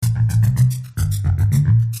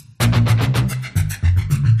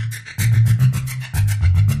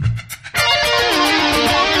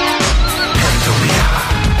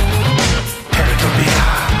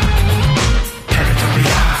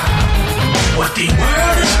The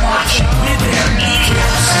world is watching with their ears.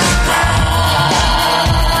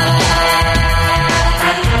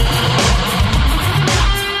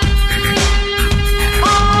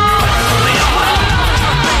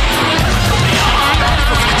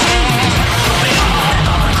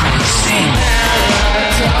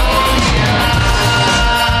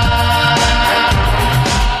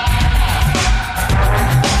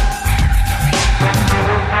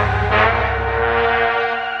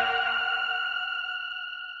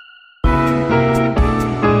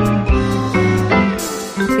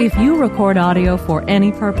 If you record audio for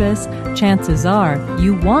any purpose, chances are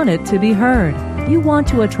you want it to be heard. You want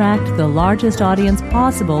to attract the largest audience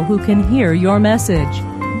possible who can hear your message.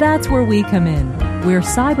 That's where we come in. We're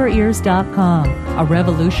cyberears.com, a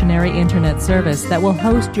revolutionary internet service that will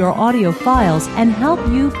host your audio files and help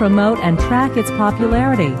you promote and track its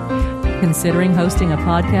popularity. Considering hosting a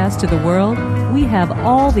podcast to the world? We have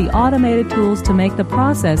all the automated tools to make the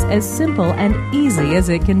process as simple and easy as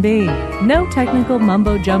it can be. No technical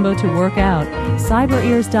mumbo-jumbo to work out.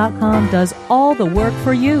 CyberEars.com does all the work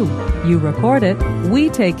for you. You record it, we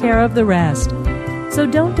take care of the rest. So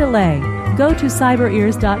don't delay. Go to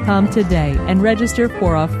CyberEars.com today and register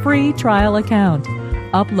for a free trial account.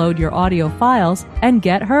 Upload your audio files and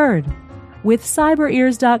get heard. With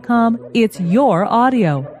CyberEars.com, it's your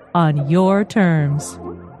audio on your terms.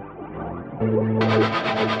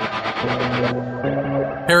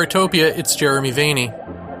 Paratopia, it's Jeremy Vaeni.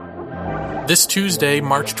 This Tuesday,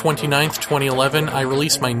 March 29th, 2011, I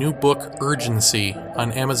release my new book, Urgency,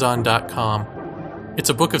 on Amazon.com. It's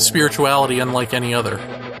a book of spirituality unlike any other.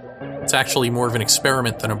 It's actually more of an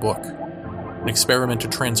experiment than a book. An experiment to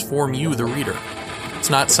transform you, the reader. It's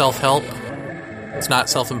not self-help. It's not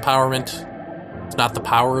self-empowerment. It's not the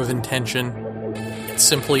power of intention. It's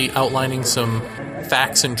simply outlining some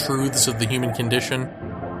facts and truths of the human condition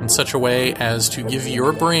in such a way as to give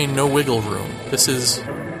your brain no wiggle room. This is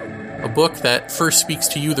a book that first speaks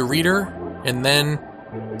to you, the reader, and then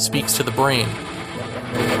speaks to the brain.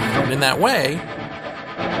 And in that way,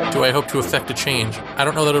 do I hope to effect a change. I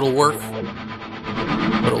don't know that it'll work,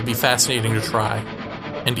 but it'll be fascinating to try.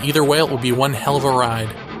 And either way, it will be one hell of a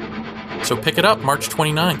ride. So pick it up March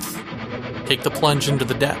 29th. Take the plunge into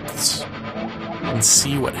the depths and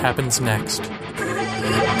see what happens next.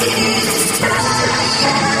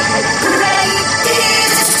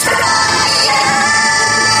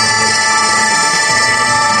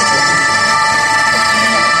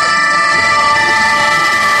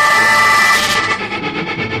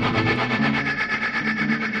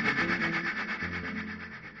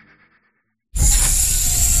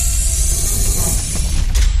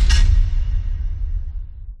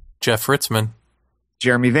 Jeff Ritzman.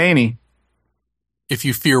 Jeremy Vaeni. If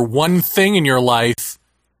you fear one thing in your life,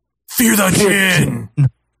 fear the Djinn!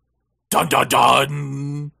 Dun dun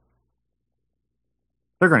dun!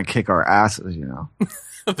 They're going to kick our asses, you know.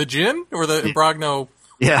 The Djinn? Or the Imbrogno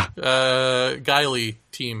Guiley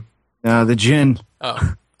team? The Djinn.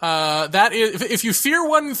 Oh. That is, if you fear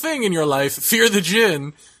one thing in your life, fear the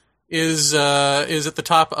Djinn is at the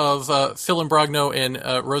top of Phil Imbrogno and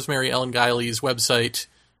Rosemary Ellen Guiley's website,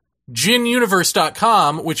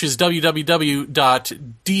 djinnuniverse.com, which is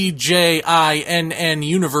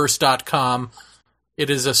www.djinnuniverse.com. It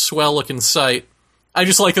is a swell-looking site. I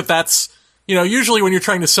just like that that's, you know, usually when you're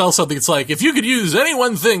trying to sell something, it's like, if you could use any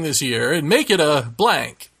one thing this year and make it a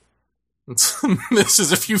blank. This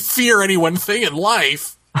is if you fear any one thing in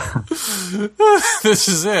life. This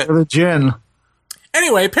is it. For the Djinn.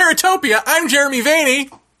 Anyway, Paratopia, I'm Jeremy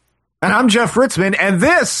Vaeni. And I'm Jeff Ritzman, and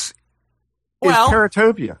this is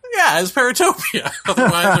Paratopia. Yeah, it's Paratopia.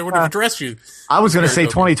 Otherwise, I would have addressed you. I was going to say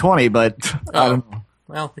 2020, but I don't know.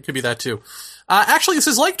 Well, it could be that too. Actually, this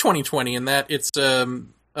is like 2020 in that it's a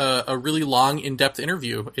really long, in-depth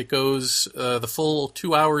interview. It goes the full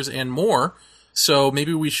 2 hours and more. So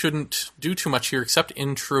maybe we shouldn't do too much here except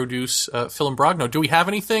introduce Phil Imbrogno. Do we have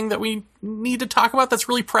anything that we need to talk about that's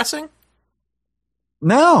really pressing?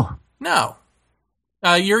 No.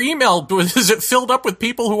 Your email, is it filled up with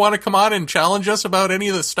people who want to come on and challenge us about any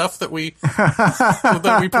of the stuff that we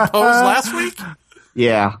that we proposed last week?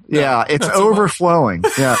 Yeah, it's overflowing.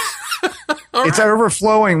 Yeah, it's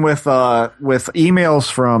overflowing with emails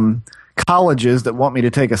from colleges that want me to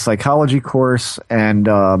take a psychology course and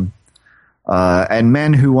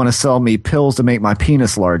men who want to sell me pills to make my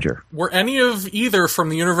penis larger. Were any of either from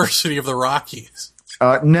the University of the Rockies?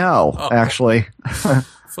 No, actually.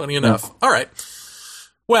 Funny enough. No. All right.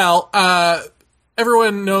 Well,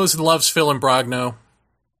 everyone knows and loves Phil Imbrogno.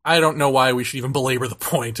 I don't know why we should even belabor the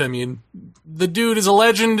point. I mean, the dude is a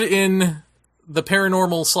legend in the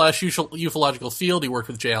paranormal / ufological field. He worked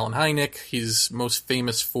with J. Allen Hynek. He's most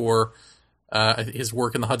famous for his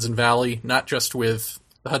work in the Hudson Valley, not just with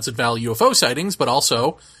the Hudson Valley UFO sightings, but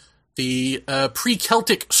also the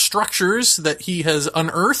pre-Celtic structures that he has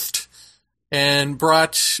unearthed and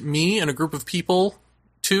brought me and a group of people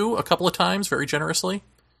to a couple of times very generously.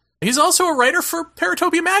 He's also a writer for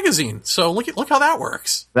Paratopia magazine, so look how that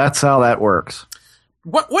works. That's how that works.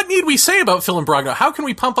 What need we say about Phil Imbrogno? How can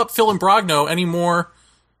we pump up Phil Imbrogno any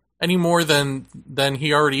more than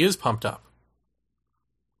he already is pumped up?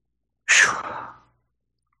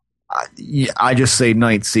 I just say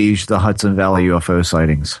Night Siege, the Hudson Valley UFO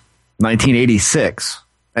sightings. 1986,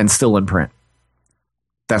 and still in print.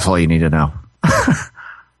 That's all you need to know.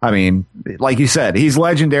 I mean, like you said, he's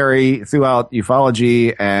legendary throughout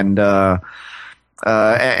ufology, and on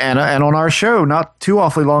our show not too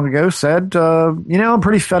awfully long ago said, I'm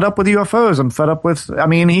pretty fed up with UFOs. I'm fed up with. I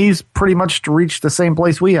mean, he's pretty much reached the same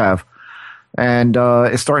place we have, and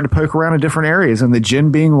is starting to poke around in different areas, and the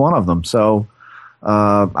Djinn being one of them. So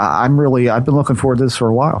I've been looking forward to this for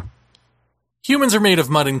a while. Humans are made of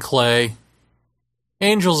mud and clay.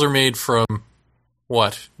 Angels are made from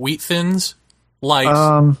what? Wheat thins?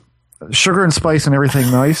 Light. Sugar and spice and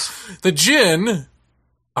everything nice. The Djinn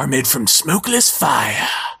are made from smokeless fire.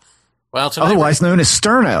 Well, otherwise known as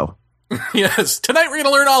sterno. Yes, tonight we're going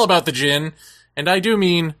to learn all about the Djinn, and I do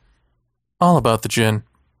mean all about the Djinn.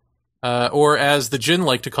 Or as the Djinn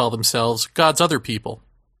like to call themselves, God's other people.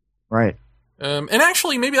 Right. And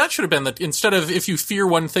actually, maybe that should have been that instead of if you fear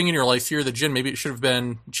one thing in your life, fear the Djinn, maybe it should have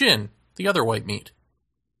been Djinn, the other white meat.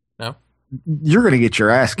 No? You're going to get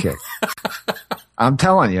your ass kicked. I'm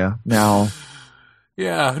telling you now.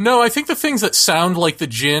 Yeah. No, I think the things that sound like the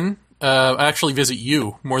Djinn actually visit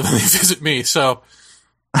you more than they visit me. So,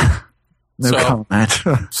 comment.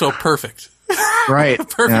 So perfect. Right.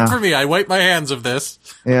 Perfect for me. I wipe my hands of this.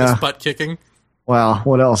 Yeah. This butt kicking. Well,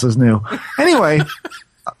 what else is new? Anyway,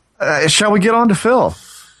 shall we get on to Phil?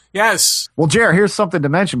 Yes. Well, Jer, here's something to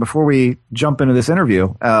mention before we jump into this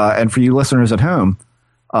interview. And for you listeners at home,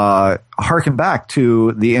 harken back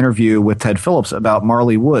to the interview with Ted Phillips about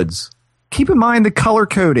Marley Woods. Keep in mind the color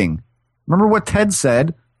coding. Remember what Ted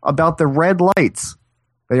said about the red lights.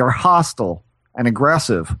 They are hostile and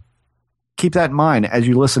aggressive. Keep that in mind as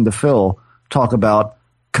you listen to Phil talk about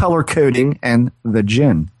color coding and the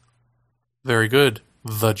Djinn. Very good,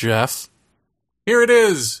 the Jeff. Here it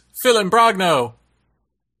is, Phil Imbrogno.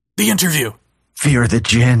 The interview. Fear the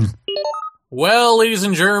Djinn. Well, ladies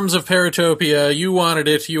and germs of Paratopia, you wanted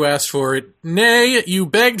it, you asked for it. Nay, you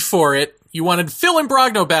begged for it. You wanted Phil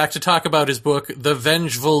Imbrogno back to talk about his book, The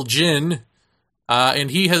Vengeful Djinn,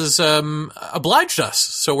 and he has obliged us.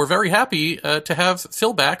 So we're very happy to have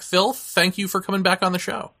Phil back. Phil, thank you for coming back on the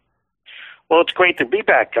show. Well, it's great to be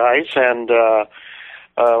back, guys, and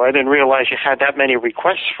I didn't realize you had that many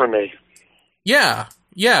requests for me. Yeah,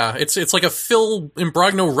 it's like a Phil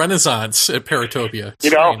Imbrogno renaissance at Paratopia. It's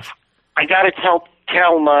strange. I got to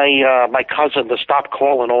tell my cousin to stop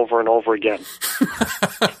calling over and over again.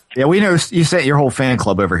 Yeah, we know you sent your whole fan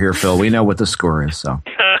club over here, Phil. We know what the score is. So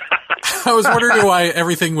I was wondering why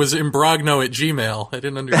everything was Imbrogno at Gmail. I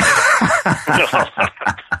didn't understand.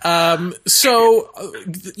 So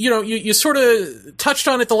you sort of touched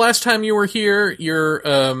on it the last time you were here.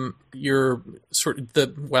 Your sort of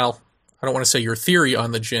I don't want to say your theory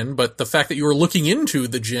on the Djinn, but the fact that you were looking into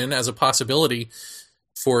the Djinn as a possibility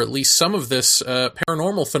for at least some of this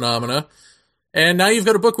paranormal phenomena. And now you've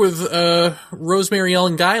got a book with Rosemary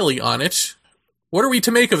Ellen Guiley on it. What are we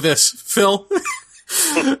to make of this, Phil?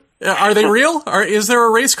 Are they real? Is there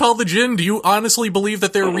a race called the Djinn? Do you honestly believe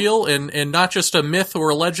that they're real and not just a myth or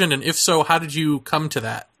a legend? And if so, how did you come to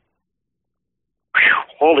that?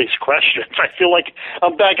 All these questions. I feel like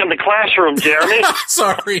I'm back in the classroom, Jeremy.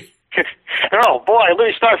 Sorry. Oh, boy, let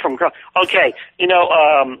me start from... Okay,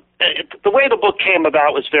 the way the book came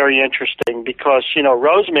about was very interesting because,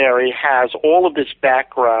 Rosemary has all of this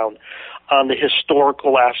background on the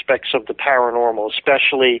historical aspects of the paranormal,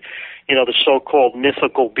 especially, the so-called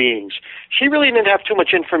mythical beings. She really didn't have too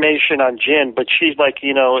much information on Djinn, but she's like,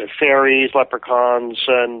 fairies, leprechauns,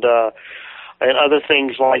 and other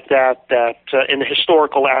things like that in the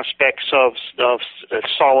historical aspects of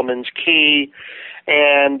Solomon's Key.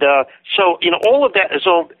 And so, all of that is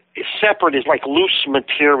separate, is like loose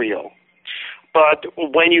material. But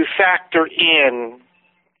when you factor in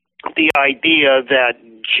the idea that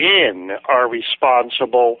Djinn are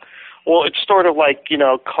responsible, well, it's sort of like,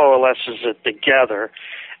 coalesces it together.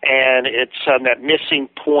 And it's that missing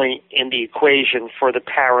point in the equation for the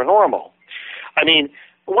paranormal. I mean,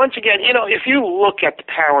 once again, if you look at the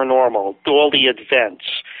paranormal, all the events,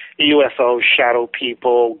 UFOs, shadow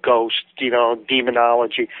people, ghosts,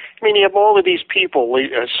 demonology. I mean, you have all of these people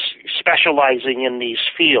specializing in these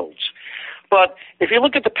fields. But if you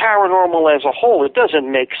look at the paranormal as a whole, it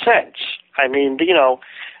doesn't make sense. I mean,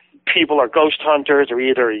 people are ghost hunters or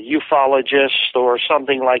either ufologists or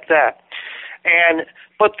something like that.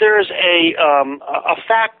 But there's a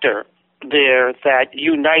factor there that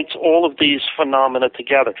unites all of these phenomena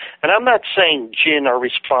together. And I'm not saying jinn are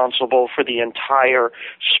responsible for the entire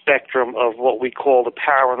spectrum of what we call the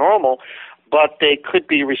paranormal, but they could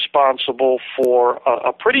be responsible for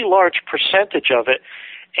a pretty large percentage of it.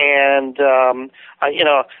 And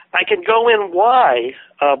I can go in why,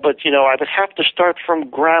 but I would have to start from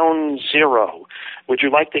ground zero. Would you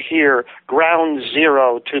like to hear ground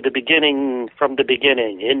zero to the beginning, from the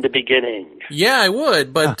beginning, in the beginning? Yeah, I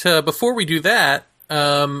would. But before we do that,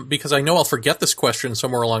 because I know I'll forget this question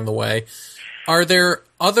somewhere along the way, are there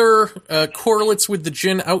other correlates with the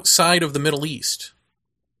jinn outside of the Middle East?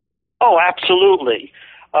 Oh, absolutely.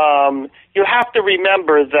 You have to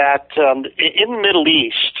remember that in the Middle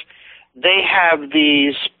East, they have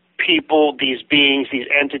these people, these beings, these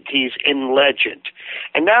entities in legend.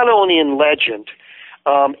 And not only in legend,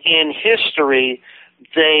 in history,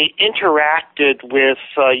 they interacted with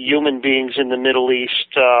human beings in the Middle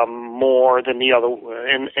East more than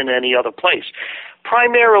in any other place.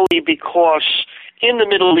 Primarily because in the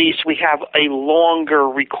Middle East, we have a longer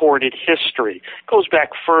recorded history. It goes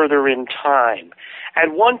back further in time.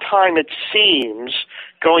 At one time, it seems,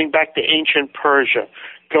 going back to ancient Persia,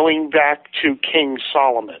 going back to King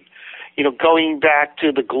Solomon, going back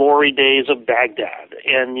to the glory days of Baghdad,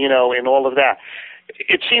 and all of that.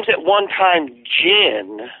 It seems at one time,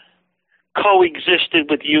 jinn coexisted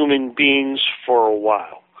with human beings for a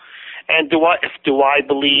while. And do I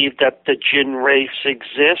believe that the jinn race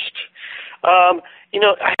exists?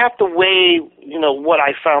 I have to weigh, what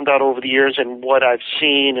I found out over the years and what I've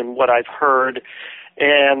seen and what I've heard.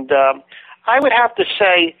 And I would have to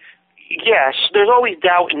say, yes, there's always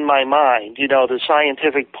doubt in my mind. The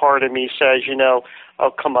scientific part of me says,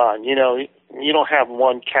 oh, come on, you don't have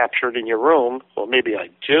one captured in your room. Well, maybe I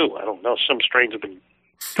do. I don't know. Some strains have been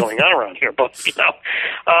going on around here. But,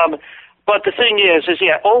 but the thing is,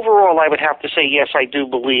 overall I would have to say, yes, I do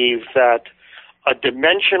believe that a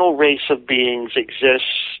dimensional race of beings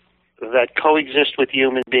exists that coexist with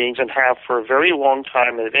human beings and have for a very long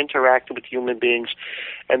time and have interacted with human beings,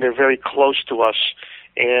 and they're very close to us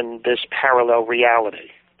in this parallel reality.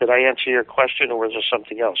 Did I answer your question, or was there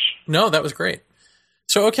something else? No, that was great.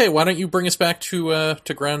 So, okay, why don't you bring us back to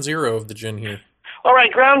ground zero of the jinn here? All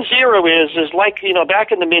right, ground zero is like,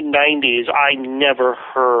 back in the mid-'90s, I never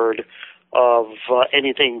heard of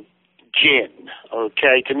anything jinn,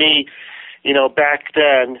 okay? To me, back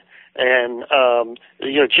then, and,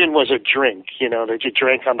 gin was a drink, that you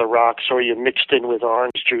drank on the rocks or you mixed in with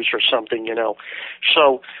orange juice or something,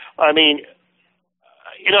 So, I mean,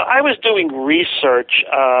 I was doing research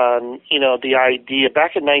on, the idea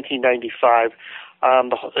back in 1995,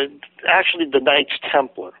 actually the Knights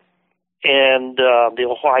Templar and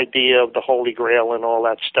the whole idea of the Holy Grail and all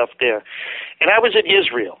that stuff there. And I was in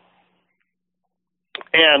Israel.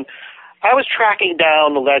 And I was tracking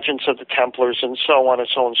down the legends of the Templars and so on,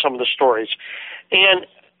 some of the stories, and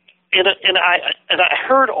I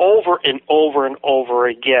heard over and over and over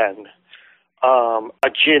again, a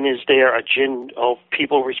jinn is there, a jinn,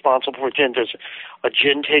 people responsible for jinn. There's a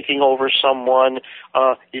jinn taking over someone.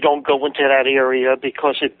 You don't go into that area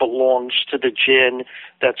because it belongs to the jinn.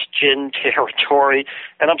 That's jinn territory.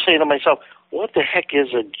 And I'm saying to myself, what the heck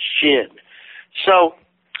is a jinn? So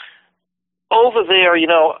over there,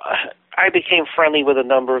 I became friendly with a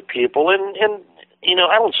number of people, and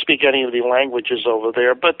I don't speak any of the languages over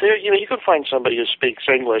there, but there, you can find somebody who speaks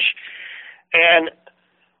English, and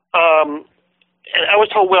I was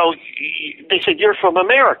told, well, they said, you're from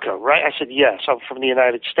America, right? I said, yes, I'm from the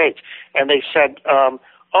United States, and they said,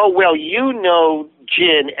 oh, well, you know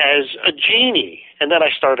jinn as a genie, and then I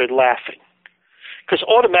started laughing, because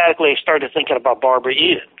automatically I started thinking about Barbara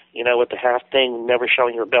Eden, with the half thing, never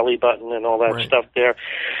showing her belly button and all that right. stuff there.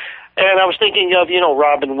 And I was thinking of,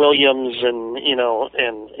 Robin Williams and,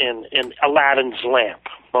 and Aladdin's lamp,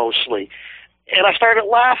 mostly. And I started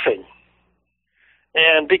laughing.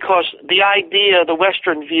 And because the idea, the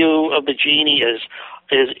Western view of the genie is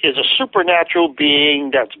a supernatural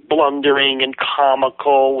being that's blundering and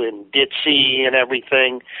comical and ditzy and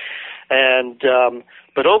everything. And,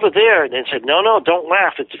 but over there, they said, no, don't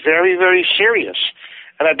laugh. It's very, very serious.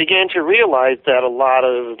 And I began to realize that a lot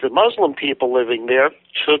of the Muslim people living there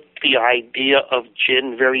took the idea of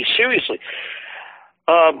jinn very seriously.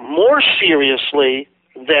 More seriously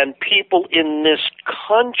than people in this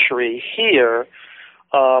country here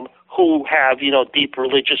who have, deep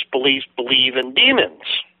religious beliefs, believe in demons.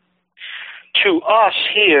 To us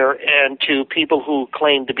here and to people who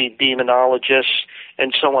claim to be demonologists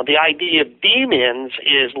and so on, the idea of demons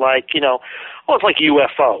is like, it's like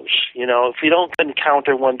UFOs. If you don't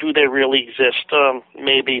encounter one, do they really exist?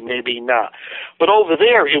 Maybe, maybe not. But over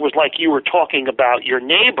there, it was like you were talking about your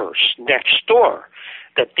neighbors next door,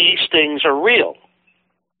 that these things are real.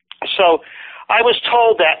 So I was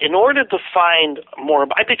told that in order to find more,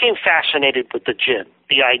 I became fascinated with the jinn,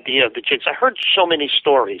 the idea of the jinns. I heard so many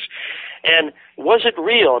stories. And was it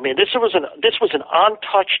real? I mean, this was an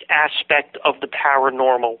untouched aspect of the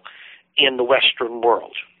paranormal in the Western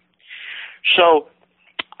world. So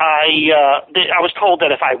I was told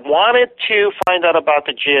that if I wanted to find out about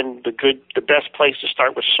the jinn, the best place to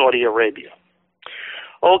start was Saudi Arabia.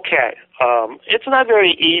 Okay, it's not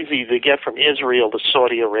very easy to get from Israel to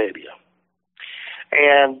Saudi Arabia.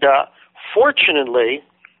 And fortunately,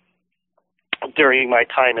 during my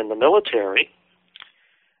time in the military,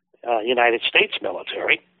 United States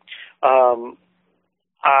military,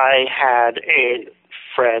 I had a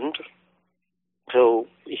friend who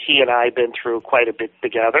he and I had been through quite a bit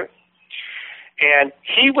together. And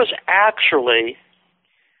he was actually,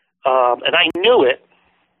 and I knew it,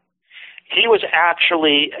 he was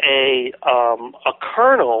actually a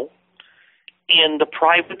colonel in the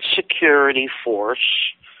private security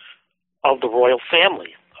force of the royal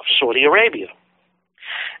family of Saudi Arabia.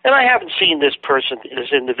 And I haven't seen this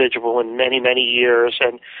individual in many, many years,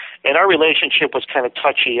 and our relationship was kind of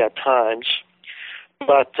touchy at times.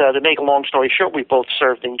 But to make a long story short, we both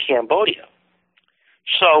served in Cambodia.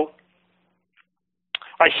 So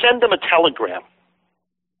I send him a telegram,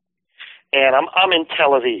 and I'm in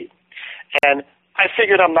Tel Aviv. And I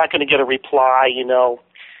figured I'm not going to get a reply,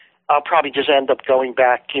 I'll probably just end up going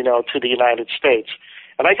back, to the United States.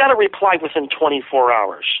 And I got a reply within 24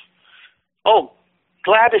 hours. Oh,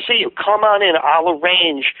 glad to see you. Come on in. I'll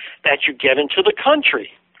arrange that you get into the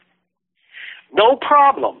country. No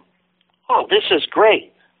problem. Oh, this is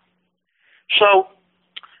great. So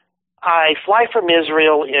I fly from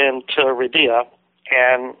Israel into Riyadh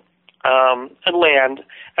and land,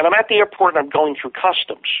 and I'm at the airport and I'm going through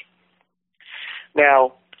customs.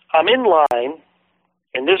 Now, I'm in line,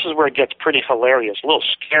 and this is where it gets pretty hilarious, a little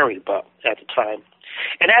scary but at the time.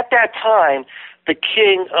 And at that time, the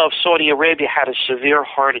king of Saudi Arabia had a severe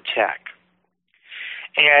heart attack.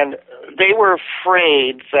 And they were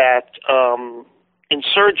afraid that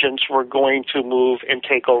insurgents were going to move and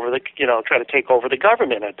take over try to take over the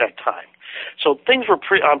government at that time. So things were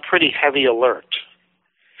on pretty heavy alert.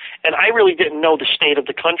 And I really didn't know the state of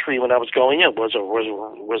the country when I was going in. Was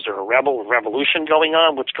there a revolution going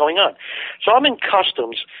on? What's going on? So I'm in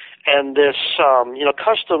customs, and this,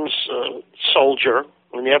 customs soldier,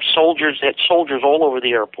 and they had soldiers all over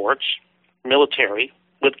the airports, military,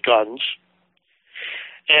 with guns.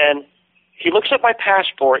 And he looks at my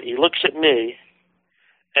passport, he looks at me,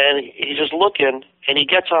 and he's just looking, and he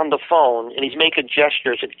gets on the phone, and he's making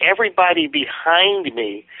gestures, and everybody behind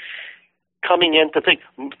me coming in to think,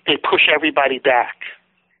 they push everybody back.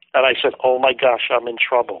 And I said, oh my gosh, I'm in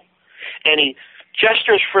trouble. And he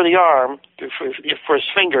gestures for the arm, for his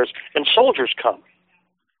fingers, and soldiers come.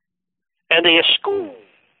 And they escort.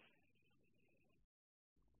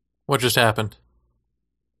 What just happened?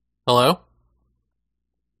 Hello?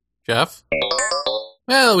 Jeff?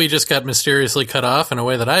 Well, we just got mysteriously cut off in a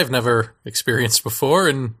way that I've never experienced before,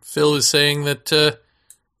 and Phil is saying that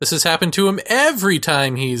this has happened to him every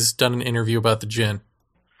time he's done an interview about the jinn.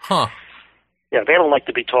 Huh. Yeah, they don't like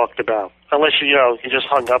to be talked about. Unless, you just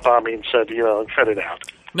hung up on me and said, cut it out.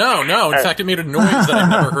 No. In fact, it made a noise that I've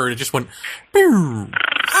never heard. It just went, pew.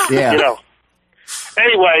 Yeah.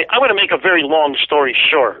 Anyway, I'm going to make a very long story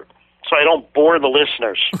short so I don't bore the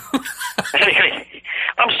listeners. Anyway,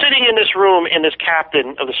 I'm sitting in this room, and this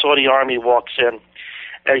captain of the Saudi army walks in.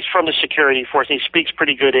 He's from the security force, and he speaks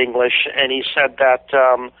pretty good English, and he said that,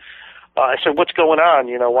 I said, what's going on?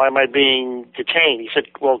 Why am I being detained? He said,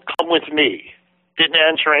 well, come with me. Didn't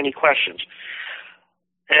answer any questions.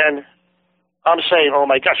 And I'm saying, oh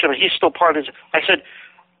my gosh, he's still part of this. I said,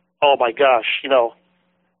 oh my gosh,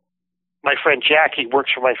 my friend Jack, he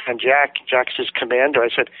works for my friend Jack. Jack's his commander. I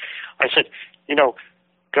said,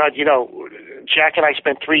 God, Jack and I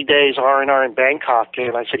spent 3 days R&R in Bangkok,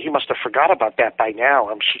 and I said, he must have forgot about that by now.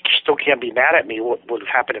 She still can't be mad at me, what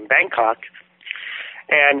happened in Bangkok.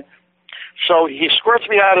 And so he escorts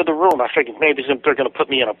me out of the room. I figured maybe they're going to put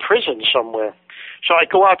me in a prison somewhere. So I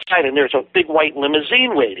go outside, and there's a big white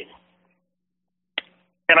limousine waiting.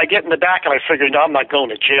 And I get in the back, and I figure, no, I'm not going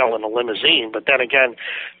to jail in a limousine. But then again,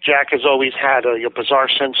 Jack has always had a bizarre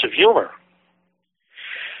sense of humor.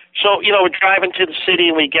 So, we're driving to the city,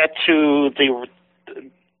 and we get to the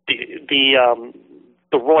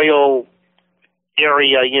royal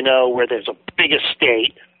area, where there's a big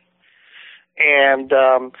estate. And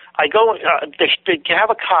I go, they have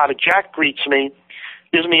a cottage. Jack greets me,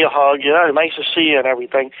 gives me a hug, nice to see you and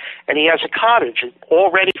everything. And he has a cottage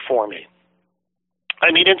all ready for me.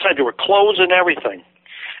 I mean, inside there were clothes and everything.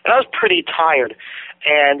 And I was pretty tired.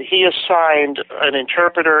 And he assigned an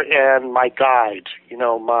interpreter and my guide,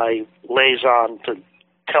 my liaison to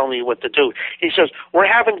tell me what to do. He says, we're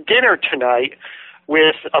having dinner tonight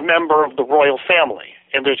with a member of the royal family.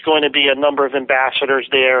 And there's going to be a number of ambassadors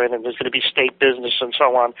there, and then there's going to be state business and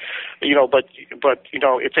so on. But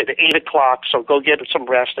it's at 8 o'clock, so go get some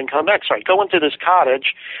rest and come back. So I go into this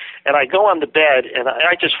cottage, and I go on the bed, and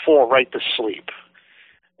I just fall right to sleep.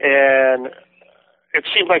 And it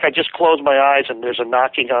seemed like I just closed my eyes, and there's a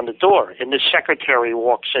knocking on the door. And this secretary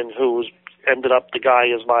walks in, who ended up the guy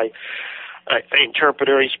as my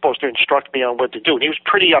interpreter. He's supposed to instruct me on what to do. And he was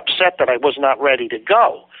pretty upset that I was not ready to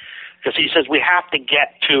go, because he says we have to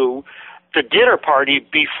get to the dinner party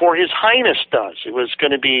before His Highness does. It was going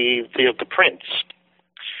to be the prince.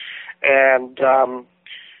 And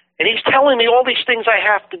he's telling me all these things I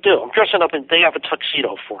have to do. I'm dressing up, and they have a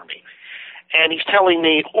tuxedo for me. And he's telling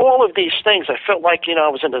me all of these things. I felt like, I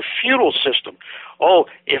was in a feudal system. Oh,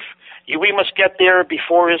 we must get there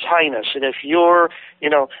before His Highness. And if you're,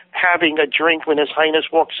 having a drink when His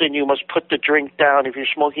Highness walks in, you must put the drink down. If you're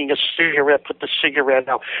smoking a cigarette, put the cigarette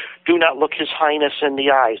down. Do not look His Highness in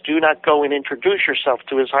the eyes. Do not go and introduce yourself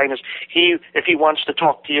to His Highness. If he wants to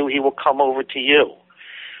talk to you, he will come over to you.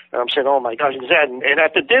 And I'm saying, oh, my gosh. And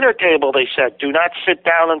at the dinner table, they said, do not sit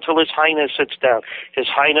down until His Highness sits down. His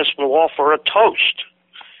Highness will offer a toast.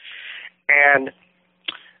 And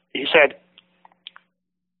he said,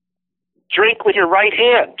 drink with your right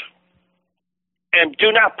hand. And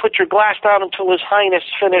do not put your glass down until His Highness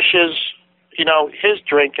finishes, his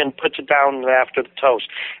drink and puts it down after the toast.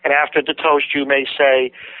 And after the toast, you may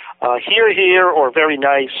say, here, here, or very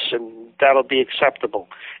nice, and that'll be acceptable.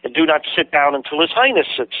 And do not sit down until His Highness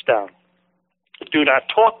sits down. Do not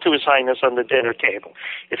talk to His Highness on the dinner table.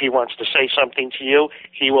 If he wants to say something to you,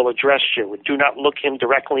 he will address you. And do not look him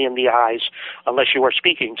directly in the eyes unless you are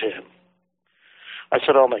speaking to him. I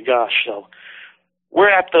said, oh, my gosh. So we're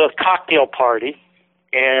at the cocktail party,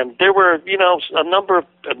 and there were, a number of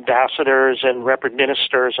ambassadors and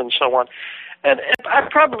ministers and so on. And I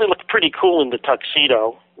probably looked pretty cool in the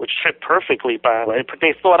tuxedo, which fit perfectly, by the way. But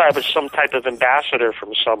they thought I was some type of ambassador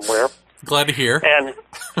from somewhere. Glad to hear. And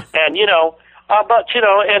I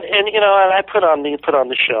put on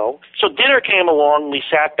the show. So dinner came along. We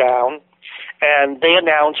sat down, and they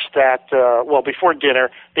announced that. Before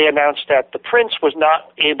dinner, they announced that the prince was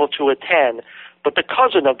not able to attend, but the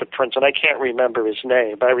cousin of the prince, and I can't remember his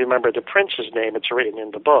name, but I remember the prince's name. It's written in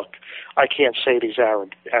the book. I can't say these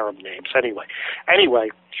Arab names anyway.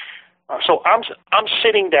 So I'm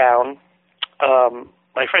sitting down.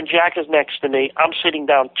 My friend Jack is next to me. I'm sitting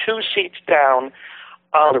down 2 seats down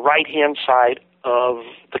on the right-hand side of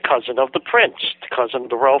the cousin of the prince, the cousin of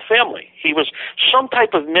the royal family. He was some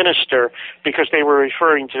type of minister because they were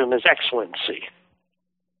referring to him as Excellency.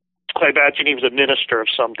 I imagine he was a minister of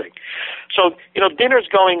something. So, dinner's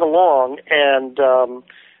going along, and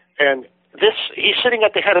he's sitting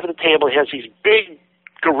at the head of the table. He has these big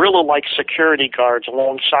gorilla-like security guards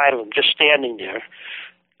alongside of him, just standing there,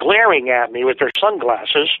 glaring at me with their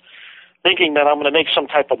sunglasses, thinking that I'm going to make some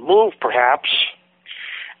type of move, perhaps.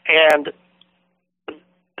 And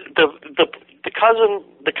the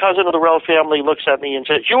cousin of the royal family looks at me and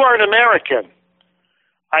says, "You are an American."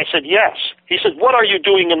 I said, "Yes." He said, "What are you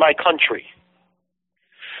doing in my country?"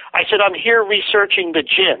 I said, "I'm here researching the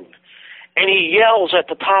Djinn." And he yells at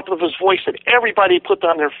the top of his voice that everybody put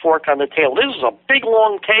down their fork on the table. This is a big,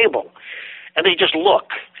 long table. And they just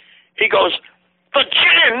look. He goes, "The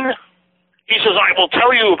Djinn?" He says, "I will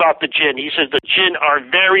tell you about the Djinn." He says, "The Djinn are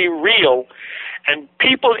very real. And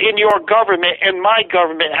people in your government and my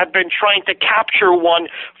government have been trying to capture one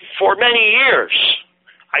for many years."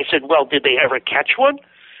 I said, "Well, did they ever catch one?"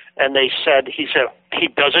 And he said he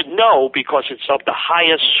doesn't know because it's of the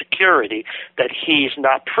highest security that he's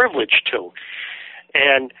not privileged to.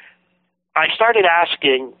 And I started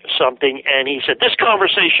asking something, and he said, "This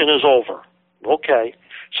conversation is over." Okay.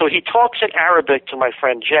 So he talks in Arabic to my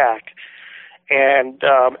friend Jack, And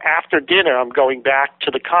after dinner, I'm going back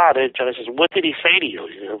to the cottage, and I says, "What did he say to you?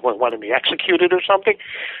 Wanted me executed or something?"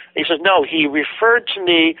 He says, "No, he referred to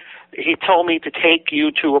me. He told me to take you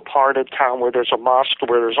to a part of town where there's a mosque,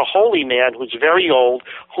 where there's a holy man who's very old,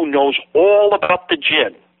 who knows all about the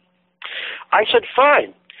jinn." I said,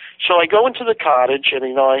 "Fine." So I go into the cottage,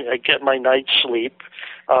 and I get my night's sleep.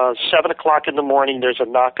 7 o'clock in the morning, there's a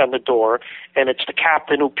knock on the door, and it's the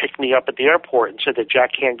captain who picked me up at the airport and said that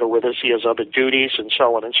Jack can't go with us. He has other duties, and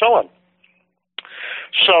so on and so on.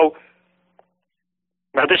 So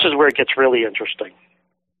now this is where it gets really interesting.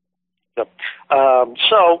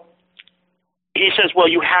 So he says, "Well,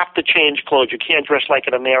 you have to change clothes. You can't dress like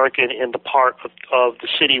an American in the part of the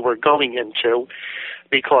city we're going into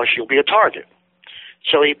because you'll be a target."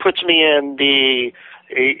 So he puts me in the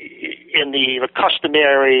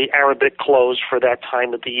customary Arabic clothes for that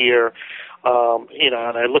time of the year, and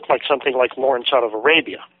I look like something like Lawrence of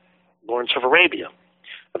Arabia.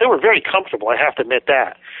 But they were very comfortable, I have to admit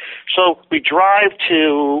that. So we drive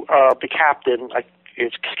to the captain.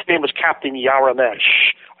 His name was Captain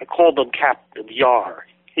Yaramesh. I called him Captain Yar.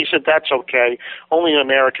 He said, "That's okay. Only an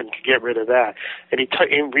American can get rid of that." And he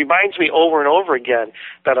reminds me over and over again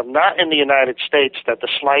that I'm not in the United States, that the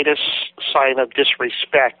slightest sign of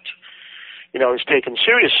disrespect, is taken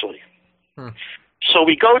seriously. So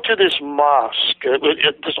we go to this mosque,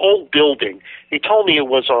 this old building. He told me it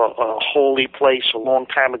was a holy place a long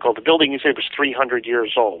time ago. The building, he said, was 300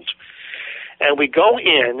 years old. And we go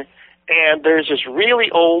in, and there's this really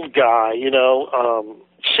old guy,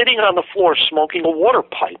 sitting on the floor smoking a water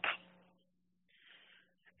pipe.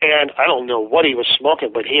 And I don't know what he was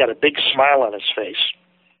smoking, but he had a big smile on his face.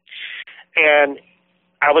 And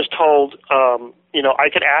I was told, I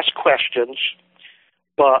could ask questions,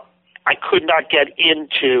 but I could not get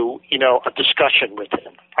into, a discussion with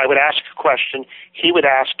him. I would ask a question, he would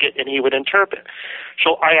ask it, and he would interpret.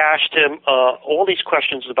 So I asked him all these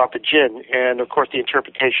questions about the jinn, and, of course, the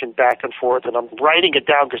interpretation back and forth, and I'm writing it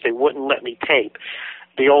down because they wouldn't let me tape.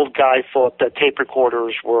 The old guy thought that tape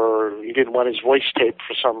recorders he didn't want his voice taped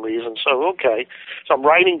for some reason, so okay. So I'm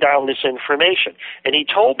writing down this information. And he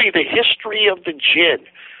told me the history of the jinn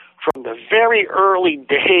from the very early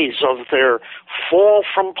days of their fall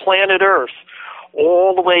from planet Earth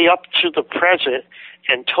all the way up to the present,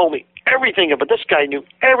 and told me everything about, this guy knew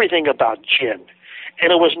everything about jinn.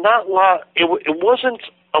 And it wasn't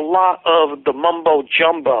a lot of the mumbo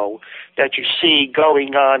jumbo that you see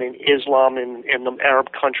going on in Islam in the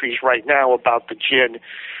Arab countries right now about the jinn.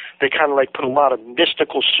 They kind of put a lot of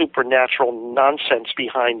mystical, supernatural nonsense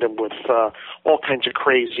behind them with all kinds of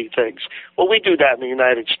crazy things. Well, we do that in the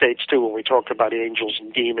United States too when we talk about angels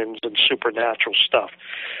and demons and supernatural stuff.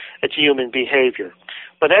 It's human behavior.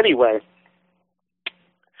 But anyway,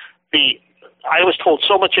 I was told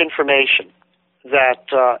so much information that,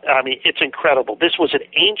 it's incredible. This was an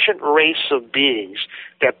ancient race of beings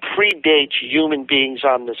that predates human beings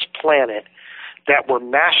on this planet, that were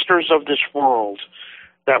masters of this world,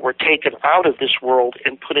 that were taken out of this world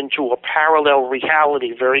and put into a parallel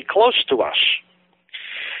reality very close to us.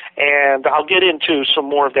 And I'll get into some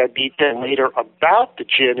more of that detail later about the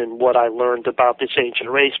jinn and what I learned about this ancient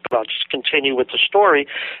race, but I'll just continue with the story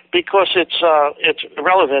because it's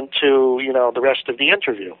relevant to, the rest of the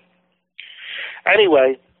interview.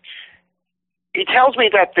 Anyway, he tells me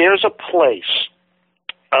that there's a place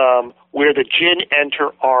where the jinn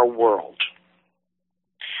enter our world.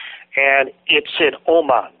 And it's in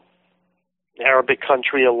Oman, an Arabic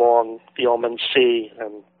country along the Oman Sea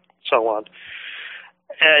and so on.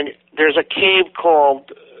 And there's a cave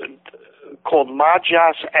called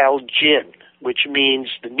Majestic al-Jinn, which means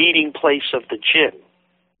the meeting place of the jinn.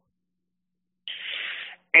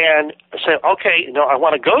 And I said, okay, I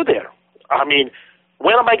want to go there.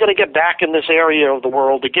 When am I going to get back in this area of the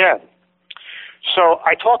world again? So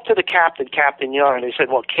I talked to the captain, Captain Young, and he said,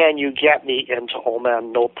 well, can you get me into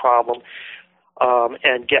Oman? No problem.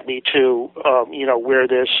 And get me to, where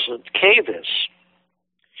this cave is.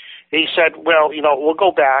 He said, well, we'll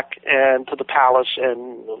go back and to the palace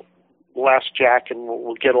and we'll ask Jack and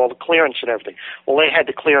we'll get all the clearance and everything. Well, they had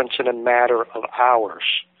the clearance in a matter of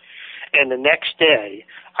hours. And the next day,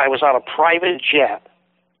 I was on a private jet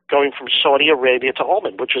going from Saudi Arabia to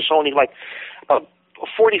Oman, which was only like a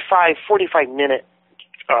 45-minute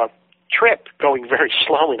trip, going very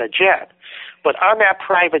slow in a jet. But on that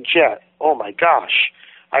private jet, oh my gosh,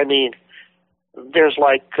 there's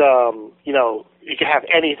you can have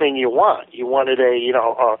anything you want. You wanted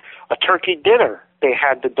a turkey dinner, they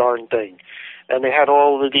had the darn thing. And they had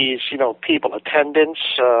all of these, people, attendants,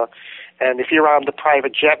 And if you're on the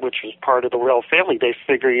private jet, which was part of the royal family, they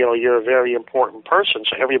figure, you're a very important person,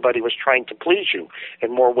 so everybody was trying to please you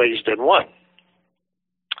in more ways than one.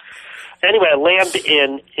 Anyway, I land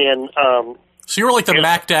in so you were like the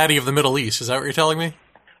Mac Daddy of the Middle East, is that what you're telling me?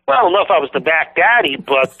 Well, I don't know if I was the Mac Daddy,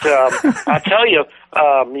 but I'll tell you,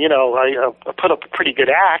 I put up a pretty good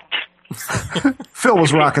act. Phil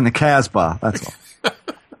was rocking the Casbah, that's all.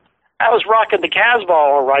 I was rocking the Casbah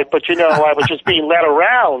all right, but, I was just being led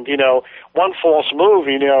around, one false move,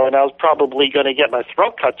 and I was probably going to get my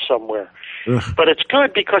throat cut somewhere. Ugh. But it's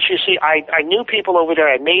good because, you see, I knew people over there.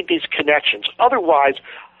 I made these connections. Otherwise,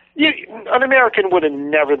 an American would have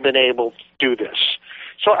never been able to do this.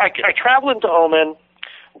 So I travel into Oman.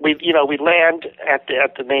 We land at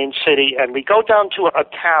the main city, and we go down to a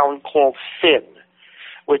town called Finn,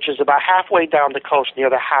 which is about halfway down the coast near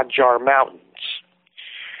the Hajar Mountains.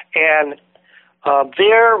 And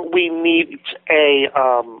there we meet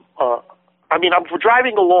we're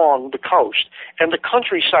driving along the coast, and the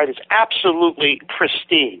countryside is absolutely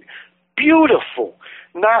pristine, beautiful,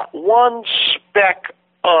 not one speck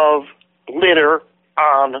of litter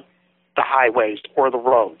on the highways or the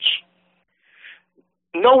roads.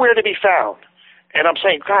 Nowhere to be found. And I'm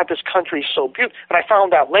saying, God, this country is so beautiful. And I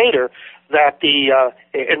found out later that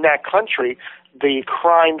in that country, the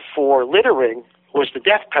crime for littering was the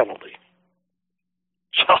death penalty.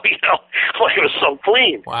 So, it was so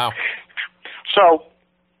clean. Wow. So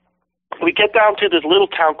we get down to this little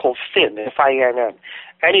town called Finn, F-I-N-N.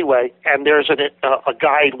 Anyway, and there's a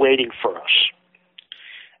guide waiting for us.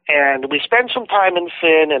 And we spend some time in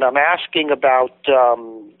Finn, and I'm asking about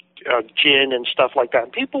Jinn and stuff like that.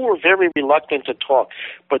 And people were very reluctant to talk,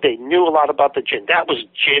 but they knew a lot about the Jinn. That was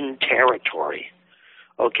Jinn territory.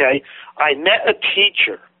 Okay? I met a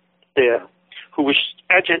teacher there who was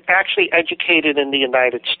actually educated in the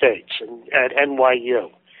United States at NYU.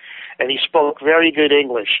 And he spoke very good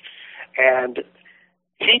English. And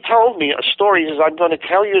he told me a story. He says, I'm going to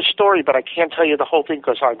tell you a story, but I can't tell you the whole thing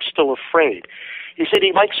because I'm still afraid. He said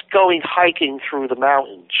he likes going hiking through the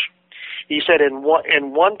mountains. He said in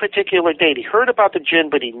one particular date, he heard about the Jinn,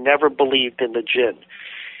 but he never believed in the Jinn.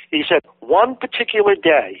 He said one particular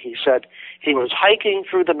day, he said, he was hiking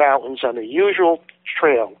through the mountains on the usual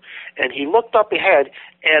trail, and he looked up ahead,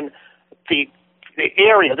 and the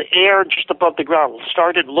air just above the ground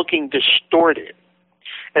started looking distorted.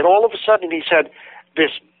 And all of a sudden, he said,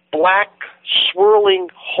 this black swirling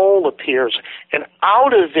hole appears, and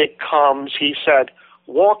out of it comes, he said,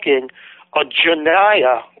 walking a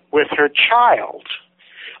Jinnaya with her child.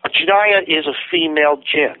 A Jinnaya is a female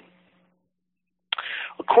Jinn.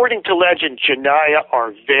 According to legend, Jinnaya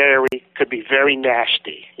could be very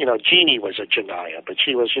nasty. Genie was a Jinnaya, but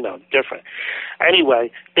she was, different.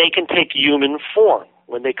 Anyway, they can take human form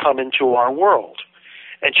when they come into our world.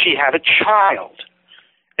 And she had a child.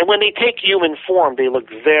 And when they take human form, they look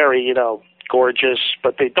very, gorgeous,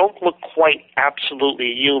 but they don't look quite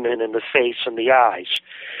absolutely human in the face and the eyes.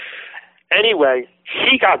 Anyway,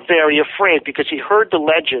 he got very afraid because he heard the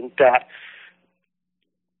legend that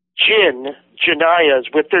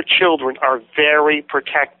Jinnayas with their children are very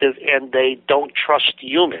protective and they don't trust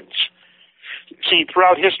humans. See,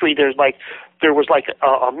 throughout history, there was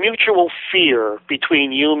a mutual fear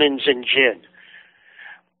between humans and Jinn.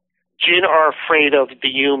 Jinn are afraid of the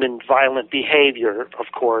human violent behavior,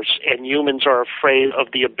 of course, and humans are afraid of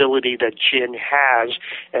the ability that Jinn has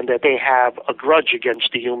and that they have a grudge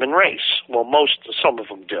against the human race. Well, some of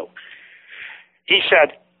them do. He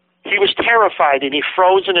said he was terrified and he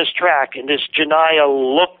froze in his track, and this Jinnaya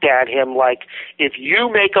looked at him like, if you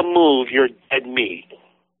make a move, you're dead meat.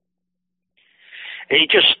 And he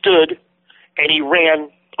just stood and he ran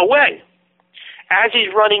away. As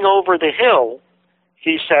he's running over the hill,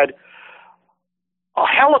 he said,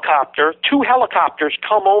 two helicopters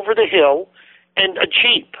come over the hill and a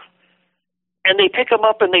Jeep. And they pick him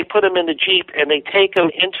up and they put him in the Jeep and they take him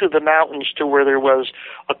into the mountains to where there was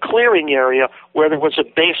a clearing area where there was a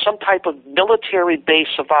base, some type of military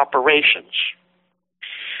base of operations.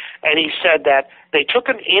 And he said that they took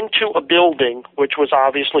him into a building, which was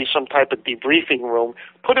obviously some type of debriefing room,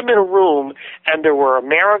 put him in a room, and there were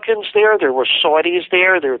Americans there were Saudis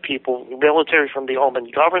there were people, military from the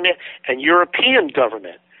Oman government and European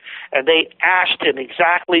government. And they asked him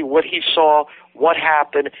exactly what he saw, what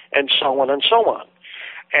happened, and so on and so on.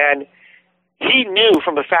 And he knew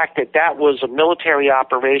from the fact that that was a military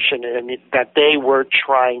operation and that they were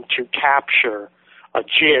trying to capture a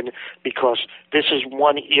Jinn because this is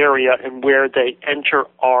one area in where they enter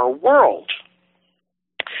our world.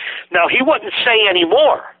 Now, he wouldn't say any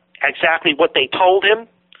more exactly what they told him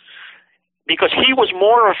because he was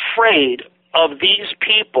more afraid of these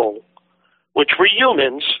people which were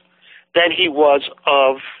humans, than he was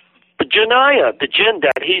of the Jinnaya, the jinn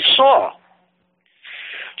that he saw.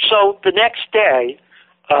 So the next day,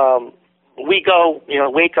 we go,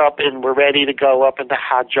 wake up and we're ready to go up in the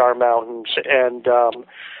Hajar Mountains, and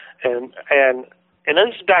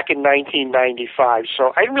this is back in 1995.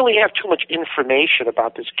 So I didn't really have too much information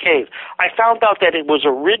about this cave. I found out that it was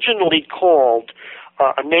originally called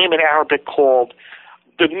a name in Arabic called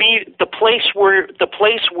the place where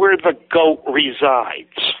the goat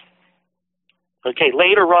resides. Okay,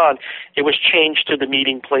 later on, it was changed to the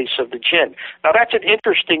meeting place of the jinn. Now, that's an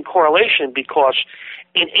interesting correlation because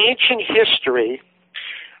in ancient history,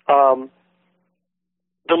 the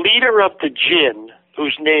leader of the jinn,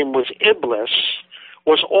 whose name was Iblis,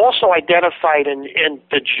 was also identified in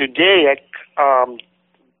the Judaic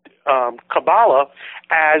Kabbalah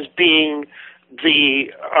as being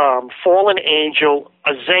the fallen angel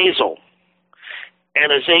Azazel.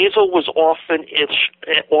 And Azazel was often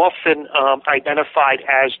identified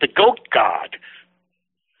as the goat god.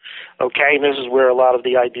 Okay, and this is where a lot of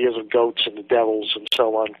the ideas of goats and the devils and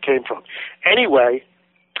so on came from. Anyway,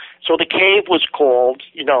 so the cave was called,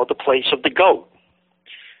 the place of the goat.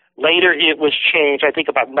 Later it was changed, I think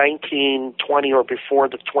about 1920 or before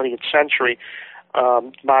the 20th century,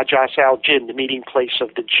 Majestic, Jinn, the meeting place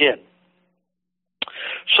of the jinn.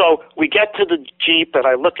 So we get to the Jeep, and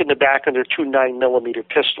I look in the back, and there are two 9mm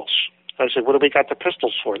pistols. I said, what do we got the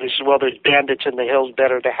pistols for? They said, well, there's bandits in the hills,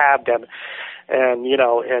 better to have them, and,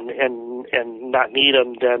 and not need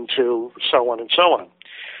them than to so on and so on.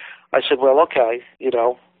 I said, well, okay,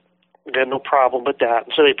 then no problem with that.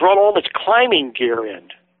 And so they brought all this climbing gear in.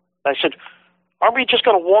 I said, aren't we just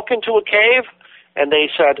going to walk into a cave? And they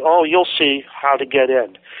said, oh, you'll see how to get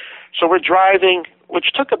in. So we're driving,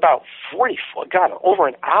 which took about over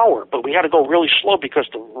an hour, but we had to go really slow because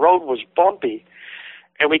the road was bumpy.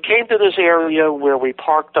 And we came to this area where we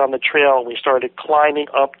parked on the trail, and we started climbing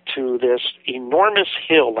up to this enormous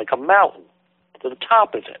hill, like a mountain, to the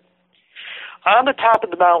top of it. On the top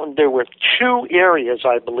of the mountain, there were two areas,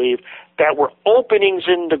 I believe, that were openings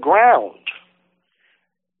in the ground.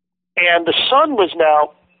 And the sun was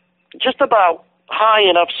now just about high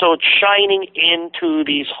enough so it's shining into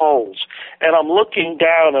these holes. And I'm looking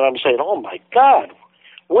down and I'm saying, oh my God,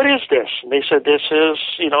 what is this? And they said, this is,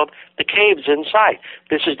 the cave's inside.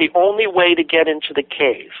 This is the only way to get into the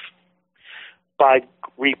cave, by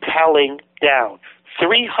rappelling down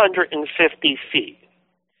 350 feet.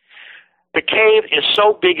 The cave is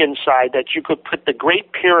so big inside that you could put the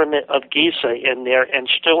Great Pyramid of Giza in there and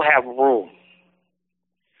still have room.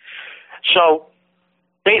 So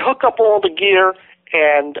they hook up all the gear,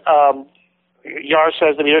 and Yar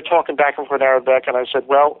says to me, they're talking back and forth in Arabic, and I said,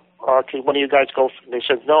 well, can one of you guys go? And they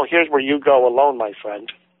said, no, here's where you go alone, my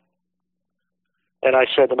friend. And I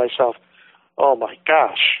said to myself, oh my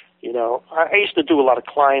gosh, I used to do a lot of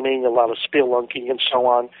climbing, a lot of spelunking and so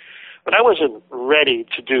on, but I wasn't ready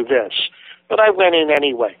to do this. But I went in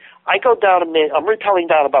anyway. I go down I'm rappelling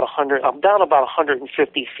down about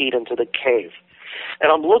 150 feet into the cave.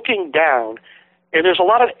 And I'm looking down, and there's a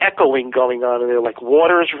lot of echoing going on in there, like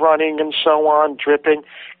water's running and so on, dripping.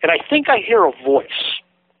 And I think I hear a voice.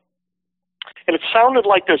 And it sounded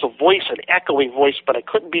like there's a voice, an echoing voice, but I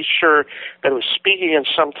couldn't be sure that it was speaking in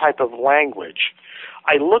some type of language.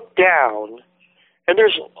 I look down, and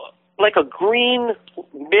there's like a green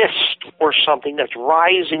mist or something that's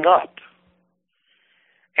rising up.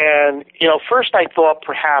 And, first I thought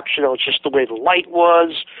perhaps, it's just the way the light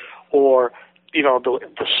was, or,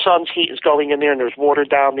 the sun's heat is going in there and there's water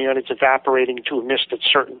down there and it's evaporating to a mist at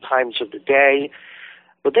certain times of the day.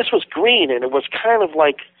 But this was green, and it was kind of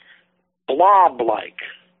like blob-like.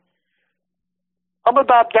 I'm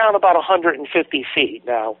down about 150 feet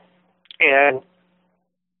now, and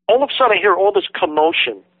all of a sudden I hear all this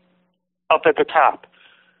commotion up at the top.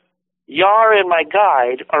 Yar and my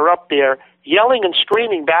guide are up there yelling and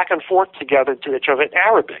screaming back and forth together to each other in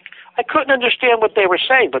Arabic. I couldn't understand what they were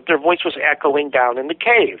saying, but their voice was echoing down in the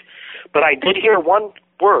cave. But I did hear one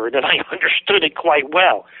word, and I understood it quite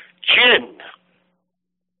well. Jinn.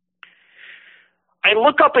 I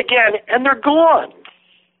look up again, and they're gone.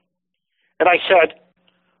 And I said,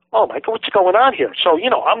 oh, my God, what's going on here? So,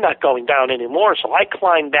 I'm not going down anymore. So I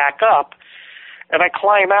climb back up, and I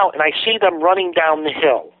climb out, and I see them running down the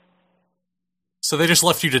hill. So they just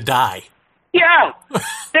left you to die. Yeah.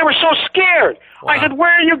 They were so scared. Wow. I said,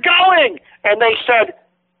 where are you going? And they said,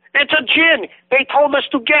 it's a jinn. They told us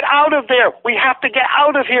to get out of there. We have to get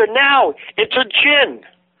out of here now. It's a jinn.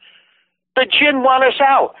 The jinn want us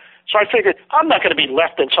out. So I figured, I'm not going to be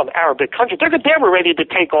left in some Arabic country. They were ready to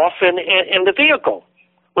take off in the vehicle,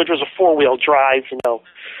 which was a four-wheel drive,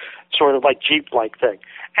 sort of like Jeep-like thing.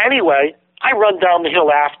 Anyway, I run down the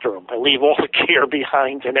hill after them. I leave all the gear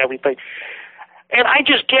behind and everything. And I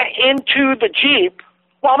just get into the Jeep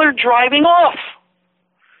while they're driving off.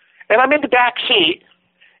 And I'm in the back seat,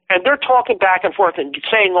 and they're talking back and forth and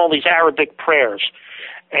saying all these Arabic prayers.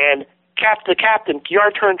 And the captain,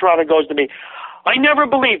 Yard, turns around and goes to me, I never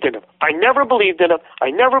believed in them. I never believed in them. I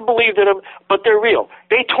never believed in them, but they're real.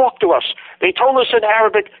 They talk to us. They told us in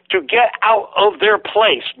Arabic to get out of their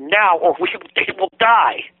place now or they will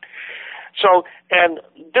die. So, and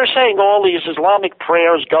they're saying all these Islamic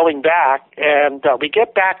prayers going back, and we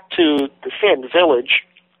get back to the Finn village,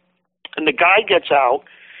 and the guy gets out,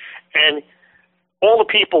 and all the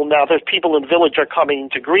people, now there's people in the village are coming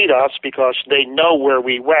to greet us because they know where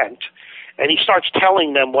we went, and he starts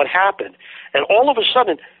telling them what happened. And all of a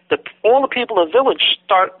sudden, all the people in the village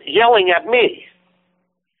start yelling at me.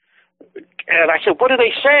 And I said, what are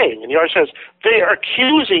they saying? And Yar says, they are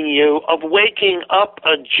accusing you of waking up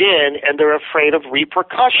a jinn, and they're afraid of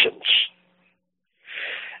repercussions.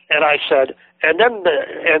 And I said, and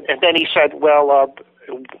then he said, well,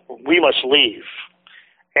 we must leave.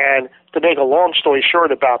 And to make a long story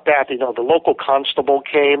short about that, the local constable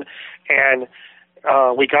came, and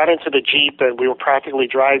we got into the Jeep, and we were practically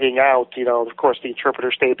driving out. Of course, the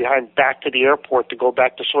interpreter stayed behind back to the airport to go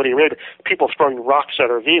back to Saudi Arabia. People throwing rocks at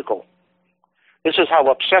our vehicle. This is how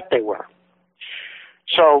upset they were.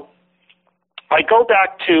 So I go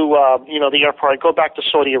back to, the airport. I go back to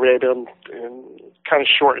Saudi Arabia and kind of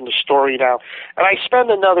shorten the story now. And I spend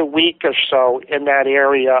another week or so in that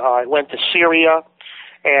area. I went to Syria,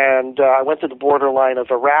 and I went to the borderline of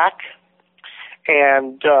Iraq,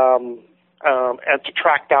 and to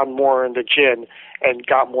track down more in the jinn and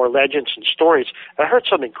got more legends and stories. And I heard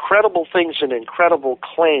some incredible things and incredible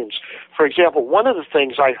claims. For example, one of the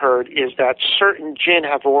things I heard is that certain jinn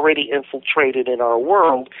have already infiltrated in our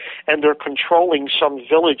world, and they're controlling some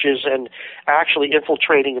villages and actually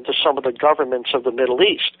infiltrating into some of the governments of the Middle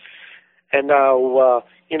East. And now,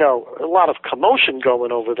 a lot of commotion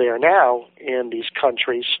going over there now in these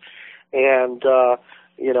countries, and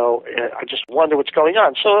I just wonder what's going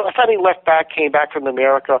on. So I finally left back, came back from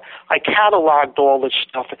America. I cataloged all this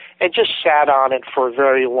stuff and just sat on it for a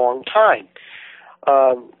very long time.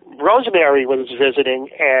 Rosemary was visiting,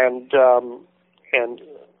 and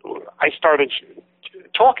I started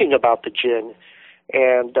talking about the jinn,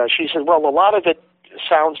 and she said, well, a lot of it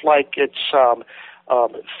sounds like it's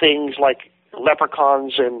things like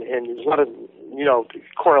leprechauns and a lot of,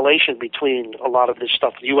 correlation between a lot of this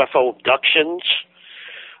stuff, UFO abductions,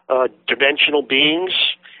 dimensional beings,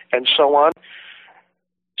 and so on.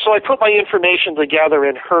 So I put my information together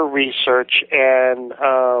in her research, and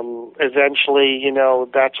eventually,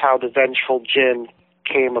 that's how the Vengeful Djinn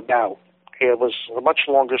came about. It was a much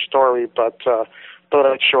longer story, but thought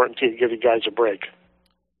I'd shorten to give you guys a break.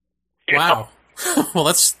 Wow. Well,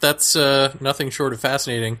 that's nothing short of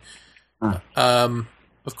fascinating.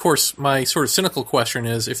 Of course, my sort of cynical question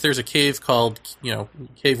is, if there's a cave called,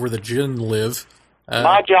 cave where the jinn live,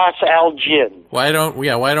 Majestic Jinn. why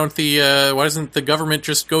doesn't the government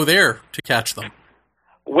just go there to catch them?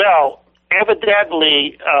 Well,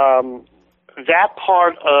 evidently, that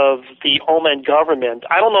part of the Oman government,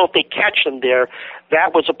 I don't know if they catch them there.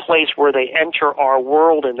 That was a place where they enter our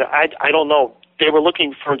world, and I don't know. They were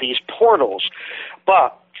looking for these portals.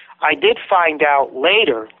 But I did find out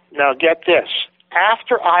later, now get this,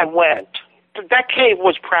 after I went, that cave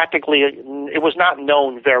was it was not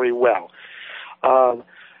known very well.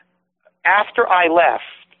 After I left,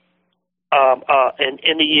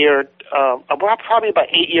 in the year, probably about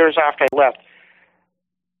 8 years after I left,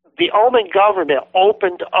 the Oman government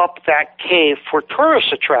opened up that cave for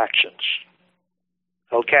tourist attractions.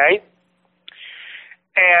 Okay?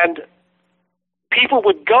 And people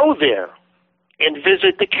would go there and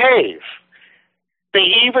visit the cave. They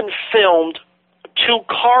even filmed 2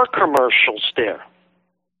 car commercials there.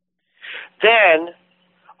 Then,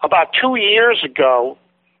 about 2 years ago,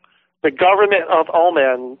 the government of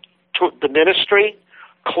Oman, the ministry,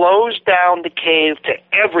 closed down the cave to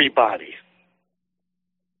everybody.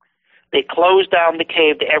 They closed down the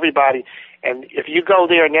cave to everybody, and if you go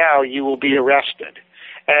there now, you will be arrested.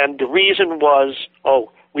 And the reason was,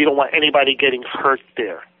 we don't want anybody getting hurt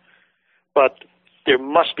there. But there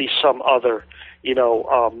must be some other,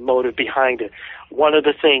 motive behind it. One of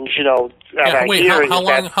the things,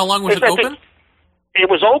 how long was it open? It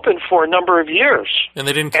was open for a number of years. And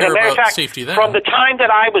they didn't care about safety then? From the time that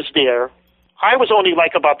I was there, I was only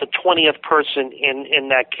like about the 20th person in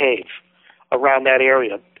that cave, around that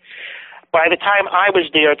area. By the time I was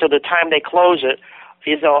there to the time they close it,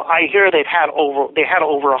 I hear they had over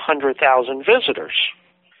 100,000 visitors.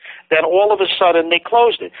 Then all of a sudden they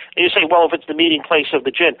closed it. And you say, well, if it's the meeting place of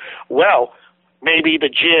the jinn, well, maybe the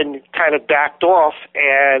jinn kind of backed off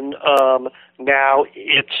and now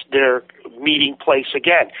it's their meeting place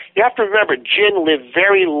again. You have to remember, jinn live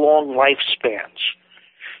very long lifespans.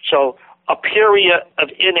 So a period of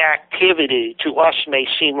inactivity to us may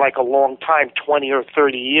seem like a long time, 20 or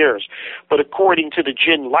 30 years. But according to the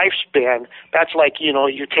jinn lifespan, that's like,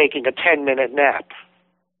 you're taking a 10-minute nap.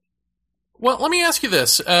 Well, let me ask you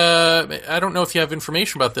this. I don't know if you have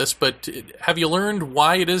information about this, but have you learned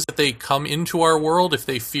why it is that they come into our world if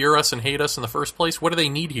they fear us and hate us in the first place? What do they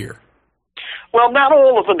need here? Well, not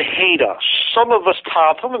all of them hate us. Some of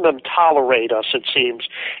them tolerate us, it seems,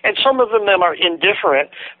 and some of them are indifferent.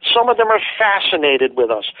 Some of them are fascinated with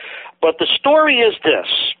us. But the story is this,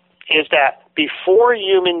 is that before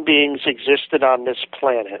human beings existed on this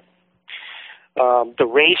planet, the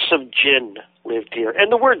race of jinn lived here.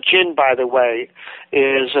 And the word jinn, by the way,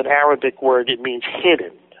 is an Arabic word. It means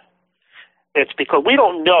hidden. It's because we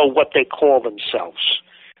don't know what they call themselves.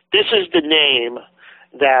 This is the name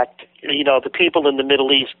that, the people in the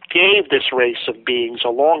Middle East gave this race of beings a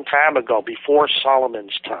long time ago, before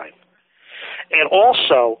Solomon's time. And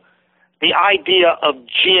also, the idea of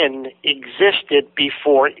jinn existed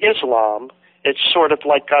before Islam. It sort of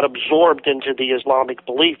like got absorbed into the Islamic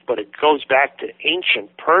belief, but it goes back to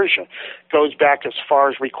ancient Persia, goes back as far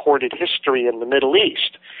as recorded history in the Middle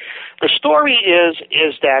East. The story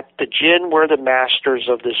is that the jinn were the masters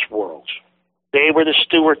of this world. They were the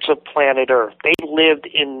stewards of planet Earth. They lived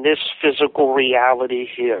in this physical reality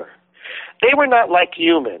here. They were not like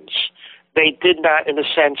humans. They did not, in the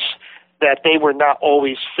sense that they were not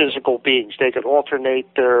always physical beings. They could alternate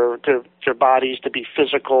their bodies to be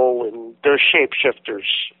physical, and they're shapeshifters,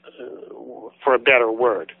 for a better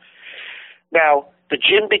word. Now, the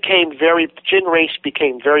jinn race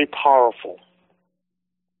became very powerful.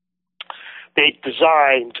 They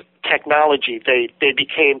designed technology. They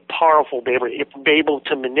became powerful. They were able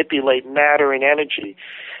to manipulate matter and energy.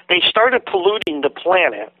 They started polluting the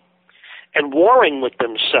planet and warring with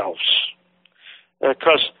themselves.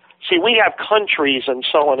 Because, see, we have countries and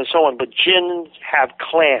so on, but jinn have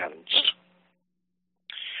clans.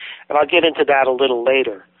 And I'll get into that a little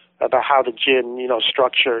later, about how the jinn,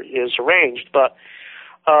 structure is arranged. But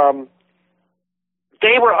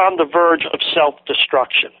they were on the verge of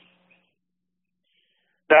self-destruction.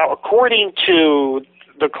 Now, according to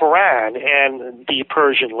the Quran and the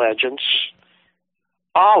Persian legends,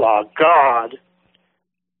 Allah, God,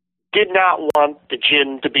 did not want the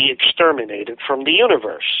jinn to be exterminated from the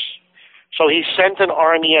universe. So he sent an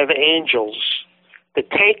army of angels to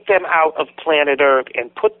take them out of planet Earth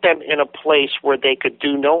and put them in a place where they could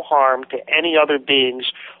do no harm to any other beings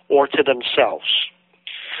or to themselves.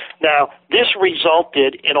 Now, this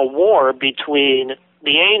resulted in a war between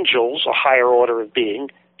the angels, a higher order of being,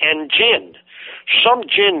 and jinn. Some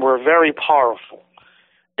jinn were very powerful.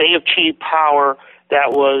 They achieved power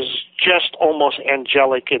that was just almost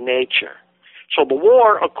angelic in nature. So the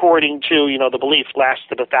war, according to, the belief,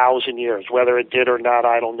 lasted 1,000 years. Whether it did or not,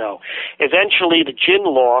 I don't know. Eventually, the jinn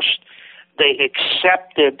lost. They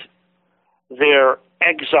accepted their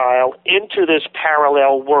exile into this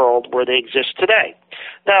parallel world where they exist today.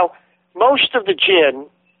 Now, most of the jinn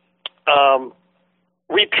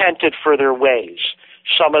repented for their ways.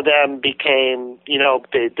 Some of them became,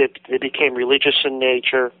 they became religious in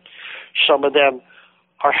nature. Some of them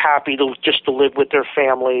are happy to live with their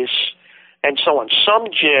families, and so on. Some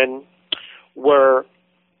jinn were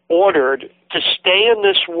ordered to stay in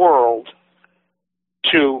this world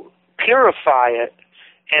to purify it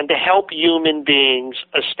and to help human beings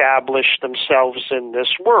establish themselves in this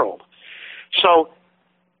world. So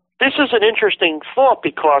this is an interesting thought,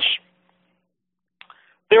 because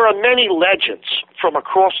there are many legends from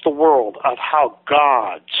across the world of how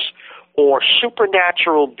gods or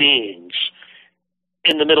supernatural beings,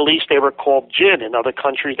 in the Middle East they were called jinn, in other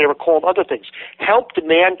countries they were called other things, helped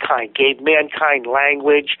mankind, gave mankind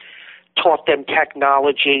language, taught them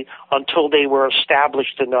technology until they were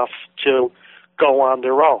established enough to go on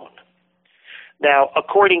their own. Now,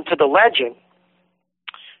 according to the legend,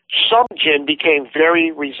 some jinn became very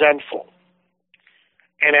resentful,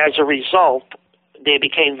 and as a result, they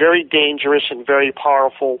became very dangerous and very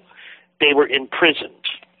powerful. They were imprisoned.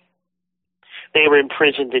 They were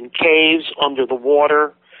imprisoned in caves, under the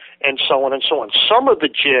water, and so on and so on. Some of the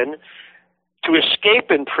jinn, to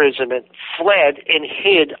escape imprisonment, fled and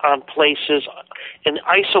hid on places, in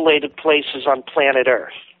isolated places on planet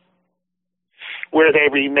Earth, where they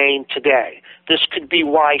remain today. This could be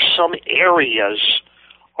why some areas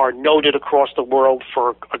are noted across the world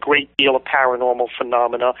for a great deal of paranormal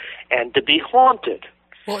phenomena and to be haunted.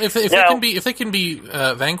 Well, if they can be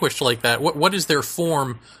vanquished like that, what is their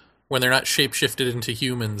form when they're not shape-shifted into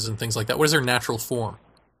humans and things like that? What is their natural form?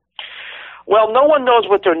 Well, no one knows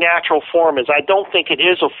what their natural form is. I don't think it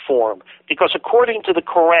is a form, because according to the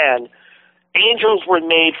Quran, angels were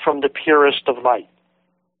made from the purest of light,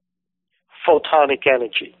 photonic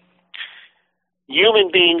energy.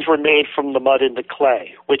 Human beings were made from the mud and the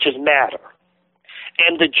clay, which is matter.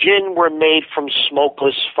 And the jinn were made from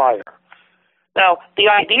smokeless fire. Now, the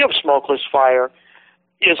idea of smokeless fire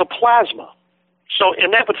is a plasma. So,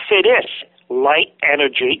 and that would fit in. Light,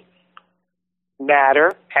 energy,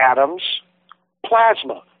 matter, atoms,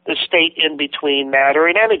 plasma, the state in between matter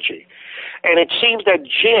and energy. And it seems that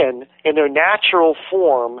jinn, in their natural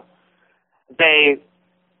form, they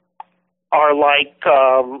are like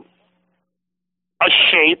a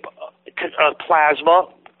shape, plasma,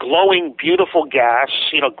 glowing, beautiful gas,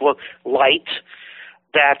 light,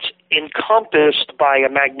 that's encompassed by a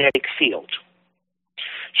magnetic field.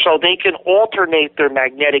 So they can alternate their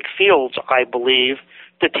magnetic fields, I believe,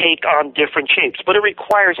 to take on different shapes. But it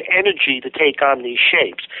requires energy to take on these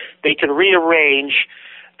shapes. They can rearrange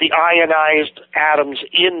the ionized atoms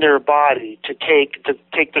in their body to take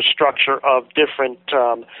the structure of different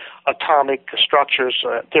atomic structures,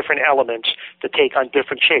 different elements, to take on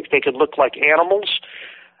different shapes. They can look like animals.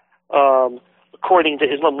 According to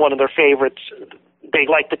Islam, one of their favorites, they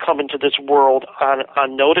like to come into this world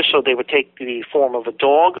on notice, so they would take the form of a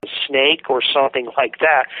dog, a snake, or something like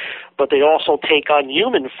that. But they also take on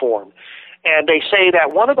human form. And they say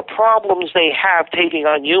that one of the problems they have taking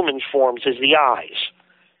on human forms is the eyes.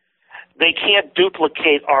 They can't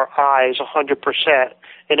duplicate our eyes 100%.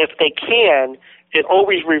 And if they can, it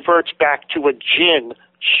always reverts back to a jinn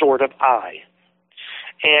sort of eye.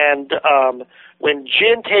 And when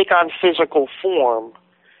jinn take on physical form,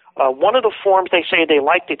 one of the forms they say they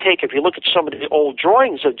like to take, if you look at some of the old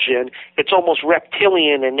drawings of jinn, it's almost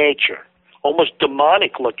reptilian in nature, almost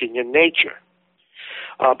demonic looking in nature.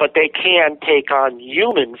 But they can take on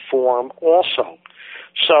human form also.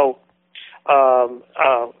 So,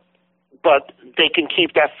 but they can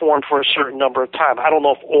keep that form for a certain number of time. I don't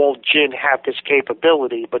know if all jinn have this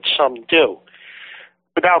capability, but some do.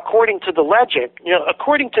 But now, according to the legend,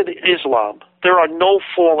 according to the Islam, there are no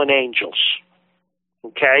fallen angels.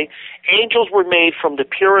 Okay? Angels were made from the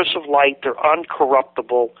purest of light. They're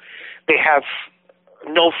uncorruptible. They have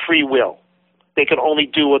no free will. They can only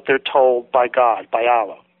do what they're told by God, by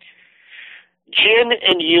Allah. Jinn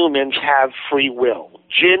and humans have free will.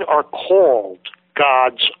 Jinn are called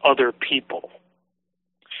God's other people.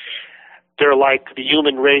 They're like the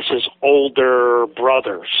human race's older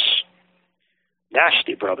brothers.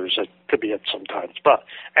 Nasty brothers, it could be it sometimes. But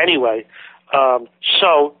anyway,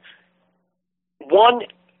 so one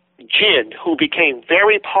jinn who became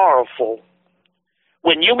very powerful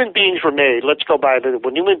when human beings were made, let's go by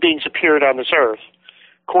when human beings appeared on this earth,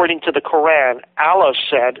 according to the Quran,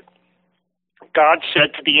 God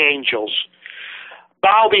said to the angels,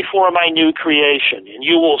 bow before my new creation, and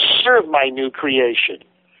you will serve my new creation,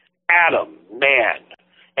 Adam, man.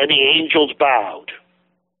 And the angels bowed.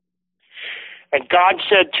 And God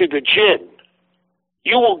said to the jinn,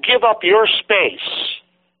 you will give up your space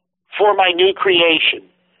for my new creation.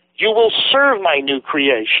 You will serve my new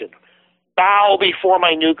creation. Bow before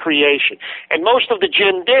my new creation. And most of the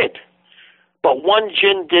jinn did. But one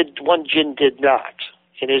jinn did not.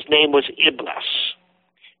 And his name was Iblis.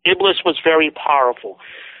 Iblis was very powerful,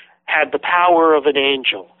 had the power of an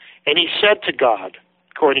angel. And he said to God,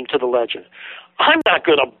 according to the legend, I'm not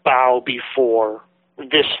going to bow before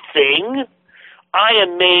this thing. I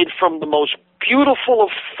am made from the most beautiful of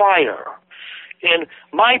fire. And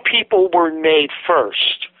my people were made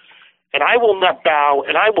first. And I will not bow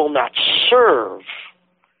and I will not serve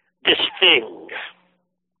this thing.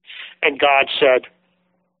 And God said,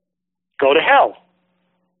 go to hell.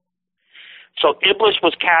 So Iblis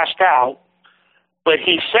was cast out, but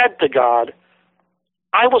he said to God,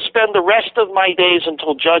 I will spend the rest of my days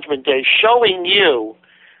until Judgment Day showing you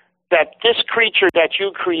that this creature that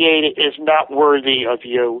you created is not worthy of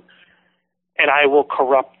you, and I will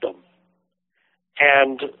corrupt them.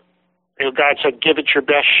 And God said, give it your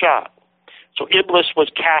best shot. So Iblis was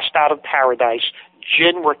cast out of paradise.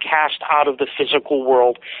 Jinn were cast out of the physical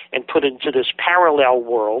world and put into this parallel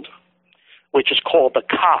world, which is called the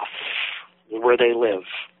Kaf, where they live.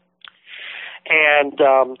 And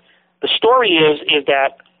the story is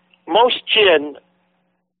that most jinn,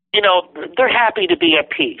 they're happy to be at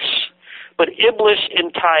peace. But Iblis,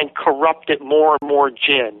 in time, corrupted more and more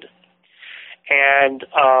jinn. And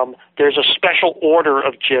there's a special order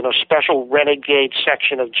of jinn, a special renegade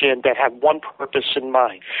section of jinn that have one purpose in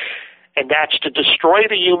mind. and that's to destroy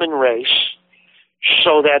the human race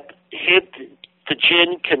so that the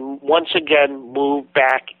jinn can once again move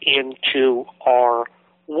back into our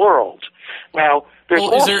world. Now,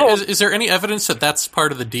 there's is there any evidence that that's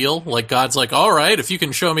part of the deal? Like, God's like, all right, if you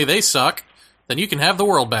can show me they suck, then you can have the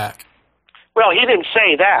world back. Well, he didn't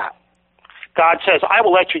say that. God says, I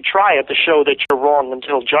will let you try it to show that you're wrong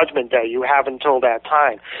until Judgment Day. You have until that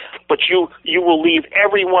time. But you will leave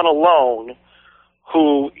everyone alone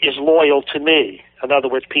who is loyal to me. In other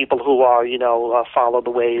words, people who are, follow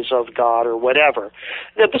the ways of God or whatever.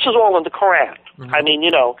 This is all in the Quran. Mm-hmm. I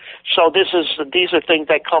mean, so these are things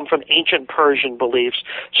that come from ancient Persian beliefs.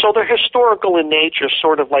 So they're historical in nature,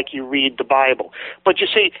 sort of like you read the Bible. But you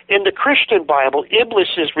see, in the Christian Bible, Iblis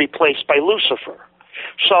is replaced by Lucifer.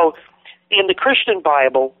 So in the Christian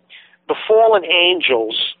Bible, the fallen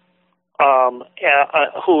angels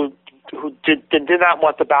who did not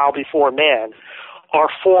want to bow before man are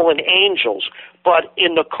fallen angels. But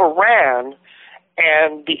in the Quran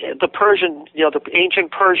and the Persian, the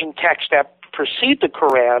ancient Persian texts that precede the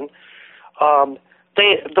Quran,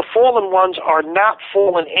 the fallen ones are not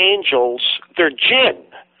fallen angels; they're jinn.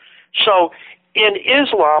 So in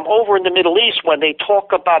Islam, over in the Middle East, when they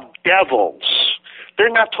talk about devils, they're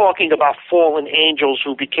not talking about fallen angels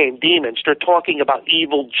who became demons. They're talking about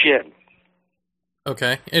evil jinn.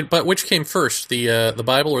 Okay, but which came first, the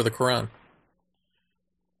Bible or the Quran?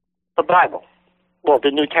 The Bible. Well,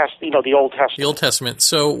 the New Testament, the Old Testament. The Old Testament.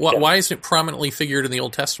 So why isn't it prominently figured in the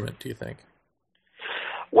Old Testament, do you think?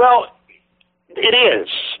 Well, it is,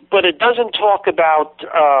 but it doesn't talk about,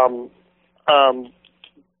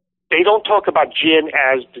 they don't talk about jinn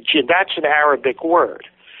as the jinn. That's an Arabic word.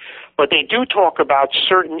 But they do talk about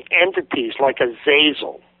certain entities like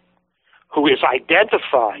Azazel, who is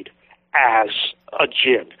identified as a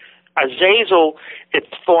jinn. Azazel, it's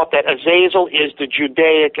thought that Azazel is the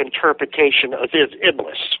Judaic interpretation of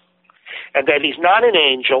Iblis, and that he's not an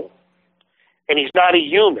angel, and he's not a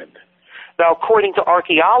human. Now, according to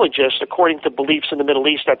archaeologists, according to beliefs in the Middle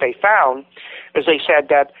East that they found, is they said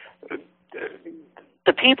that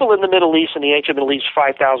the people in the Middle East, in the ancient Middle East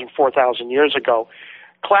 5,000, 4,000 years ago,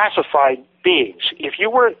 classified beings. If you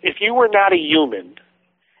were not a human,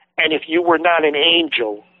 and if you were not an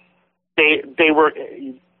angel, they were...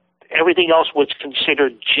 everything else was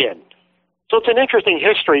considered jinn. So it's an interesting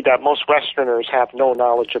history that most Westerners have no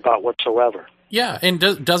knowledge about whatsoever. Yeah, and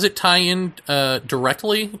does it tie in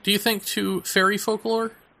directly, do you think, to fairy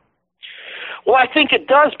folklore? Well, I think it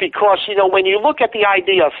does because, when you look at the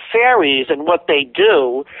idea of fairies and what they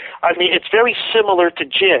do, I mean, it's very similar to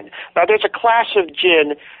jinn. Now, there's a class of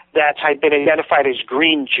jinn that's been identified as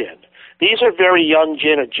green jinn. These are very young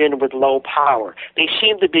jinn, a jinn with low power. They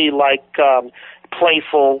seem to be like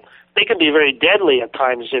playful. They can be very deadly at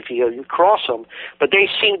times if you cross them, but they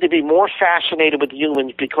seem to be more fascinated with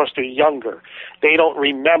humans because they're younger. They don't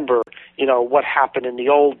remember, what happened in the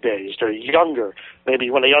old days. They're younger. Maybe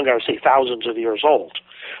when they're younger, I would say thousands of years old.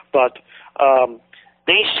 But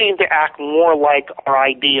they seem to act more like our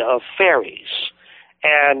idea of fairies.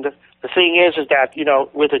 And the thing is that,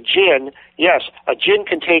 with a jinn, yes, a jinn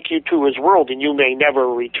can take you to his world and you may never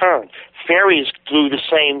return. Fairies do the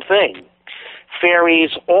same thing.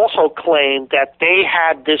 Fairies also claim that they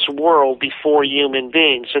had this world before human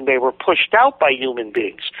beings and they were pushed out by human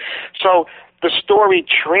beings. So the story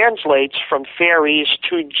translates from fairies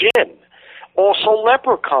to jinn. Also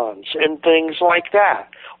leprechauns and things like that.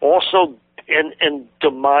 Also and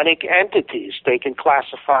demonic entities they can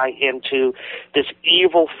classify into this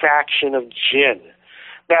evil faction of jinn.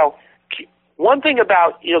 Now, one thing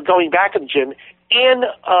about, going back to the jinn, in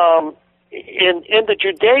the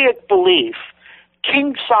Judaic belief,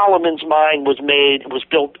 King Solomon's mind was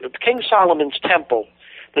built. King Solomon's temple,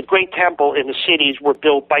 the great temple in the cities, were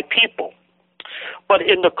built by people. But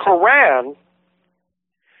in the Quran,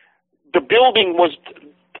 the building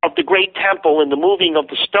of the great temple and the moving of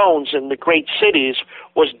the stones in the great cities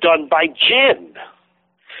was done by jinn.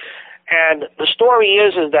 And the story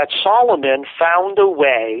is that Solomon found a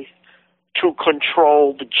way to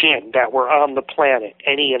control the jinn that were on the planet,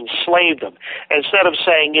 and he enslaved them. Instead of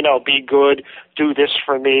saying, be good, do this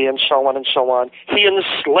for me, and so on, he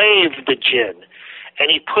enslaved the jinn, and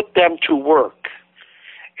he put them to work.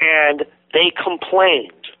 And they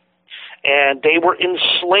complained, and they were in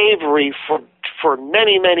slavery for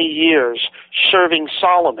many, many years, serving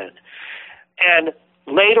Solomon. And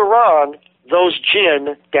later on, those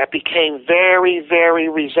jinn that became very, very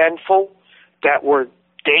resentful, that were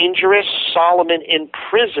dangerous, Solomon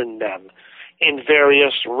imprisoned them in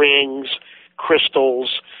various rings,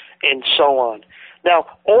 crystals, and so on. Now,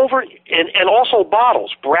 and also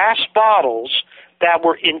bottles, brass bottles that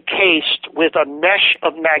were encased with a mesh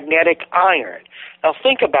of magnetic iron. Now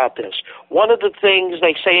think about this. One of the things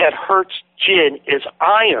they say that hurts jinn is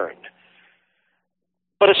iron,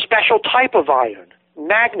 but a special type of iron,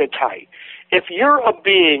 magnetite. If you're a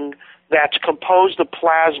being that's composed of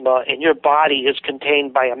plasma and your body is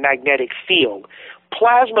contained by a magnetic field,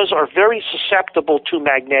 plasmas are very susceptible to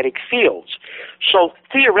magnetic fields. So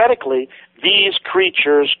theoretically, these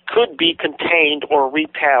creatures could be contained or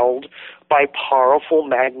repelled by powerful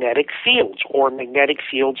magnetic fields or magnetic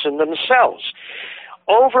fields in themselves.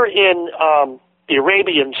 Over in the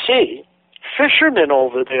Arabian Sea, fishermen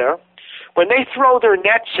over there, when they throw their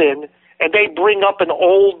nets in and they bring up an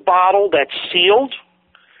old bottle that's sealed,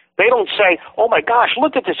 they don't say, oh my gosh,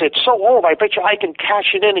 look at this, it's so old, I bet you I can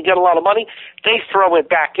cash it in and get a lot of money. They throw it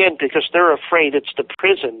back in because they're afraid it's the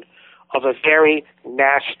prison of a very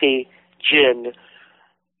nasty jinn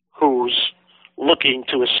who's looking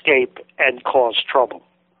to escape and cause trouble.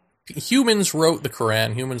 Humans wrote the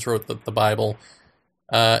Quran, humans wrote the Bible.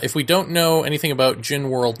 If we don't know anything about jinn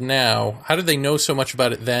world now, how did they know so much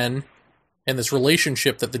about it then? And this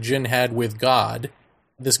relationship that the jinn had with God,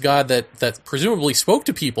 this God that presumably spoke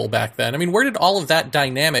to people back then. I mean, where did all of that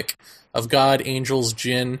dynamic of God, angels,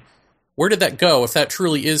 jinn, where did that go? If that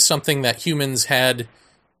truly is something that humans had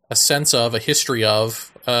a sense of, a history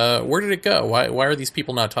of, where did it go? Why are these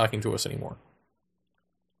people not talking to us anymore?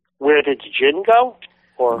 Where did the jinn go?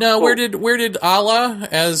 Or no, where did Allah,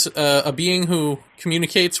 as a being who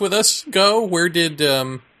communicates with us, go? Where did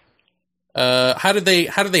how did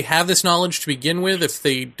they have this knowledge to begin with? If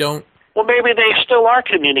they don't, well, maybe they still are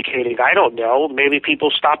communicating. I don't know. Maybe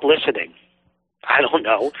people stop listening. I don't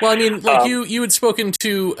know. Well, I mean, like you had spoken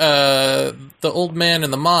to the old man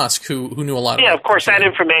in the mosque who knew a lot. Yeah, of course, that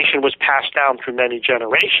information was passed down through many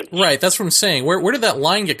generations. Right, that's what I'm saying. Where did that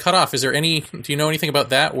line get cut off? Is there any? Do you know anything about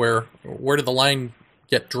that? Where did the line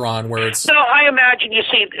get drawn? Where it's? No, I imagine. You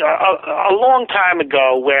see, a long time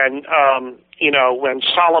ago, when when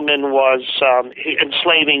Solomon was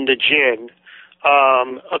enslaving the jinn.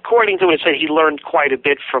 According to it, he learned quite a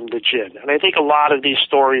bit from the jinn. And I think a lot of these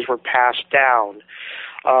stories were passed down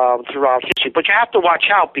throughout history. But you have to watch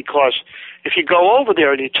out, because if you go over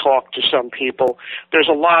there and you talk to some people, there's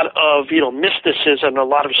a lot of mysticism, a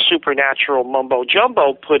lot of supernatural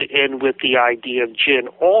mumbo-jumbo put in with the idea of jinn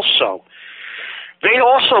also. They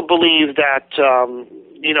also believe that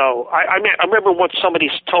I remember what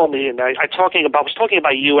somebody told me, and I was talking about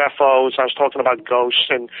UFOs, I was talking about ghosts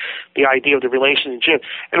and the idea of the relation to jinn.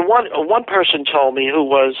 And one person told me, who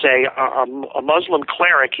was a Muslim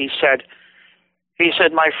cleric, he said,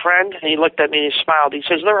 my friend, and he looked at me and he smiled, he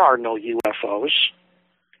says, there are no UFOs.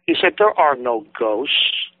 He said, there are no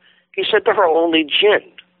ghosts. He said, there are only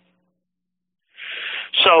jinn.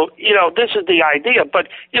 So, this is the idea. But,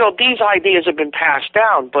 these ideas have been passed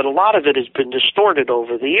down, but a lot of it has been distorted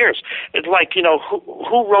over the years. It's like,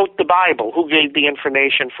 who wrote the Bible? Who gave the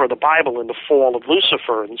information for the Bible in the fall of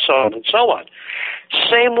Lucifer and so on and so on?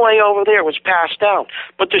 Same way over there, it was passed down.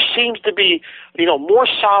 But there seems to be, more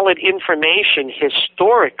solid information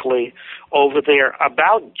historically over there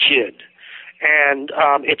about jinn. And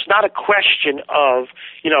it's not a question of,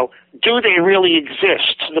 do they really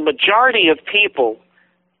exist? The majority of people,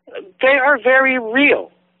 they are very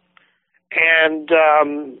real, and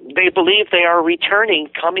they believe they are returning,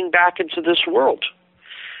 coming back into this world.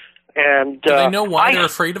 And do they know why they're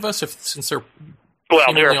afraid of us? Since they're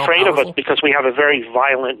they're afraid of us because we have a very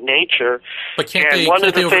violent nature. But can't they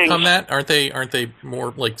overcome that? Aren't they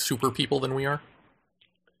more like super people than we are?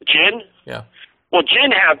 Jinn? Yeah. Well,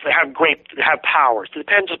 jinn have powers. It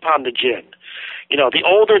depends upon the jinn. The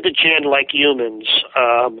older the jinn, like humans.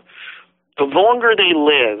 The longer they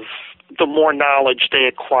live, the more knowledge they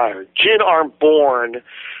acquire. Jinn aren't born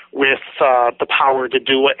with the power to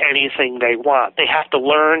do anything they want. They have to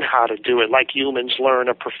learn how to do it, like humans learn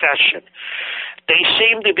a profession. They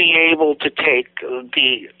seem to be able to take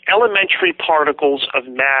the elementary particles of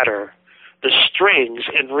matter, the strings,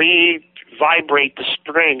 and vibrate the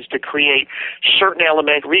strings to create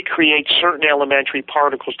recreate certain elementary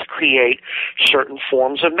particles to create certain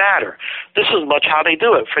forms of matter. This is much how they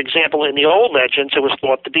do it. For example, in the old legends, it was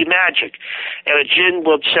thought to be magic. And a jinn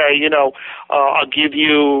would say, I'll give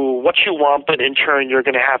you what you want, but in turn you're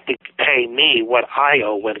going to have to pay me what I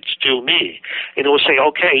owe when it's due me. And it will say,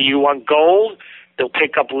 okay, you want gold? They'll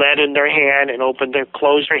pick up lead in their hand and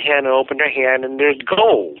close their hand and open their hand, and there's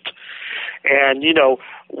gold. And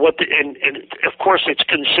and of course it's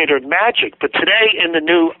considered magic. But today, in the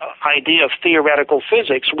new idea of theoretical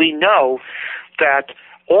physics, we know that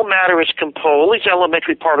All matter is composed, these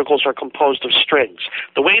elementary particles are composed of strings.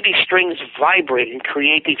 The way these strings vibrate and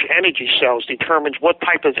create these energy cells determines what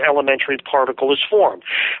type of elementary particle is formed.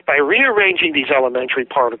 By rearranging these elementary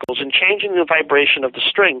particles and changing the vibration of the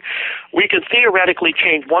string, we can theoretically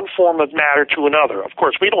change one form of matter to another. Of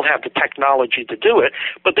course, we don't have the technology to do it,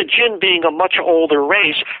 but the Jinn, being a much older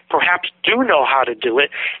race, perhaps do know how to do it,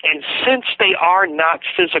 and since they are not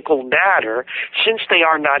physical matter, since they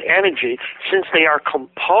are not energy, since they are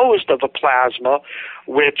composed of a plasma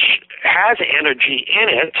which has energy in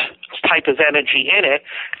it, type of energy in it,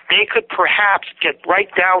 they could perhaps get right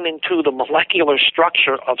down into the molecular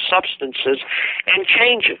structure of substances and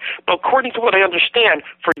change it. But according to what I understand,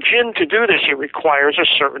 for Jinn to do this, it requires a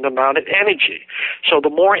certain amount of energy. So the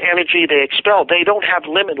more energy they expel, they don't have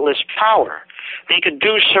limitless power. They can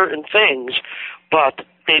do certain things, but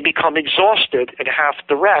they become exhausted and have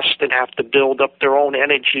to rest and have to build up their own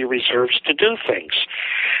energy reserves to do things.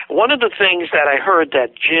 One of the things that I heard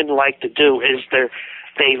that Jinn like to do is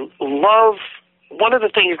they love, one of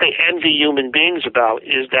the things they envy human beings about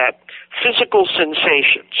is that physical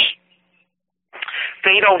sensations.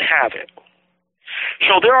 They don't have it.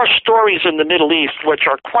 So there are stories in the Middle East which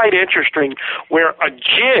are quite interesting where a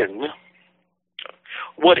Jinn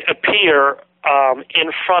would appear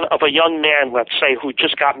in front of a young man, let's say, who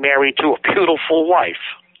just got married to a beautiful wife.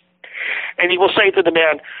 And he will say to the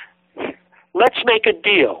man, let's make a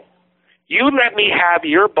deal. You let me have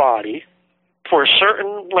your body for a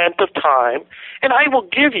certain length of time, and I will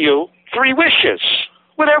give you 3 wishes,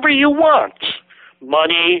 whatever you want,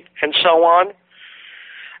 money and so on.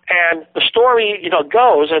 And the story,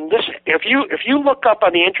 goes, and this, if you look up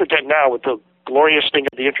on the internet now with the glorious thing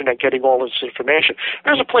of the internet getting all this information,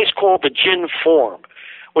 there's a place called the Jinn Forum,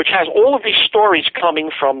 which has all of these stories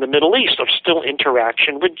coming from the Middle East of still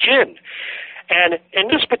interaction with Jinn. And in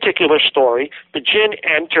this particular story, the Jinn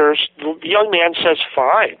enters, the young man says,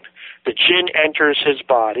 fine. The Jinn enters his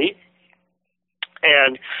body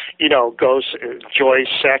and, goes, enjoys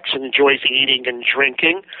sex and enjoys eating and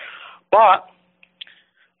drinking. But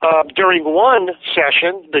during one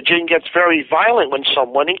session, the Jinn gets very violent with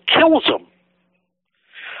someone and kills him.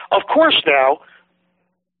 Of course, now,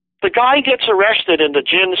 the guy gets arrested, and the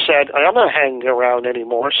Jinn said, I'm not hanging around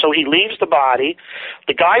anymore, so he leaves the body.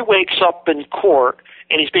 The guy wakes up in court,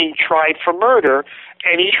 and he's being tried for murder,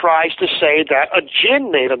 and he tries to say that a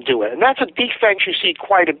Jinn made him do it. And that's a defense you see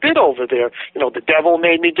quite a bit over there. The devil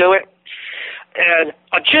made me do it. And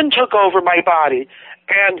a Jinn took over my body,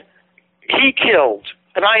 and he killed,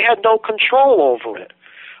 and I had no control over it.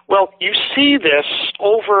 Well, you see this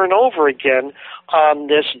over and over again on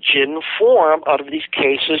this Jinn forum out of these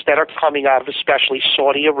cases that are coming out of especially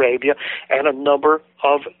Saudi Arabia and a number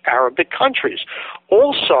of Arabic countries.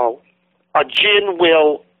 Also, a Jinn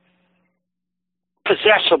will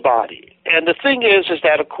possess a body. And the thing is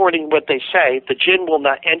that according to what they say, the Jinn will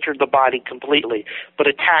not enter the body completely, but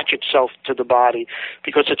attach itself to the body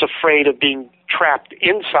because it's afraid of being trapped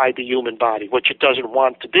inside the human body, which it doesn't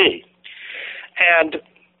want to be. And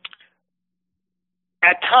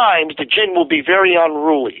at times, the Jinn will be very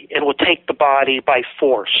unruly and will take the body by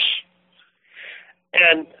force.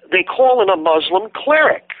 And they call in a Muslim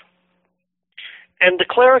cleric. And the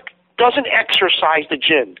cleric doesn't exorcise the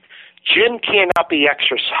Jinn. Jinn cannot be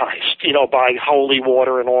exorcised, by holy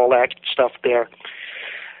water and all that stuff there.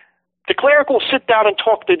 The cleric will sit down and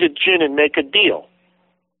talk to the Jinn and make a deal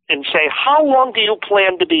and say, how long do you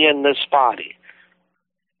plan to be in this body?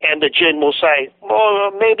 And the Jinn will say, well,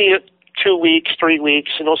 maybe 2 weeks, 3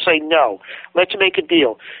 weeks, and he'll say, no, let's make a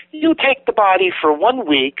deal. You take the body for 1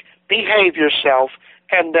 week, behave yourself,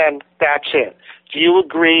 and then that's it. Do you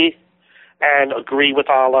agree? And agree with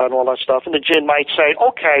Allah and all that stuff. And the Jinn might say,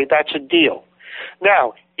 okay, that's a deal.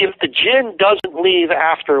 Now, if the Jinn doesn't leave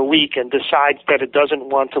after a week and decides that it doesn't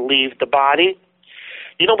want to leave the body,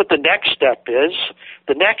 you know what the next step is?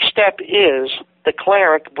 The next step is the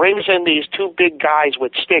cleric brings in these 2 big guys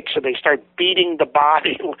with sticks, and they start beating the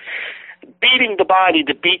body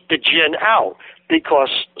to beat the Jinn out,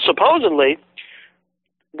 because supposedly,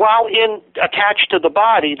 while attached to the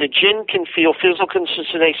body, the Jinn can feel physical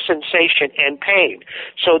sensation and pain.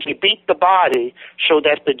 So they beat the body so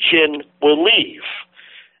that the Jinn will leave.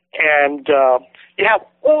 And you have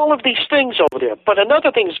all of these things over there. But another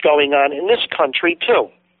thing's going on in this country, too.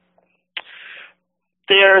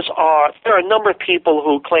 There are a number of people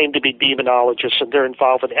who claim to be demonologists, and they're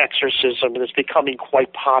involved in exorcism, and it's becoming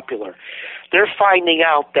quite popular. They're finding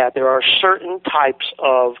out that there are certain types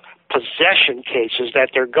of possession cases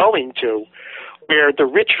that they're going to where the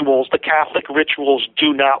rituals, the Catholic rituals,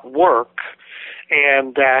 do not work,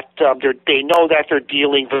 and that they know that they're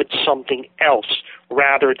dealing with something else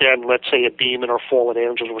rather than, let's say, a demon or fallen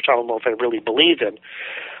angels, which I don't know if I really believe in.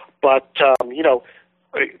 But,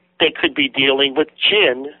 they could be dealing with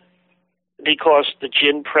jinn because the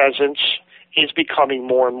jinn presence is becoming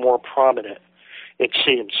more and more prominent, it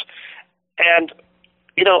seems. And,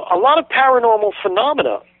 a lot of paranormal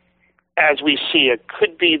phenomena, as we see it,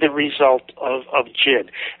 could be the result of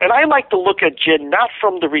jinn. And I like to look at jinn not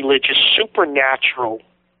from the religious, supernatural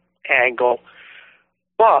angle,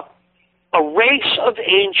 but a race of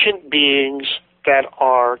ancient beings that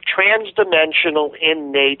are transdimensional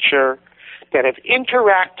in nature, that have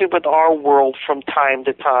interacted with our world from time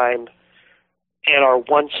to time, and are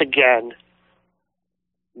once again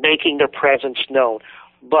making their presence known.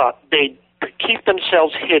 But they keep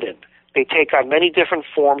themselves hidden. They take on many different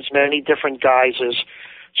forms, many different guises,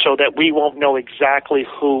 so that we won't know exactly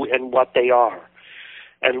who and what they are.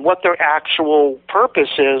 And what their actual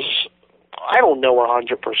purpose is, I don't know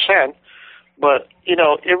 100%, but,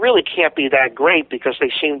 it really can't be that great because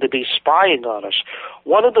they seem to be spying on us.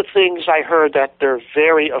 One of the things I heard that they're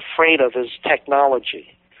very afraid of is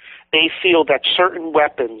technology. They feel that certain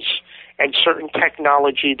weapons and certain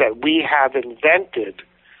technology that we have invented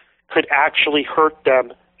could actually hurt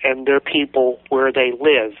them and their people where they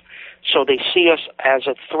live. So they see us as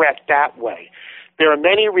a threat that way. There are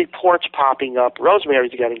many reports popping up.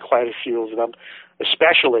 Rosemary's getting quite a few of them,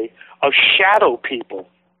 especially, of shadow people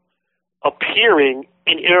appearing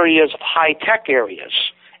in areas of high-tech areas,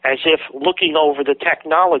 as if looking over the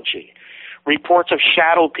technology. Reports of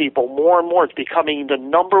shadow people, more and more, it's becoming the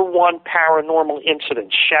number one paranormal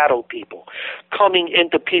incident, shadow people, coming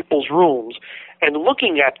into people's rooms and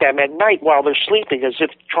looking at them at night while they're sleeping as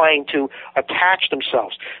if trying to attach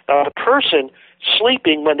themselves. Now, the person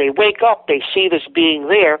sleeping, when they wake up, they see this being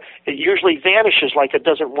there. It usually vanishes like it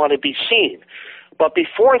doesn't want to be seen. But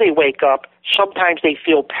before they wake up, sometimes they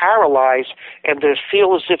feel paralyzed and they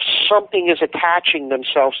feel as if something is attaching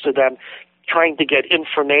themselves to them, trying to get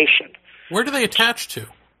information. Where do they attach to?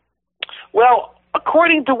 Well,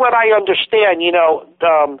 according to what I understand,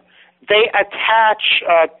 they attach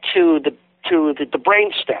to the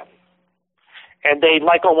brainstem, and they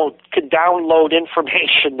almost could download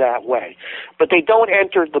information that way, but they don't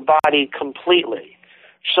enter the body completely.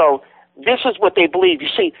 So this is what they believe. You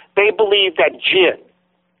see, they believe that jinn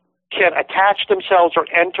can attach themselves or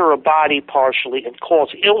enter a body partially and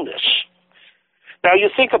cause illness. Now you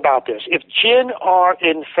think about this. If jinn are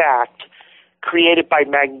in fact created by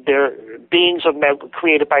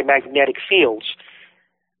created by magnetic fields,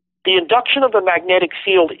 the induction of a magnetic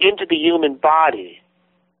field into the human body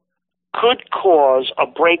could cause a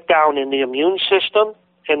breakdown in the immune system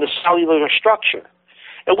and the cellular structure.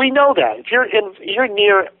 And we know that. If you're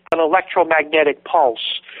near an electromagnetic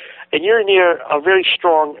pulse and you're near a very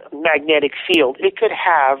strong magnetic field, it could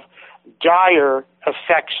have dire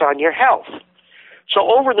effects on your health. So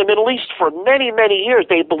over in the Middle East, for many, many years,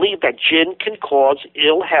 they believe that jinn can cause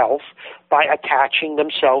ill health by attaching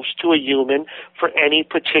themselves to a human for any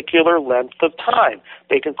particular length of time.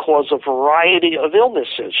 They can cause a variety of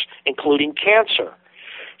illnesses, including cancer.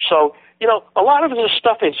 So, a lot of this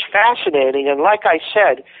stuff is fascinating, and like I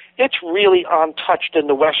said, it's really untouched in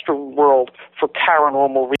the Western world for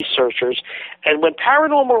paranormal researchers. And when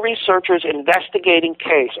paranormal researchers investigate a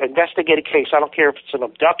case, I don't care if it's an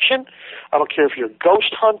abduction, I don't care if you're a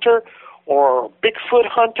ghost hunter or a Bigfoot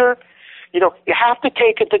hunter, you have to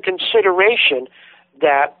take into consideration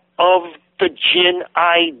that of the jinn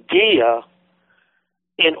idea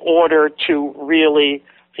in order to really,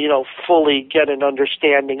 fully get an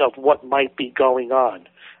understanding of what might be going on.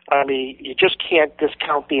 I mean, you just can't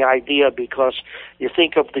discount the idea because you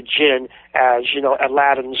think of the jinn as,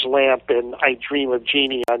 Aladdin's lamp and I Dream of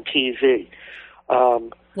Jeannie on TV. Well,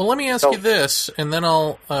 let me ask you this, and then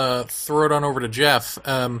I'll throw it on over to Jeff.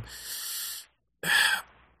 Part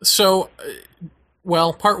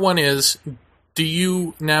one is, do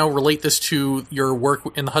you now relate this to your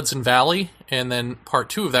work in the Hudson Valley? And then part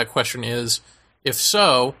two of that question is, if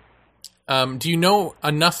so, do you know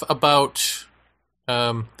enough about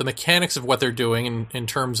the mechanics of what they're doing in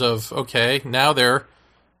terms of, okay, now they're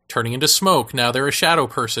turning into smoke, now they're a shadow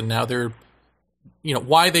person, now they're,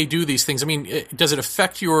 why they do these things? I mean, does it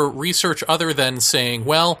affect your research other than saying,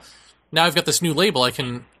 well, now I've got this new label I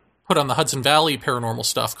can put on the Hudson Valley paranormal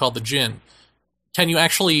stuff called the Djinn? Can you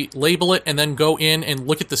actually label it and then go in and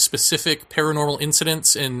look at the specific paranormal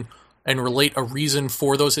incidents and relate a reason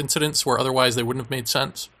for those incidents where otherwise they wouldn't have made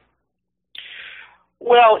sense?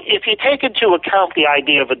 Well, if you take into account the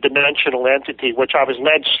idea of a dimensional entity, which I was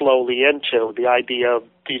led slowly into, the idea of,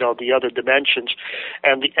 the other dimensions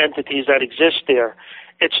and the entities that exist there,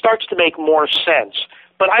 it starts to make more sense.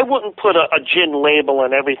 But I wouldn't put a Djinn label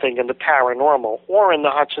on everything in the paranormal or in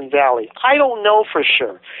the Hudson Valley. I don't know for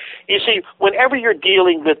sure. You see, whenever you're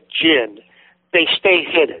dealing with Djinn, they stay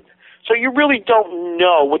hidden. So you really don't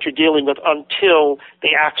know what you're dealing with until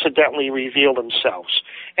they accidentally reveal themselves.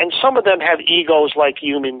 And some of them have egos like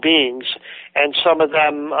human beings, and some of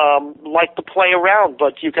them like to play around.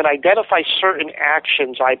 But you can identify certain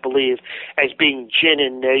actions, I believe, as being Djinn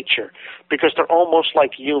in nature, because they're almost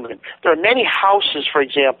like human. There are many houses, for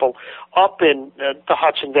example, up in the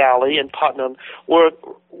Hudson Valley in Putnam, where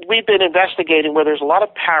we've been investigating where there's a lot of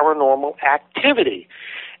paranormal activity.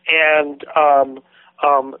 And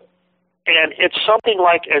it's something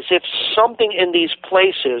like as if something in these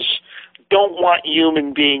places don't want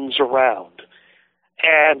human beings around.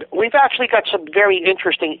 And we've actually got some very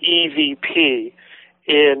interesting EVP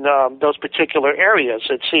in those particular areas.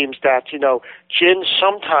 It seems that, Djinn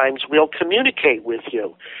sometimes will communicate with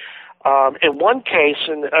you. In one case,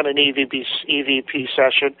 in an EVP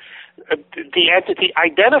session, the entity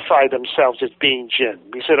identified themselves as being Djinn.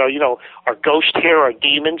 We said, are ghosts here, are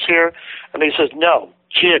demons here? And he says, no,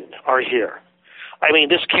 Djinn are here. I mean,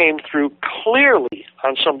 this came through clearly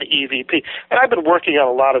on some of the EVP. And I've been working on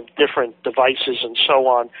a lot of different devices and so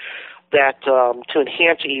on that to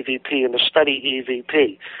enhance EVP and to study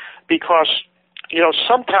EVP. Because,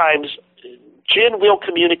 sometimes Djinn will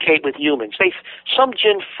communicate with humans. Some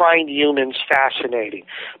Djinn find humans fascinating.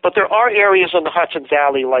 But there are areas in the Hudson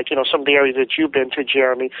Valley, like, some of the areas that you've been to,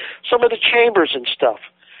 Jeremy, some of the chambers and stuff.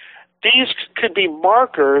 These could be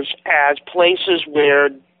markers as places where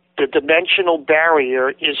the dimensional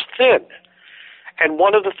barrier is thin. And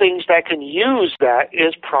one of the things that can use that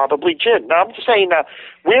is probably Djinn. Now, I'm just saying that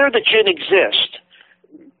where the Djinn exist,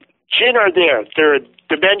 Djinn are there. They're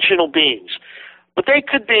dimensional beings. But they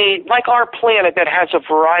could be, like our planet that has a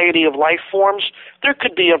variety of life forms, there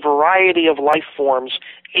could be a variety of life forms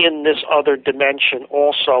in this other dimension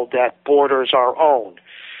also that borders our own.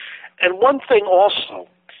 And one thing also,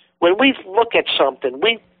 when we look at something,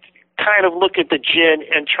 we kind of look at the Djinn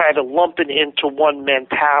and try to lump it into one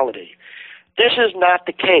mentality. This is not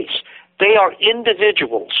the case. They are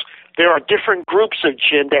individuals. There are different groups of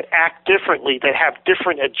Djinn that act differently, that have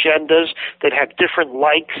different agendas, that have different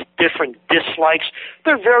likes, different dislikes.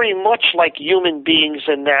 They're very much like human beings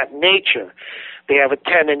in that nature. They have a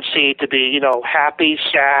tendency to be, happy,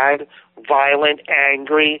 sad, violent,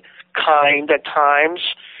 angry, kind at times.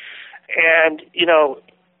 And,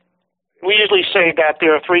 we usually say that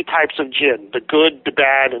there are three types of Djinn, the good, the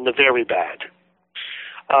bad, and the very bad.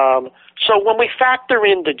 So when we factor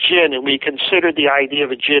in the Djinn and we consider the idea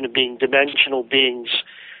of a Djinn being dimensional beings,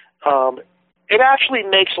 it actually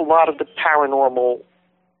makes a lot of the paranormal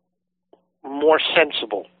more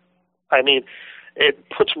sensible. I mean, it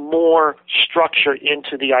puts more structure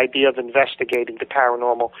into the idea of investigating the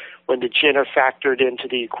paranormal when the Djinn are factored into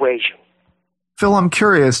the equation. Phil, I'm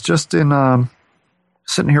curious, just in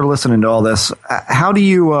sitting here listening to all this, how do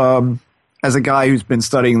you, as a guy who's been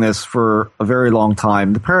studying this for a very long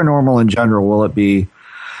time, the paranormal in general, will it be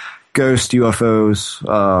ghosts,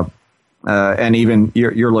 UFOs, and even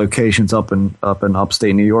your locations up in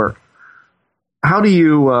upstate New York? How do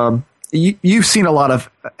you, you've seen a lot of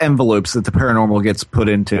envelopes that the paranormal gets put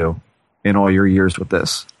into in all your years with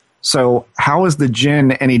this. So how is the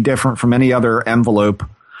Djinn any different from any other envelope,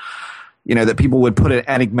 that people would put an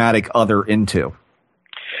enigmatic other into?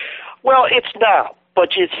 Well, it's not,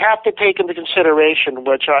 but you have to take into consideration,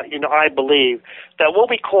 which I believe, that what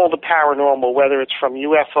we call the paranormal, whether it's from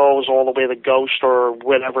UFOs all the way to ghosts or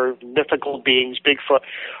whatever, mythical beings, Bigfoot,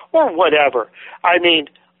 or whatever. I mean,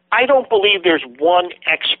 I don't believe there's one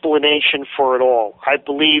explanation for it all. I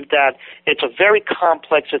believe that it's a very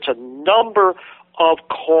complex, it's a number of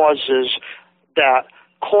causes that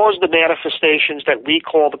cause the manifestations that we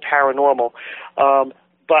call the paranormal.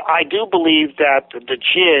 But I do believe that the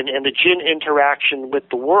Djinn and the Djinn interaction with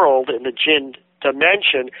the world and the Djinn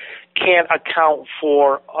dimension can account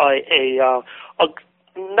for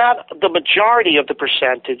not the majority of the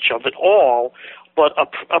percentage of it all, but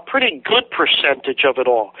a pretty good percentage of it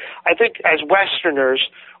all. I think as Westerners,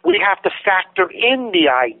 we have to factor in the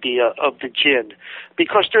idea of the Djinn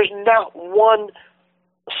because there's not one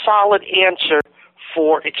solid answer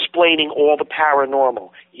for explaining all the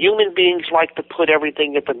paranormal. Human beings like to put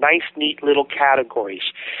everything into nice, neat little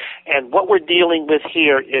categories. And what we're dealing with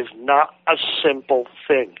here is not a simple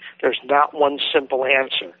thing. There's not one simple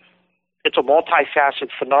answer. It's a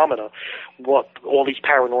multifaceted phenomena, what all these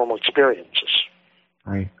paranormal experiences.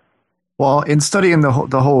 Right. Well, in studying the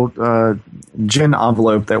whole Djinn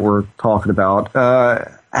envelope that we're talking about,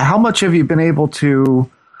 how much have you been able to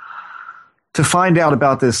find out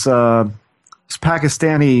about this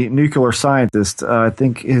Pakistani nuclear scientist? I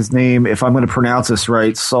think his name, if I'm going to pronounce this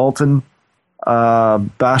right, Sultan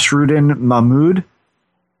Bashruddin Mahmud.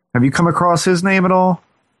 Have you come across his name at all?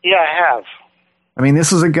 Yeah, I have. I mean,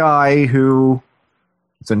 this is a guy who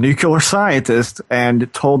is a nuclear scientist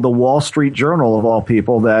and told the Wall Street Journal, of all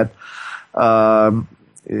people, that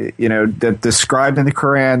that described in the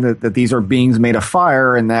Quran that these are beings made of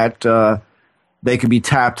fire and that they could be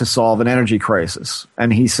tapped to solve an energy crisis.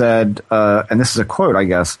 And he said, and this is a quote, I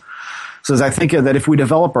guess, says, "I think that if we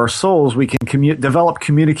develop our souls, we can develop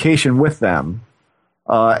communication with them.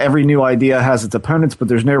 Every new idea has its opponents, but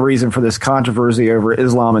there's no reason for this controversy over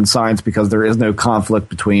Islam and science because there is no conflict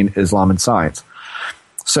between Islam and science."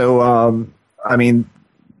 So, I mean,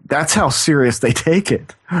 that's how serious they take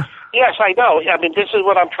it. Yes, I know. I mean, this is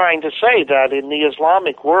what I'm trying to say, that in the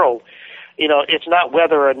Islamic world, it's not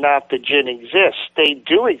whether or not the jinn exists. They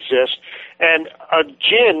do exist. And a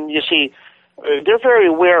jinn, you see, they're very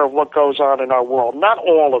aware of what goes on in our world. Not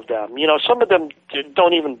all of them. Some of them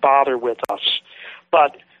don't even bother with us.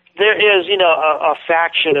 But there is, a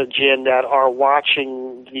faction of jinn that are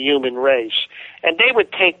watching the human race. And they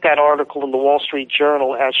would take that article in the Wall Street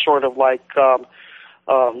Journal as sort of like,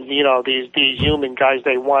 these human guys,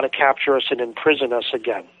 they want to capture us and imprison us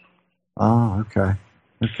again. Oh, okay.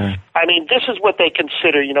 Okay. I mean, this is what they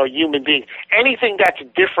consider, human beings. Anything that's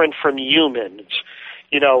different from humans,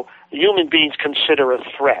 human beings consider a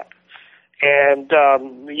threat. And,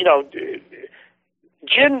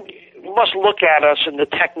 jinn must look at us and the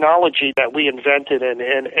technology that we invented, and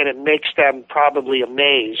it makes them probably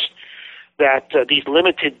amazed that these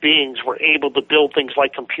limited beings were able to build things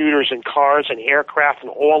like computers and cars and aircraft and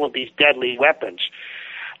all of these deadly weapons.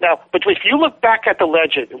 Now, but if you look back at the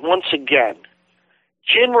legend, once again,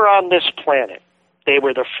 jinn were on this planet. They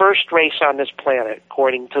were the first race on this planet,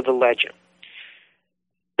 according to the legend.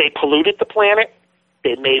 They polluted the planet.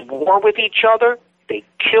 They made war with each other. They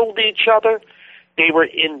killed each other. They were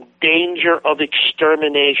in danger of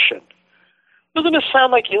extermination. Doesn't it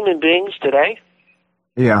sound like human beings today?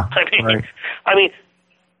 Yeah. I mean,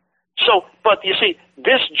 so, but you see,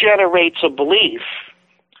 this generates a belief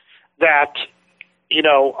that, in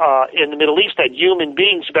the Middle East, that human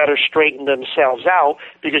beings better straighten themselves out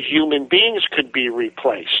because human beings could be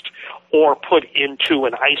replaced or put into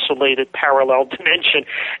an isolated parallel dimension,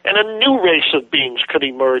 and a new race of beings could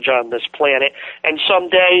emerge on this planet. And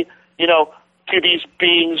someday, to these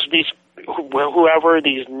beings, whoever,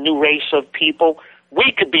 these new race of people,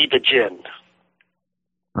 we could be the jinn.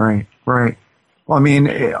 Right. Well, I mean,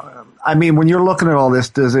 when you're looking at all this,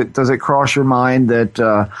 does it cross your mind that,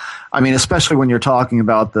 especially when you're talking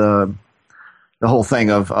about the whole thing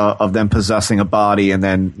of them possessing a body, and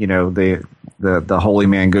then the holy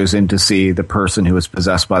man goes in to see the person who is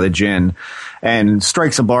possessed by the jinn, and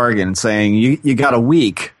strikes a bargain, saying you got a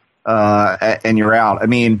week, and you're out. I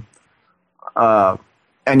mean,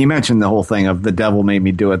 and you mentioned the whole thing of the devil made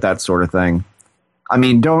me do it, that sort of thing. I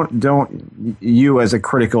mean, don't you, as a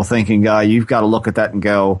critical thinking guy, you've got to look at that and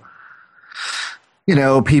go,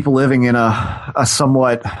 people living in a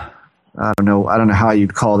somewhat, I don't know how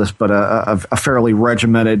you'd call this, but a fairly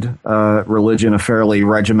regimented religion, a fairly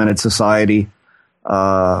regimented society,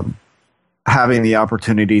 having the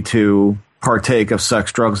opportunity to partake of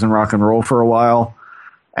sex, drugs, and rock and roll for a while,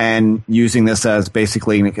 and using this as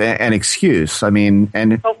basically an excuse. I mean,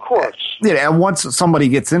 and of course, and once somebody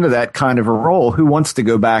gets into that kind of a role, who wants to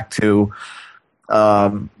go back to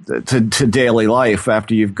daily life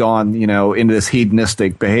after you've gone, into this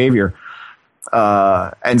hedonistic behavior?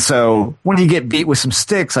 And so when you get beat with some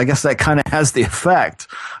sticks, I guess that kind of has the effect.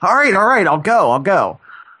 All right, I'll go.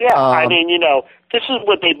 Yeah, this is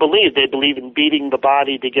what they believe. They believe in beating the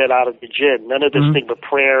body to get out of the jinn. None of this thing but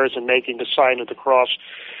prayers and making the sign of the cross.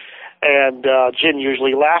 And jinn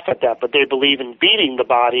usually laugh at that, but they believe in beating the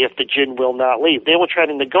body if the jinn will not leave. They will try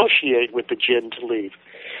to negotiate with the jinn to leave.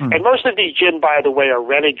 And most of these jinn, by the way, are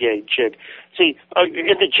renegade jinn. See,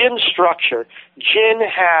 in the jinn structure, jinn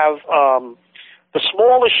have the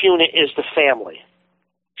smallest unit is the family.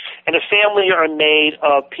 And the family are made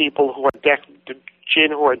of people who are jinn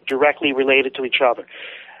who are directly related to each other.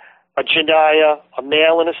 A jinnaya, a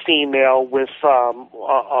male and a female with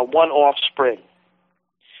one offspring.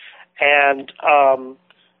 And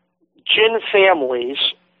jinn families,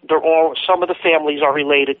 some of the families are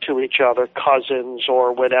related to each other, cousins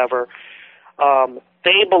or whatever.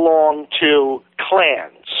 They belong to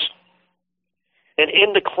clans. And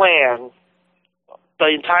in the clan, the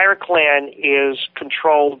entire clan is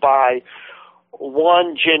controlled by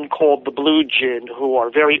one jinn called the blue jinn, who are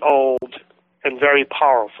very old and very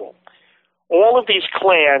powerful. All of these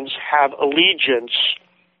clans have allegiance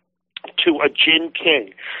to a Jinn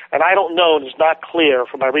king. And I don't know, and it's not clear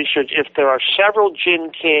from my research, if there are several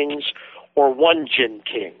Jinn kings or one Jinn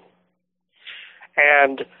king.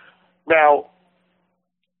 And now,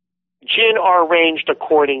 Jinn are arranged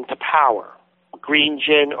according to power. Green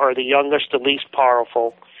Jinn are the youngest, the least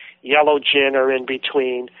powerful. Yellow Jinn are in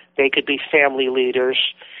between. They could be family leaders.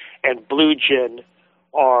 And Blue Jinn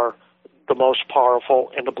are the most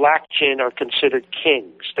powerful. And the Black Jinn are considered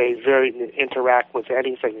kings. They very interact with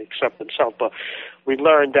anything except themselves. But we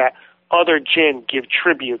learned that other Jinn give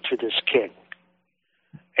tribute to this king.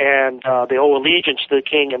 And they owe allegiance to the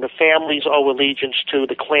king, and the families owe allegiance to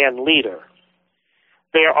the clan leader.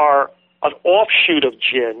 There are an offshoot of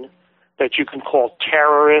Jinn that you can call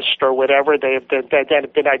terrorist or whatever. They have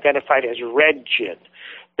been identified as Red Jinn.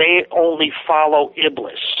 They only follow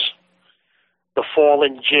Iblis, the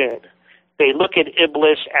fallen Jinn. They look at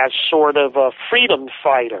Iblis as sort of a freedom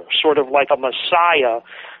fighter, sort of like a messiah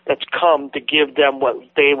that's come to give them what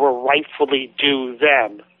they were rightfully due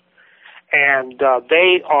them. And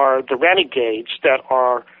they are the renegades that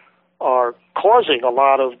are causing a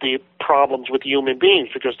lot of the problems with human beings,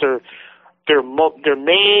 because their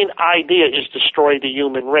main idea is destroy the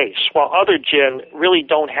human race, while other Jinn really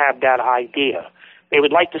don't have that idea. They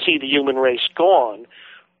would like to see the human race gone,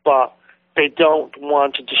 but they don't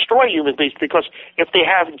want to destroy human beings, because if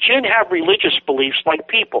Jinn have religious beliefs like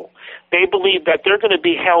people. They believe that they're going to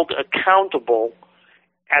be held accountable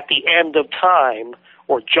at the end of time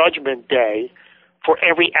or judgment day for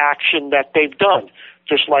every action that they've done,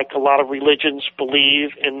 just like a lot of religions believe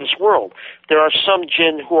in this world. There are some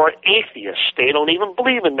Jinn who are atheists. They don't even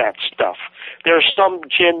believe in that stuff. There are some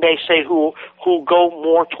Jinn, they say, who go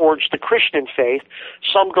more towards the Christian faith.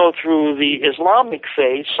 Some go through the Islamic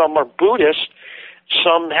faith. Some are Buddhist.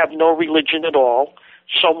 Some have no religion at all.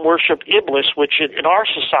 Some worship Iblis, which in our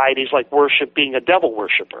society is like worship being a devil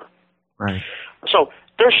worshiper. Right. So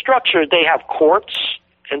they're structured. They have courts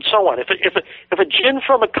and so on. If a Jinn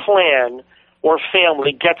from a clan or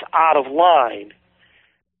family gets out of line,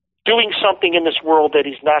 doing something in this world that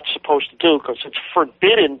he's not supposed to do, because it's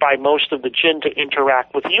forbidden by most of the Jinn to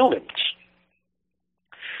interact with humans,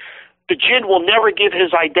 the Jinn will never give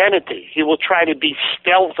his identity. He will try to be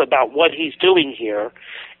stealth about what he's doing here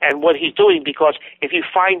and what he's doing, because if you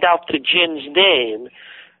find out the Jinn's name,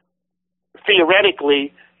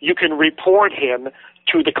 theoretically, you can report him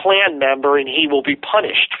to the clan member and he will be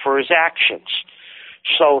punished for his actions.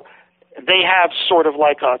 So they have sort of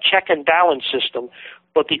like a check and balance system,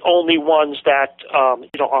 but the only ones that are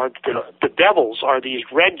the devils are these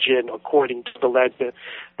Red Jinn, according to the legend,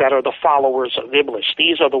 that are the followers of Iblis.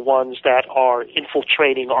 These are the ones that are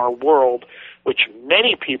infiltrating our world, which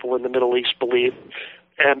many people in the Middle East believe,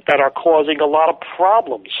 and that are causing a lot of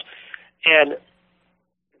problems. And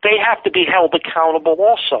they have to be held accountable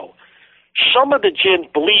also. Some of the Jinn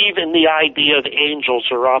believe in the idea that angels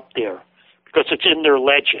are up there because it's in their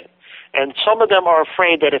legend. And some of them are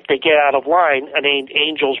afraid that if they get out of line,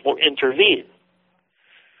 angels will intervene.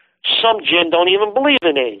 Some Jinn don't even believe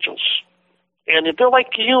in angels. And they're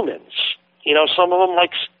like humans. You know, some of them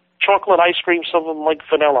like chocolate ice cream, some of them like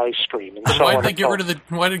vanilla ice cream. And so why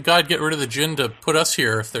did God get rid of the Jinn to put us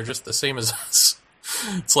here if they're just the same as us?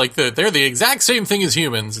 It's like they're the exact same thing as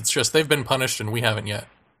humans. It's just they've been punished and we haven't yet.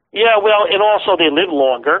 Yeah, well, and also they live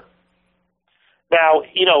longer. Now,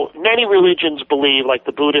 many religions believe, like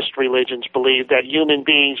the Buddhist religions believe, that human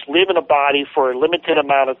beings live in a body for a limited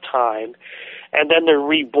amount of time, and then they're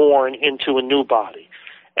reborn into a new body.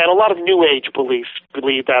 And a lot of New Age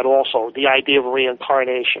believe that also, the idea of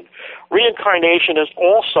reincarnation. Reincarnation is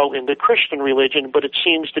also in the Christian religion, but it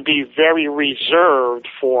seems to be very reserved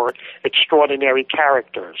for extraordinary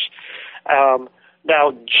characters.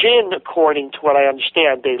 Now, Jinn, according to what I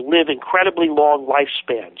understand, they live incredibly long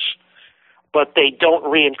lifespans, but they don't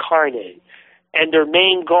reincarnate. And their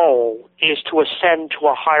main goal is to ascend to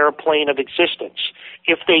a higher plane of existence.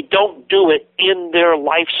 If they don't do it in their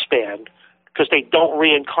lifespan, because they don't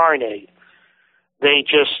reincarnate, they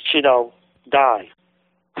just, die.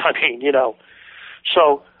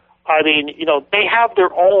 They have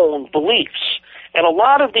their own beliefs. And a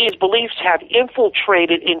lot of these beliefs have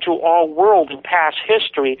infiltrated into our world in past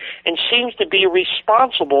history and seems to be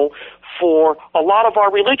responsible for a lot of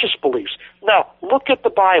our religious beliefs. Now, look at the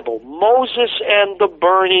Bible, Moses and the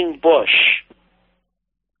burning bush.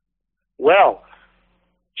 Well,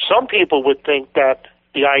 some people would think that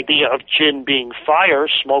the idea of Jinn being fire,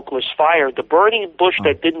 smokeless fire, the burning bush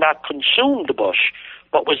that did not consume the bush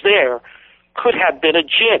but was there, could have been a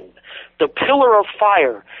Jinn. The pillar of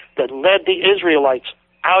fire that led the Israelites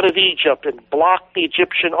out of Egypt and blocked the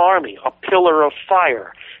Egyptian army, a pillar of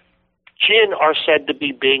fire. Jinn are said to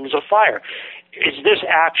be beings of fire. Is this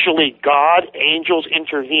actually God, angels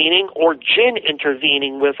intervening, or jinn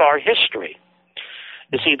intervening with our history?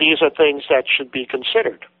 You see, these are things that should be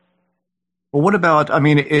considered. Well, what about? I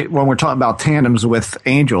mean, when we're talking about tandems with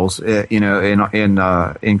angels,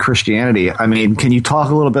 in Christianity, I mean, can you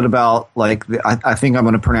talk a little bit about, like, I think I'm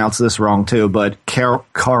going to pronounce this wrong too, but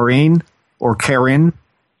Karin or Karin?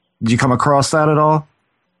 Did you come across that at all?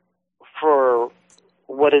 For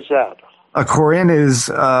what is that? A Korin is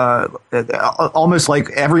almost like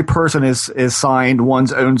every person is signed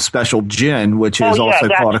one's own special jinn, which is also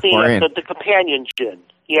called a Korin. The companion jinn.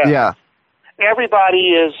 Yeah. Yeah.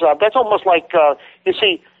 Everybody is, that's almost like, you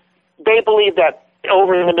see, they believe that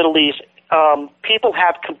over in the Middle East, people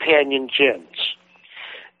have companion jinns.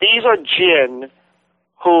 These are jinn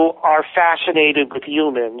who are fascinated with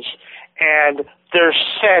humans, and they're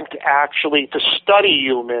sent actually to study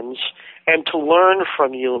humans and to learn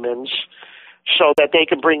from humans so that they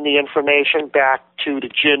can bring the information back to the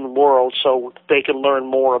jinn world so they can learn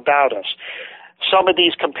more about us. Some of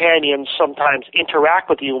these companions sometimes interact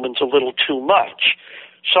with humans a little too much.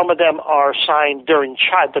 Some of them are signed during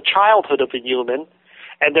the childhood of the human,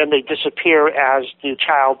 and then they disappear as the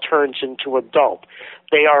child turns into adult.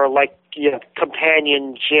 They are like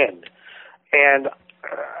companion jinn. And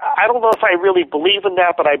I don't know if I really believe in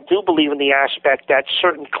that, but I do believe in the aspect that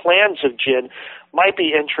certain clans of jinn might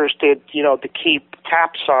be interested, to keep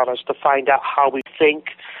tabs on us to find out how we think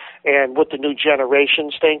and what the new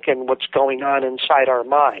generations think and what's going on inside our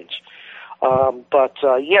minds. But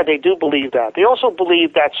they do believe that. They also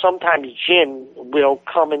believe that sometimes jinn will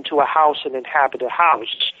come into a house and inhabit a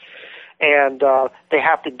house, and they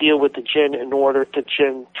have to deal with the jinn in order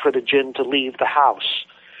for the jinn to leave the house.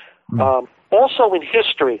 Also in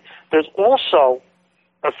history, there's also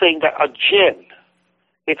a thing that a jinn,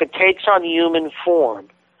 if it takes on human form,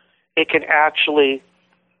 it can actually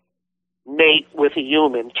mate with a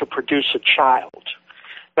human to produce a child.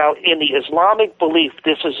 Now, in the Islamic belief,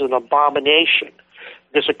 this is an abomination,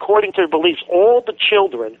 because according to their beliefs, all the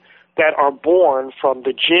children that are born from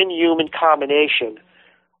the jinn-human combination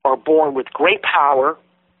are born with great power.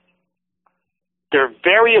 They're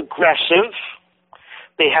very aggressive.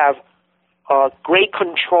 They have great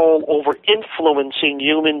control over influencing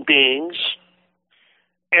human beings,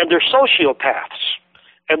 and they're sociopaths,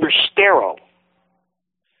 and they're sterile.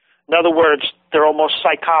 In other words, they're almost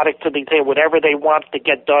psychotic to the thing. Whatever they want to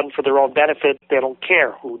get done for their own benefit, they don't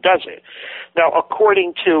care who does it. Now,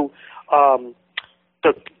 according to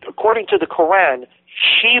the Quran,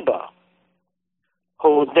 Sheba,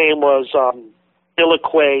 whose name was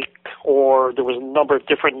Illaquake, or there was a number of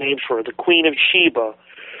different names for her, the Queen of Sheba,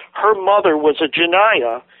 her mother was a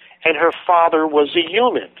Jinnaya, and her father was a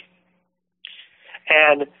human.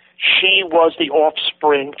 And she was the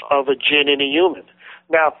offspring of a jinn and a human.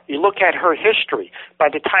 Now, you look at her history. By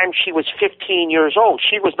the time she was 15 years old,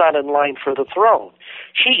 she was not in line for the throne.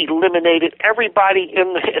 She eliminated everybody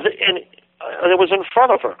that was in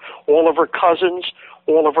front of her. All of her cousins,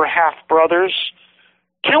 all of her half-brothers,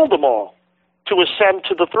 killed them all to ascend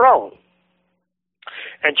to the throne.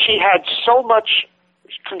 And she had so much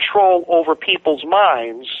control over people's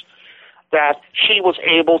minds that she was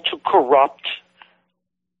able to corrupt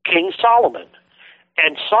King Solomon.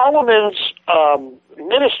 And Solomon's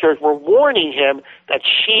ministers were warning him that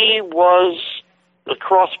she was the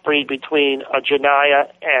crossbreed between a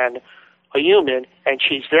Jinnaya and a human, and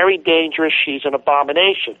she's very dangerous, she's an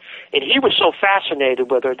abomination. And he was so fascinated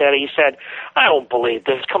with her that he said, I don't believe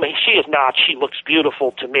this. She is not. She looks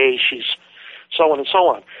beautiful to me. She's so on and so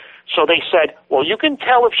on. So they said, well, you can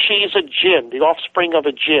tell if she's a jinn, the offspring of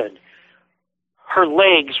a jinn. Her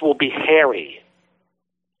legs will be hairy.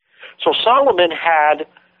 So Solomon had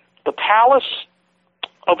the palace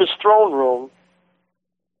of his throne room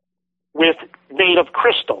made of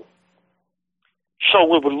crystal.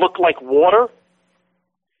 So it would look like water.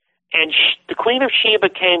 And the Queen of Sheba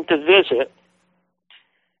came to visit,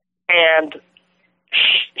 and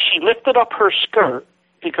she lifted up her skirt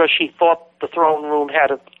because she thought the throne room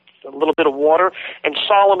had a little bit of water, and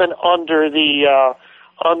Solomon under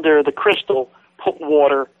the crystal put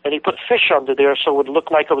water, and he put fish under there so it would look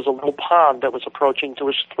like it was a little pond that was approaching to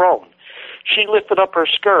his throne. She lifted up her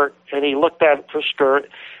skirt, and he looked at her skirt,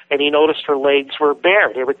 and he noticed her legs were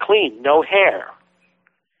bare. They were clean, no hair.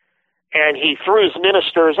 And he threw his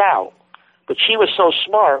ministers out. But she was so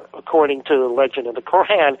smart, according to the legend of the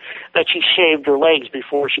Quran, that she shaved her legs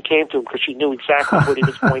before she came to him because she knew exactly what he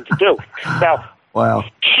was going to do. Now,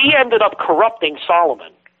 she ended up corrupting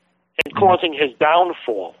Solomon and causing his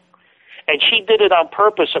downfall. And she did it on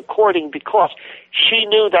purpose, because she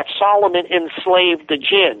knew that Solomon enslaved the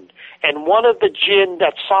jinn. And one of the jinn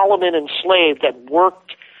that Solomon enslaved that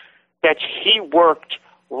he worked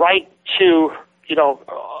right to,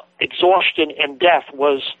 exhaustion and death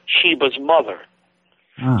was Sheba's mother.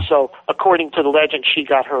 So, according to the legend, she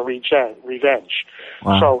got her revenge.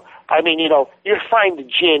 Wow. So, I mean, you find the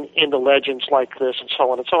jinn in the legends like this and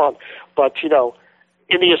so on and so on. But,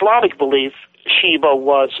 in the Islamic belief, Sheba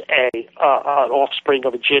was an offspring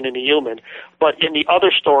of a jinn and a human. But in the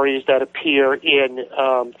other stories that appear in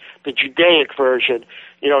the Judaic version,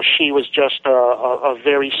 she was just a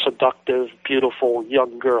very seductive, beautiful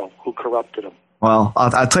young girl who corrupted him. Well,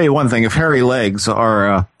 I'll tell you one thing. If hairy legs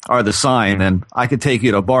are the sign, then I could take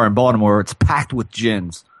you to a bar in Baltimore. It's packed with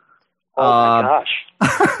jinns. Oh, my gosh.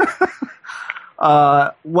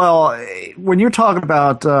 Well, when you're talking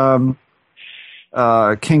about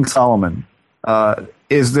King Solomon,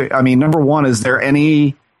 number one, is there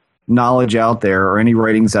any knowledge out there or any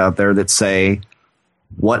writings out there that say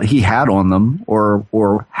what he had on them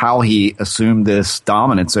or how he assumed this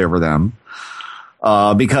dominance over them?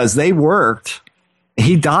 Because they worked.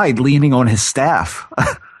 He died leaning on his staff,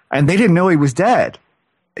 and they didn't know he was dead,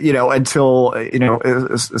 until,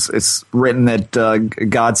 it's written that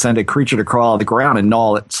God sent a creature to crawl on the ground and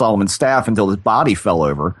gnaw at Solomon's staff until his body fell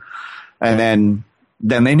over. And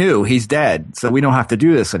then they knew he's dead, so we don't have to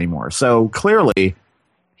do this anymore. So clearly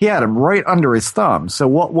he had him right under his thumb. So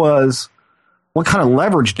what kind of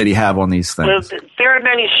leverage did he have on these things? Well, there are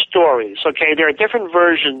many stories, okay? There are different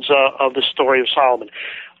versions of the story of Solomon.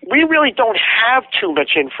 We really don't have too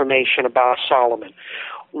much information about Solomon.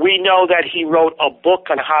 We know that he wrote a book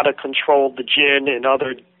on how to control the jinn and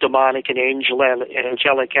other demonic and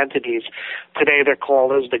angelic entities. Today they're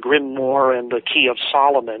called as the Grimoire and the Key of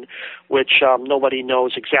Solomon, which nobody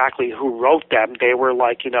knows exactly who wrote them. They were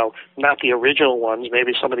not the original ones.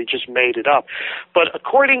 Maybe somebody just made it up. But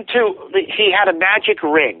according to, he had a magic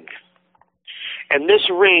ring. And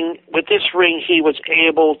with this ring, he was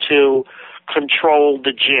able to control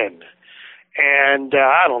the jinn. And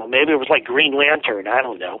I don't know, maybe it was like Green Lantern, I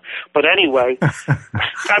don't know. But anyway,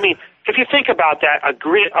 I mean, if you think about that,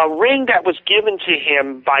 a ring that was given to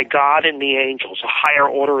him by God and the angels, a higher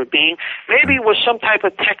order of being, maybe it was some type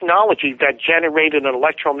of technology that generated an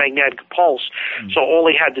electromagnetic pulse. So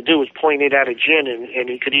all he had to do was point it at a jinn, and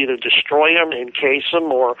he could either destroy him, encase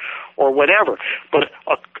him, or whatever. But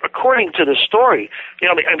according to the story,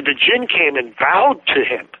 the jinn came and bowed to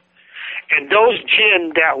him. And those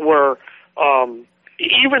jinn that were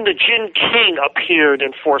even the Jinn King appeared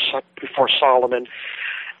before Solomon,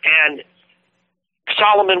 and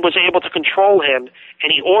Solomon was able to control him,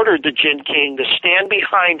 and he ordered the Jinn King to stand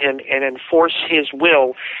behind him and enforce his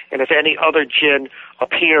will, and if any other jinn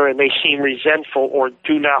appear and they seem resentful or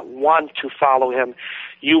do not want to follow him,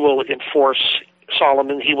 he will enforce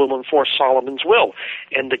Solomon's will.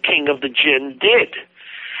 And the king of the jinn did.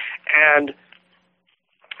 And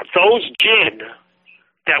those jinn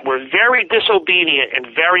that were very disobedient and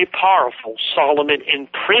very powerful, Solomon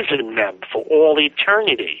imprisoned them for all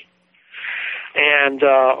eternity. And,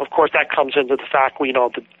 of course, that comes into the fact,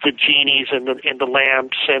 the genies in the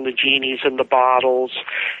lamps and the genies in the bottles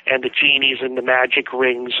and the genies in the magic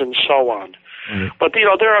rings and so on. Mm-hmm. But,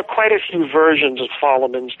 there are quite a few versions of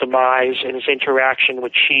Solomon's demise and his interaction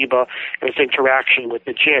with Sheba and his interaction with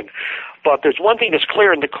the jinn. But there's one thing that's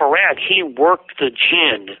clear in the Quran. He worked the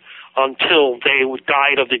jinn until they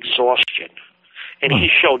died of exhaustion. And he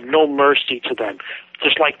showed no mercy to them,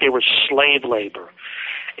 just like they were slave labor.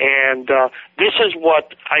 And this is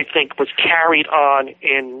what I think was carried on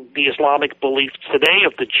in the Islamic belief today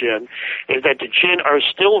of the jinn, is that the jinn are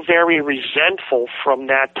still very resentful from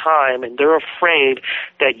that time, and they're afraid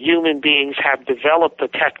that human beings have developed the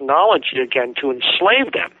technology again to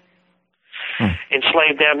enslave them.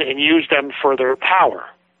 Enslave them and use them for their power.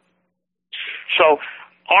 So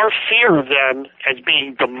our fear of them as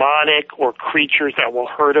being demonic or creatures that will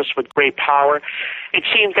hurt us with great power, it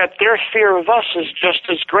seems that their fear of us is just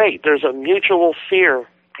as great. There's a mutual fear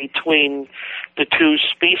between the two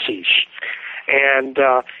species. And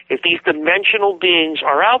if these dimensional beings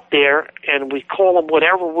are out there, and we call them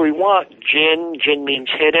whatever we want, jinn means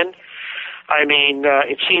hidden, I mean,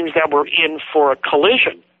 it seems that we're in for a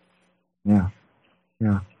collision. Yeah.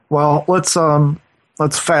 Well, let's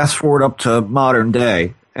fast forward up to modern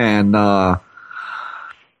day. And, I'll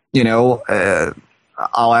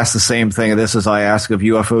ask the same thing of this as I ask of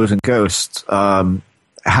UFOs and ghosts.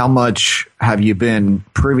 How much have you been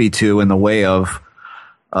privy to in the way of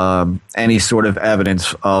any sort of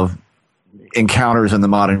evidence of encounters in the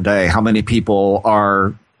modern day? How many people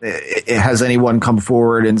has anyone come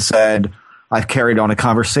forward and said, I've carried on a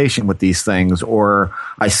conversation with these things, or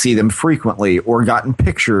I see them frequently, or gotten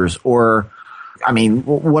pictures, or, I mean,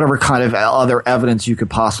 whatever kind of other evidence you could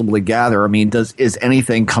possibly gather. I mean, is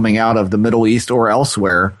anything coming out of the Middle East or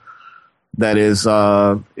elsewhere that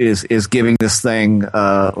is giving this thing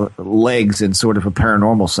legs in sort of a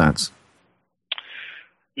paranormal sense?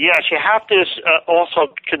 Yes, you have to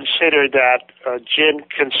also consider that Jinn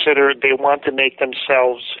they want to make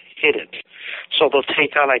themselves hidden. So they'll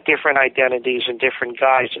take on different identities and different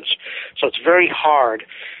guises. So it's very hard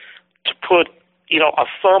to put, a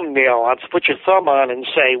thumbnail on, to put your thumb on and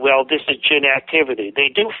say, well, this is Jinn activity. They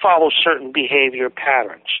do follow certain behavior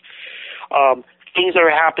patterns. Things that are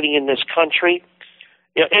happening in this country,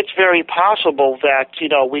 it's very possible that,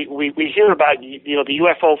 we hear about, the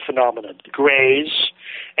UFO phenomenon, the Greys,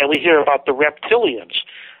 and we hear about the reptilians.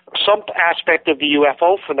 Some aspect of the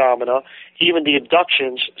UFO phenomena, even the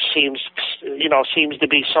abductions, seems to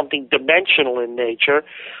be something dimensional in nature,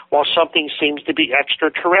 while something seems to be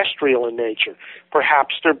extraterrestrial in nature.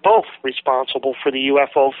 Perhaps they're both responsible for the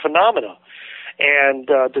UFO phenomena. And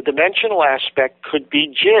the dimensional aspect could be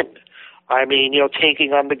Jinn. I mean,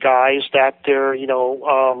 taking on the guise that they're,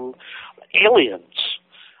 aliens,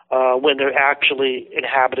 when they're actually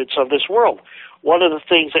inhabitants of this world. One of the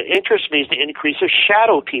things that interests me is the increase of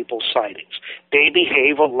shadow people sightings. They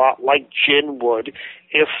behave a lot like Jinn would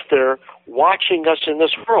if they're watching us in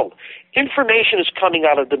this world. Information is coming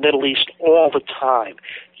out of the Middle East all the time.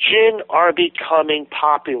 Jinn are becoming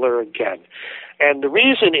popular again. And the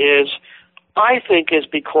reason I think, is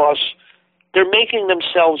because they're making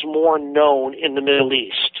themselves more known in the Middle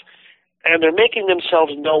East. And they're making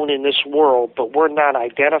themselves known in this world, but we're not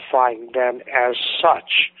identifying them as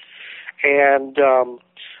such. And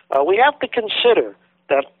we have to consider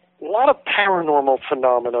that a lot of paranormal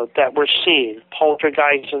phenomena that we're seeing,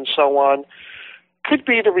 poltergeists and so on, could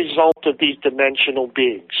be the result of these dimensional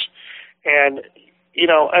beings. And,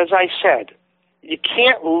 as I said, you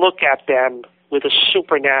can't look at them with a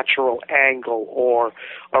supernatural angle or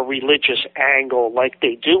a religious angle like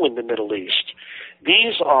they do in the Middle East.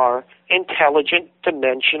 These are intelligent,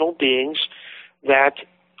 dimensional beings that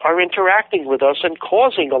are interacting with us and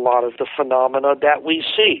causing a lot of the phenomena that we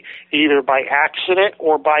see, either by accident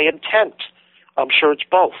or by intent. I'm sure it's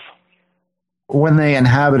both. When they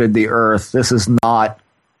inhabited the Earth, this is not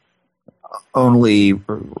only,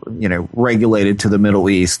 regulated to the Middle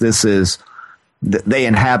East. This is, they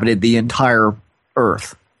inhabited the entire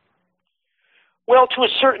Earth. Well, to a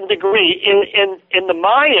certain degree. In the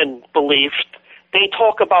Mayan belief, they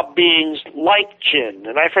talk about beings like Jinn,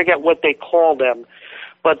 and I forget what they call them,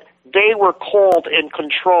 but they were called and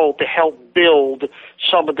controlled to help build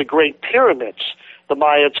some of the great pyramids. The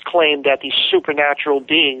Mayans claimed that these supernatural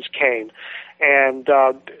beings came, and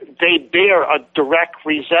they bear a direct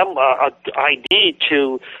ID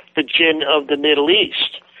to the Jinn of the Middle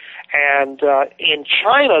East. And in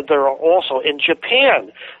China, in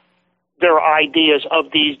Japan, there are ideas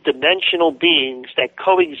of these dimensional beings that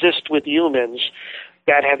coexist with humans,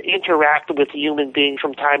 that have interacted with human beings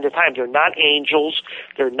from time to time. They're not angels.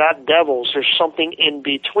 They're not devils. There's something in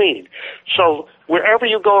between. So wherever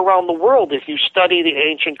you go around the world, if you study the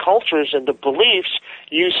ancient cultures and the beliefs,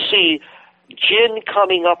 you see Jinn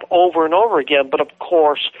coming up over and over again, but of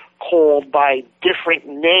course called by different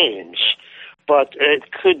names. But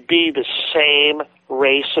it could be the same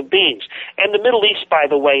race of beings. And the Middle East, by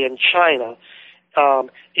the way, in China,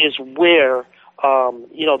 is where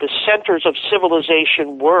the centers of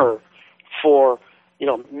civilization were for,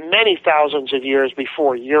 many thousands of years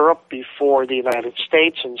before Europe, before the United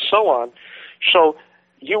States, and so on. So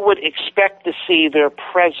you would expect to see their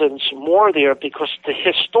presence more there because the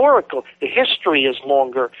history is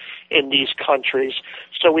longer in these countries.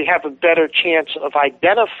 So we have a better chance of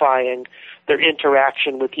identifying their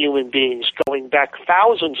interaction with human beings going back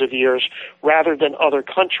thousands of years rather than other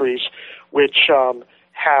countries which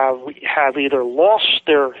have either lost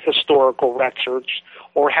their historical records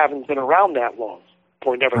or haven't been around that long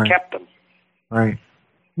or never kept them. Right.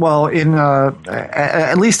 Well, in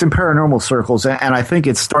at least in paranormal circles, and I think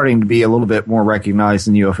it's starting to be a little bit more recognized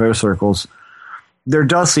in UFO circles, there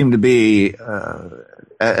does seem to be,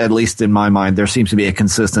 at least in my mind, there seems to be a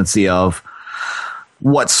consistency of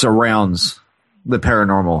what surrounds the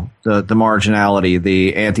paranormal, the marginality,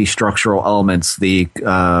 the anti-structural elements, the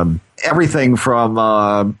everything from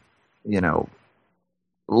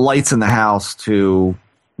lights in the house to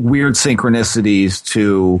weird synchronicities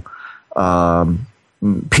to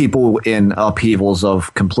people in upheavals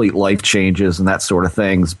of complete life changes and that sort of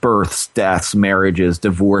things, births, deaths, marriages,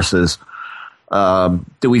 divorces.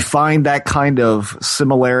 Do we find that kind of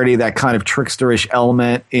similarity, that kind of tricksterish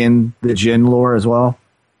element in the Djinn lore as well?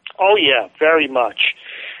 Oh, yeah, very much.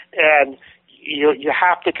 And you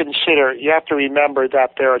have to remember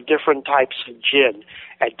that there are different types of Djinn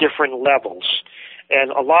at different levels.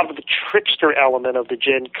 And a lot of the trickster element of the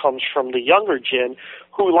Djinn comes from the younger Djinn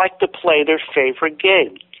who like to play their favorite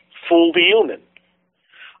game, fool the human.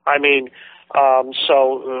 I mean,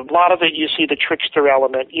 so a lot of it, you see the trickster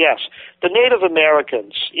element. Yes, the Native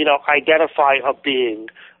Americans, identify a being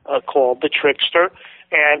called the trickster,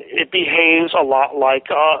 and it behaves a lot like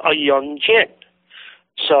a young Djinn.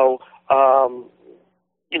 So,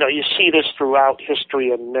 you see this throughout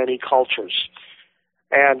history in many cultures.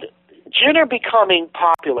 And Djinn are becoming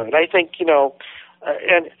popular, and I think,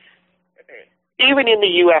 and even in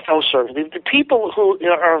the UFO service, the people who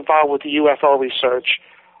are involved with the UFO research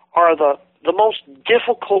are the most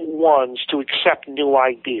difficult ones to accept new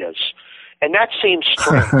ideas. And that seems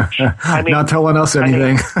strange. I mean, not telling us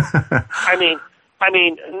anything. I mean,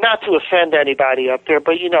 not to offend anybody up there,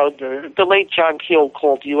 but, the late John Keel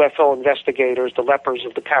called UFO investigators the lepers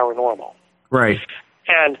of the paranormal. Right.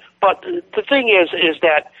 But the thing is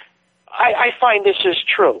that I find this is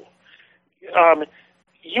true.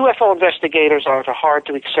 UFO investigators are hard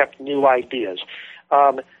to accept new ideas.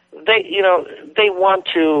 They want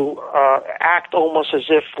to act almost as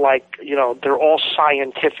if they're all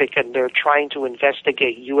scientific and they're trying to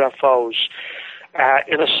investigate UFOs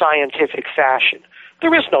in a scientific fashion.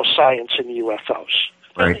 There is no science in UFOs.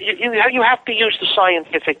 Right. You have to use the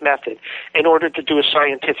scientific method in order to do a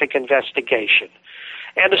scientific investigation.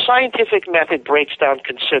 And the scientific method breaks down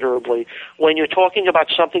considerably when you're talking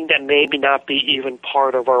about something that maybe not be even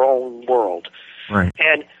part of our own world. Right.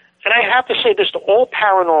 And I have to say this to all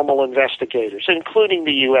paranormal investigators, including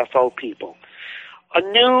the UFO people. A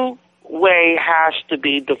new way has to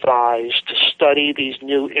be devised to study these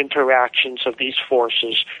new interactions of these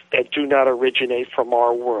forces that do not originate from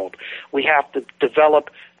our world. We have to develop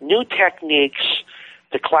new techniques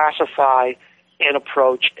to classify and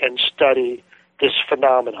approach and study this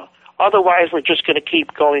phenomena. Otherwise, we're just going to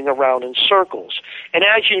keep going around in circles. And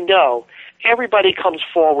as you know, everybody comes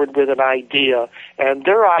forward with an idea, and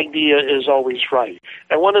their idea is always right.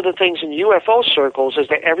 And one of the things in UFO circles is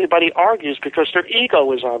that everybody argues because their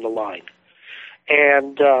ego is on the line.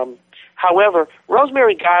 And, however,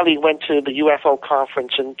 Rosemary Guiley went to the UFO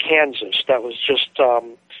conference in Kansas. That was just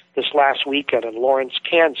this last weekend in Lawrence,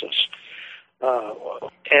 Kansas,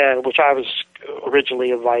 and which I was originally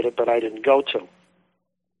invited, but I didn't go to.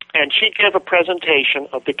 And she gave a presentation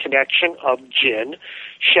of the connection of Djinn,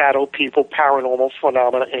 shadow people, paranormal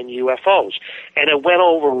phenomena, and UFOs. And it went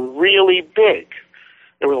over really big.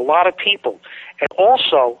 There were a lot of people. And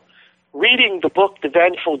also, reading the book, The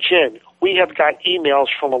Vengeful Djinn, we have got emails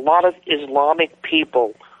from a lot of Islamic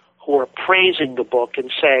people who are praising the book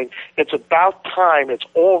and saying it's about time, it's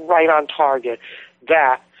all right on target,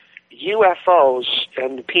 that UFOs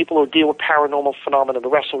and the people who deal with paranormal phenomena in the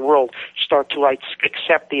rest of the world start to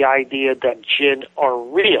accept the idea that Djinn are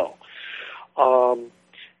real.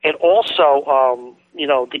 And also,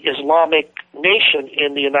 the Islamic nation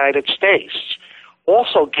in the United States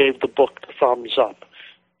also gave the book the thumbs up,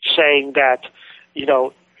 saying that,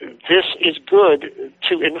 this is good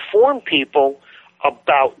to inform people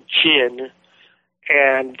about Djinn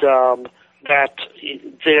and that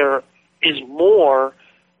there is more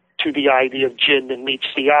to the idea of Djinn than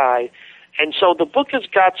meets the eye. And so the book has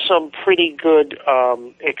got some pretty good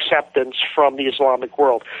acceptance from the Islamic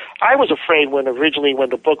world. I was afraid when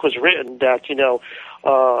the book was written that,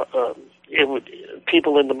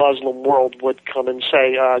 people in the Muslim world would come and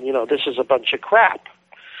say, this is a bunch of crap.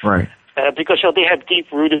 Right. Because they have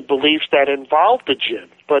deep-rooted beliefs that involve the Djinn.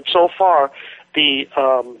 But so far,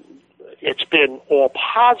 it's been all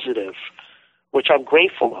positive, which I'm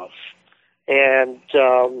grateful of. And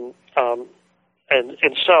so,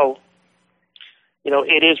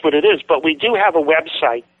 it is what it is. But we do have a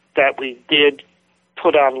website that we did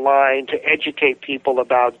put online to educate people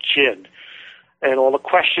about Djinn. And all the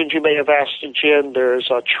questions you may have asked the Djinn,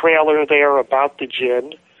 there's a trailer there about the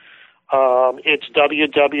Djinn. It's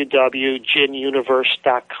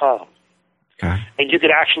www.djinnuniverse.com. Okay. And you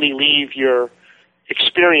could actually leave your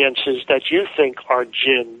experiences that you think are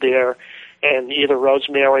Djinn there, and either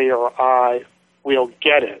Rosemary or I will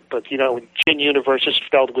get it. But, Djinn Universe is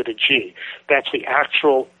spelled with a G. That's the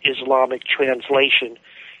actual Islamic translation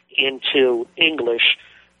into English,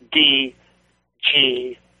 D-G-I-N-N.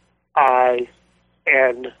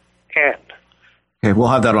 Okay, we'll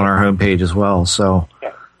have that on our homepage as well. So,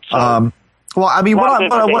 yeah. well, I mean, what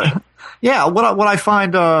Yeah, what I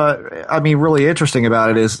find, really interesting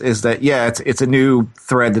about it is that it's a new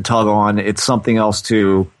thread to tug on. It's something else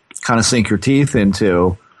to kind of sink your teeth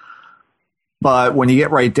into. But when you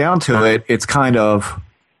get right down to it, it's kind of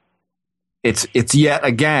it's yet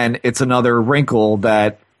again it's another wrinkle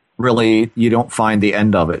that really you don't find the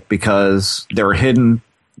end of it, because they're hidden,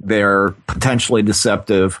 they're potentially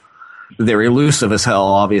deceptive, they're elusive as hell,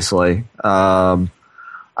 obviously.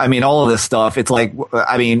 All of this stuff, it's like,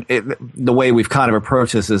 the way we've kind of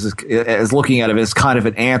approached this is looking at it as kind of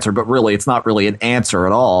an answer, but really it's not really an answer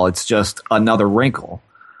at all. It's just another wrinkle.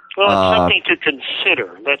 Well, it's something to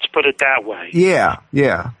consider. Let's put it that way. Yeah.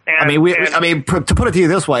 To put it to you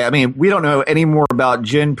this way, we don't know any more about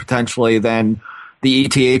Djinn potentially than the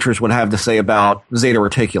ETHers would have to say about Zeta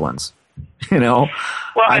Reticulans. Well,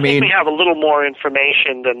 I think we have a little more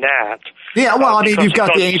information than that. Yeah, well, you've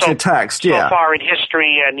got the ancient text, so far in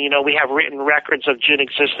history, and, we have written records of Djinn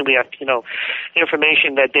existing. We have,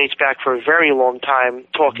 information that dates back for a very long time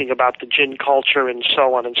talking about the Djinn culture and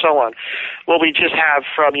so on and so on. What we just have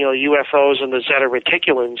from, UFOs and the Zeta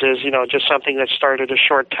Reticulans is, just something that started a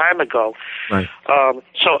short time ago. Right.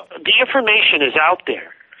 So the information is out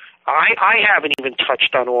there. I haven't even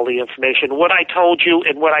touched on all the information. What I told you,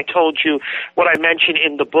 what I mentioned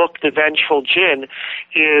in the book, The Vengeful Djinn,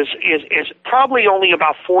 is probably only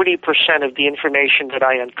about 40% of the information that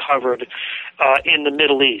I uncovered in the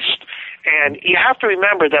Middle East. And you have to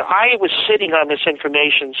remember that I was sitting on this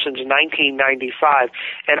information since 1995,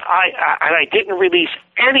 and I didn't release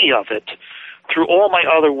any of it through all my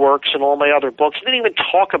other works and all my other books. I didn't even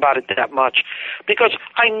talk about it that much because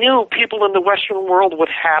I knew people in the Western world would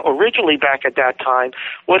have, originally back at that time,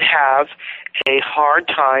 would have a hard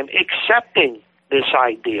time accepting this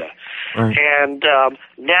idea. Right. And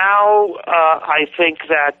now I think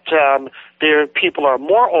that people are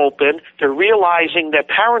more open. They're realizing that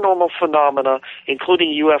paranormal phenomena,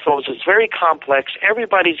 including UFOs, is very complex.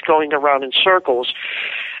 Everybody's going around in circles.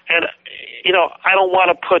 And I don't want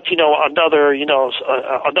to put, another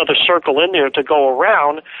circle in there to go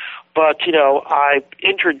around, but, I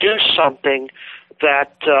introduced something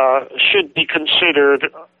that should be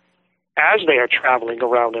considered as they are traveling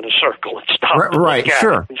around in a circle and stop. Right,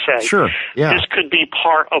 sure, and say, sure, yeah. This could be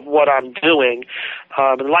part of what I'm doing.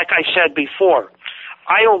 And like I said before,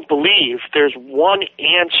 I don't believe there's one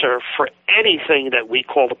answer for anything that we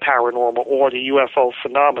call the paranormal or the UFO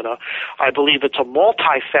phenomena. I believe it's a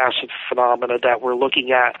multifaceted phenomena that we're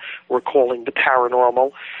looking at, we're calling the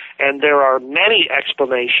paranormal. And there are many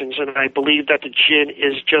explanations, and I believe that the Djinn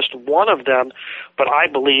is just one of them, but I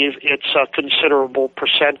believe it's a considerable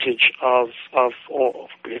percentage of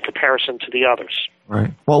in comparison to the others.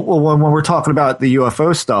 Right. Well, when we're talking about the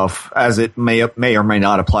UFO stuff, as it may or may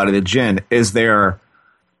not apply to the Djinn, is there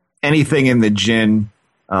anything in the Djinn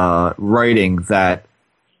writing that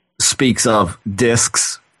speaks of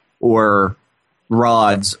discs or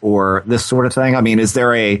rods or this sort of thing? Is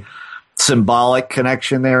there a symbolic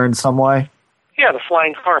connection there in some way? Yeah, the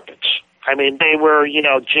flying carpets. They were,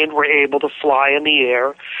 Djinn were able to fly in the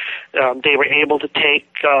air. They were able to take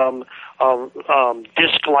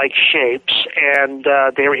disc-like shapes, and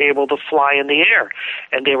they were able to fly in the air,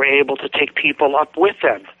 and they were able to take people up with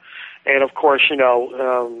them. And of course,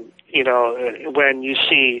 when you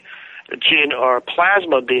see Djinn are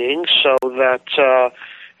plasma beings, so that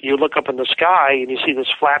you look up in the sky and you see this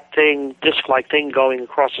flat thing, disc-like thing going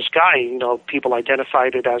across the sky, people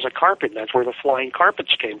identified it as a carpet. That's where the flying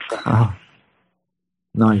carpets came from. Oh,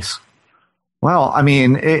 nice. Well,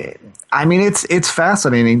 it's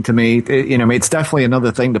fascinating to me. It's definitely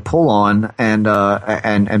another thing to pull on and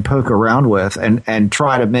poke around with and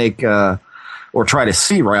try to make or try to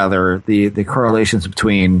see rather the correlations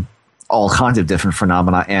between all kinds of different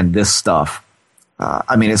phenomena and this stuff.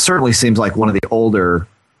 It certainly seems like one of the older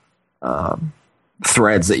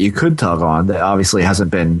threads that you could tug on that obviously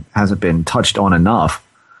hasn't been touched on enough.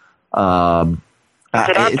 It's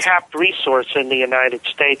an untapped resource in the United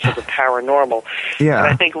States of the paranormal. Yeah. And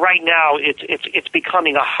I think right now it's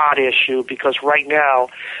becoming a hot issue because right now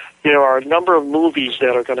there are a number of movies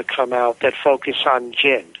that are going to come out that focus on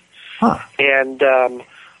Djinn. Huh. And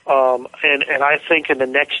I think in the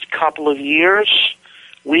next couple of years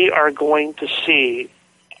we are going to see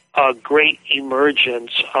a great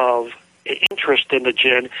emergence of interest in the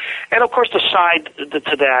Djinn. And of course the side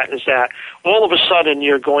to that is that all of a sudden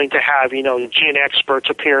you're going to have, Djinn experts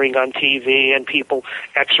appearing on TV and people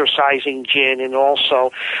exercising Djinn. And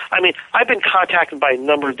also, I've been contacted by a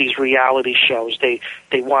number of these reality shows. They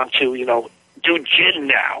want to, do Djinn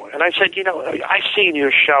now. And I said, I've seen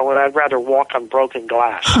your show and I'd rather walk on broken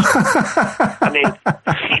glass.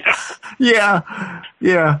 Yeah.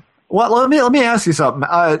 Well, let me ask you something.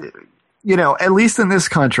 At least in this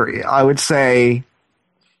country, I would say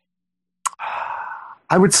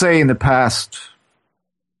in the past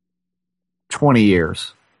 20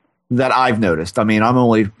 years that I've noticed. I mean, I'm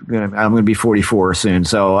going to be 44 soon,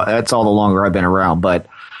 so that's all the longer I've been around. But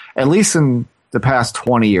at least in the past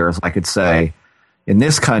 20 years, I could say in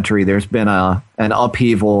this country, there's been an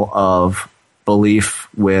upheaval of belief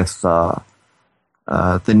with the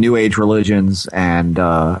New Age religions and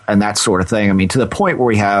that sort of thing. I mean, to the point where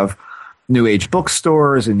we have New Age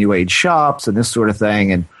bookstores and New Age shops and this sort of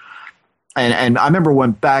thing. And I remember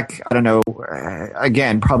when back, I don't know,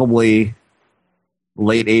 again, probably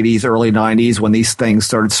late 80s, early 90s, when these things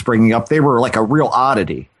started springing up, they were like a real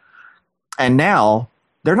oddity. And now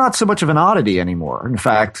they're not so much of an oddity anymore. In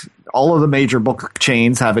fact, all of the major book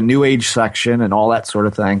chains have a New Age section and all that sort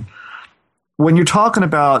of thing. When you're talking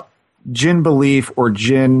about jinn belief or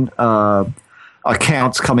jinn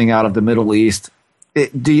accounts coming out of the Middle East,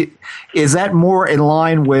 is that more in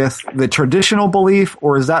line with the traditional belief,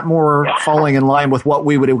 or is that more falling in line with what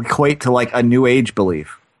we would equate to like a New Age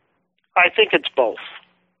belief? I think it's both.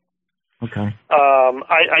 Okay. I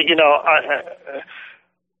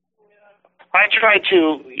try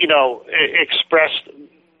to, express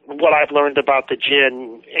what I've learned about the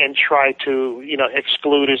jinn and try to,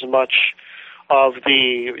 exclude as much of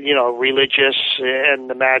the, religious and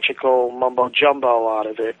the magical mumbo jumbo out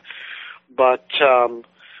of it. But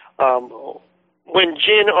when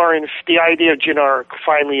jinn the idea of jinn are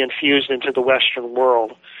finally infused into the Western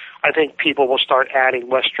world, I think people will start adding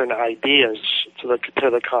Western ideas to the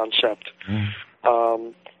concept,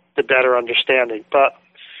 the better understanding. But,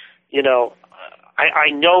 I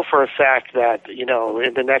know for a fact that,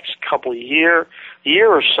 in the next couple of year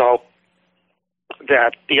or so,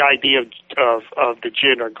 that the idea of the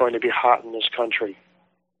jinn are going to be hot in this country.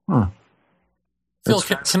 Huh. Phil,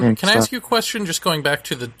 can I ask you a question, just going back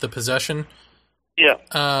to the possession? Yeah.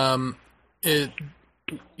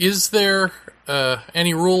 Is there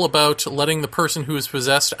any rule about letting the person who is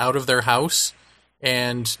possessed out of their house?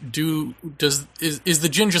 And is the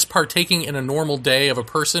jinn just partaking in a normal day of a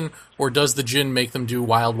person, or does the jinn make them do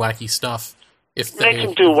wild, wacky stuff? They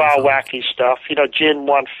can do wild, wacky stuff. Jinn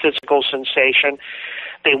want physical sensation.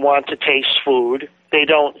 They want to taste food. They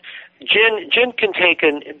don't. Jinn can take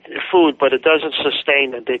in food, but it doesn't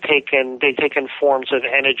sustain them. They take in forms of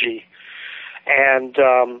energy, and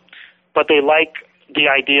but they like the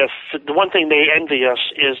idea. The one thing they envy us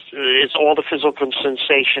is all the physical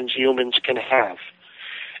sensations humans can have,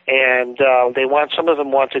 and some of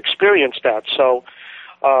them want to experience that. So,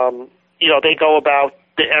 they go about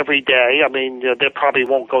every day. I mean, they probably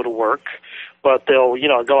won't go to work, but they'll,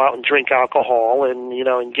 go out and drink alcohol and,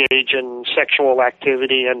 engage in sexual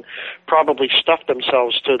activity and probably stuff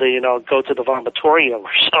themselves to go to the vomitorium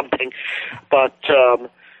or something. But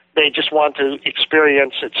they just want to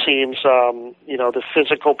experience, it seems, the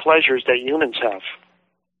physical pleasures that humans have.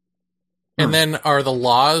 And then are the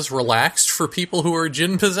laws relaxed for people who are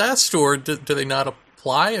jinn possessed, or do they not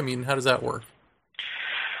apply? I mean, how does that work?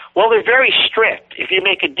 Well, they're very strict. If you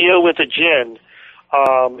make a deal with a jinn,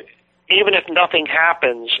 even if nothing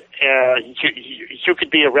happens, you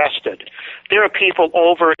could be arrested. There are people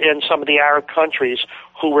over in some of the Arab countries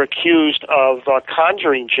who were accused of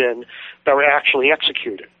conjuring jinn that were actually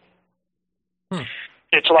executed.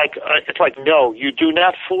 It's like, no, you do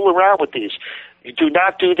not fool around with these. You do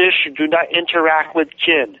not do this. You do not interact with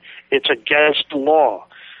jinn. It's against the law.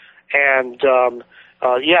 And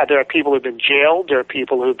there are people who have been jailed. There are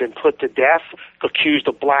people who have been put to death, accused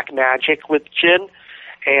of black magic with jinn,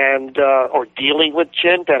 and or dealing with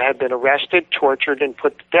jinn, that have been arrested, tortured, and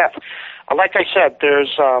put to death. Like I said,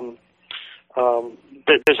 there's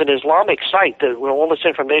an Islamic site where all this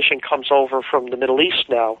information comes over from the Middle East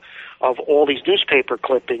now, of all these newspaper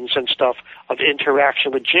clippings and stuff of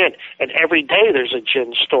interaction with jinn. And every day there's a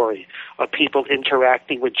jinn story of people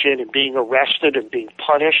interacting with jinn and being arrested and being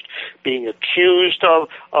punished, being accused of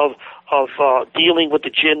dealing with the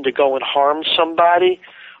jinn to go and harm somebody.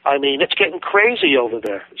 I mean, it's getting crazy over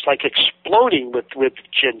there. It's like exploding with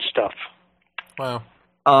jinn stuff. Wow.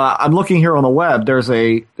 I'm looking here on the web. There's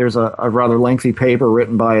a rather lengthy paper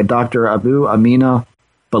written by a Dr. Abu Amina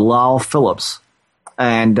Bilal Phillips,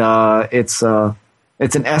 and it's an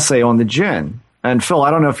essay on the jinn. And Phil, I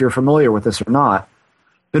don't know if you're familiar with this or not,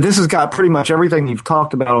 but this has got pretty much everything you've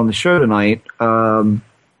talked about on the show tonight.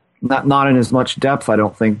 Not in as much depth, I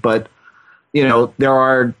don't think, but there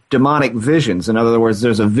are demonic visions. In other words,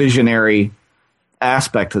 there's a visionary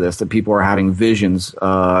aspect to this, that people are having visions,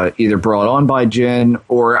 either brought on by jinn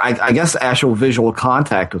or I guess actual visual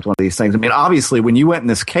contact with one of these things. I mean, obviously, when you went in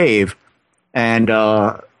this cave and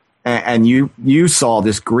and you saw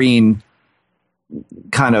this green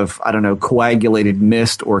kind of, I don't know, coagulated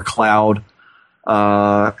mist or cloud,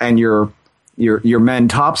 and your men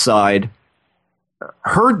topside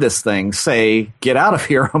heard this thing say, "Get out of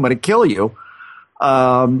here! I'm going to kill you."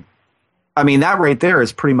 I mean, that right there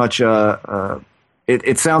is pretty much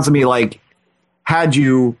it sounds to me like, had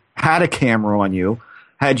you had a camera on you,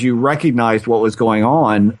 had you recognized what was going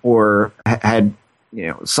on, or had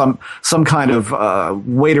some kind of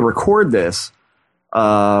way to record this,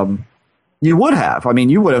 you would have. I mean,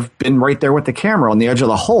 you would have been right there with the camera on the edge of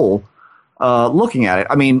the hole, looking at it.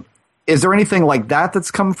 I mean, is there anything like that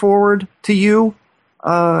that's come forward to you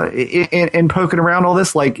in poking around all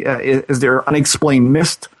this? Like, is there unexplained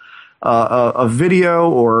mist, a video,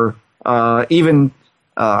 or even?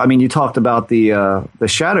 I mean, you talked about the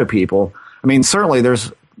shadow people. I mean, certainly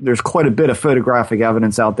there's quite a bit of photographic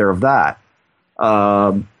evidence out there of that.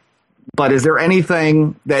 But is there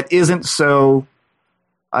anything that isn't so,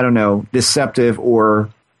 I don't know, deceptive or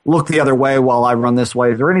look the other way while I run this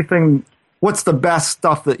way? Is there anything? What's the best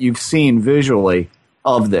stuff that you've seen visually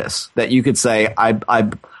of this that you could say,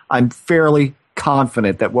 I'm fairly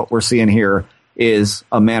confident that what we're seeing here is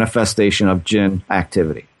a manifestation of jinn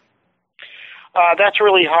activity? That's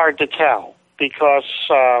really hard to tell because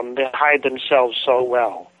they hide themselves so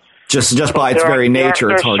well. Just by its very nature,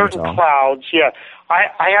 it's hard to tell. There are certain clouds, yeah.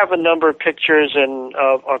 I have a number of pictures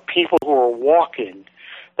of people who are walking,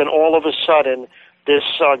 then all of a sudden this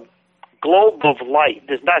globe of light,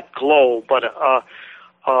 there's not globe, but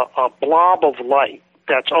a blob of light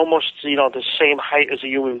that's almost the same height as a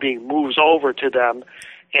human being moves over to them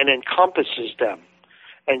and encompasses them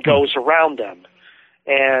and goes around them.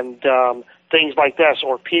 And things like this,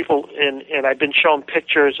 or people and I've been shown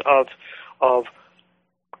pictures of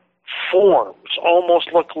forms, almost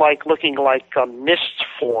looking like mist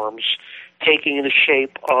forms, taking the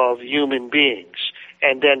shape of human beings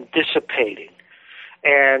and then dissipating.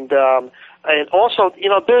 And also,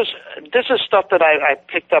 this is stuff that I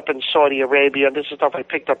picked up in Saudi Arabia, and this is stuff I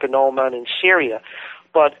picked up in Oman and Syria.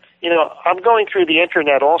 But, I'm going through the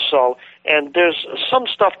internet also, and there's some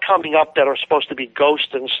stuff coming up that are supposed to be ghosts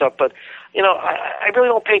and stuff, but, I really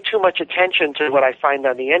don't pay too much attention to what I find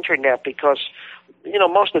on the internet because,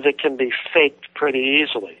 most of it can be faked pretty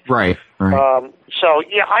easily. Right. So,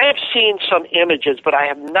 yeah, I have seen some images, but I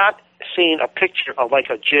have not seen a picture of like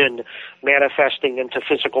a jinn manifesting into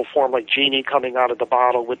physical form, like Genie coming out of the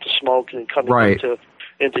bottle with the smoke and coming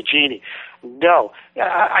into Genie. No,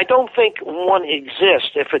 I don't think one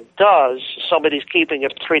exists. If it does, somebody's keeping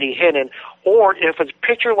it pretty hidden. Or if a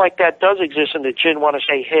picture like that does exist and the jinn want to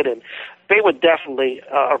stay hidden, they would definitely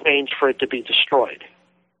arrange for it to be destroyed.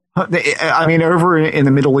 I mean, over in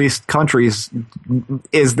the Middle East countries,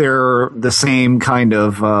 is there the same kind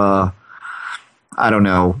of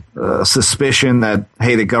suspicion that,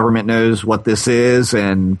 hey, the government knows what this is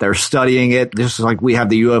and they're studying it? Just like we have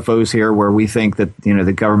the UFOs here where we think that,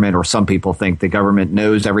 the government, or some people think the government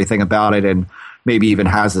knows everything about it and maybe even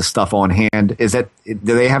has this stuff on hand. Do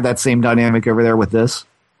they have that same dynamic over there with this?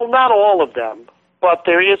 Well, not all of them, but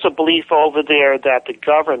there is a belief over there that the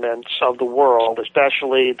governments of the world,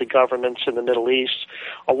 especially the governments in the Middle East,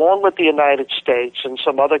 along with the United States and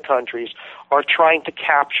some other countries, are trying to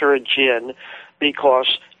capture a jinn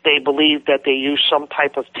because they believe that they use some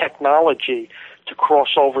type of technology to cross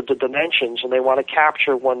over the dimensions, and they want to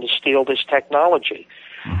capture one to steal this technology.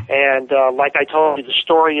 And like I told you, the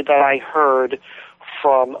story that I heard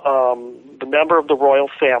from the member of the royal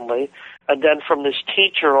family, and then from this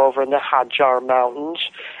teacher over in the Hajar Mountains,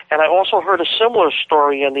 and I also heard a similar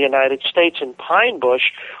story in the United States in Pine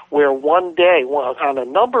Bush, where one day, on a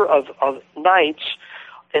number of nights,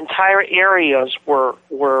 entire areas were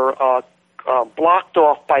blocked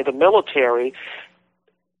off by the military.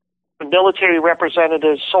 The military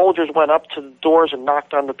representatives, soldiers went up to the doors and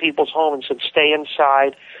knocked on the people's home and said, "Stay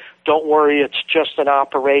inside. Don't worry, it's just an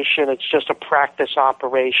operation. It's just a practice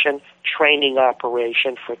operation, training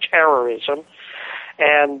operation for terrorism."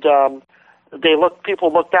 And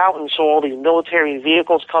people looked out and saw all these military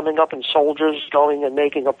vehicles coming up and soldiers going and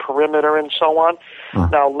making a perimeter and so on.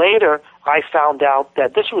 Now, later, I found out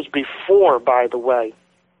that this was before, by the way,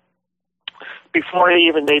 before I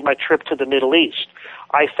even made my trip to the Middle East.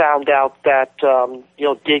 I found out that,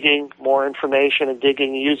 digging more information and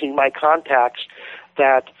using my contacts,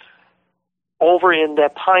 that over in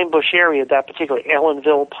that Pine Bush area, that particular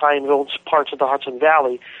Ellenville, Pineville, parts of the Hudson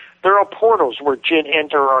Valley, there are portals where jinn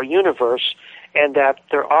enter our universe, and that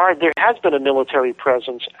there has been a military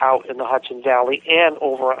presence out in the Hudson Valley and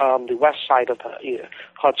over on the west side of the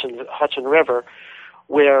Hudson River,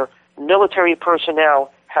 where military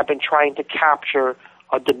personnel have been trying to capture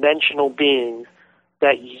a dimensional being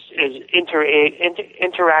that is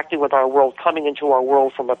interacting with our world, coming into our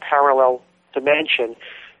world from a parallel dimension.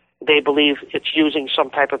 They believe it's using some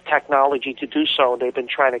type of technology to do so, and they've been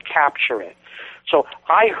trying to capture it. So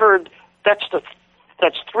I heard, that's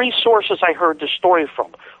three sources I heard the story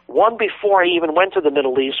from. One before I even went to the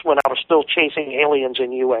Middle East, when I was still chasing aliens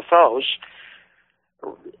and UFOs.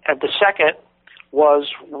 And the second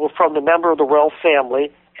was from the member of the royal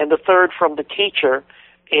family, and the third from the teacher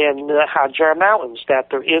in the Hajar Mountains, that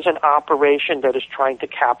there is an operation that is trying to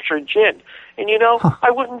capture jinn. And, I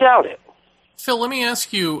wouldn't doubt it. Phil, let me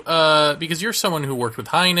ask you, because you're someone who worked with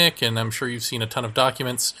Hynek, and I'm sure you've seen a ton of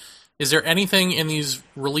documents, is there anything in these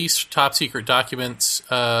released top-secret documents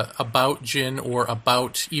about jinn or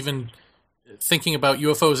about even thinking about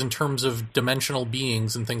UFOs in terms of dimensional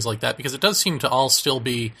beings and things like that? Because it does seem to all still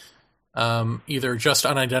be either just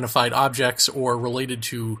unidentified objects or related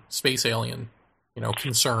to space alien,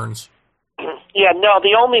 concerns. Yeah, no,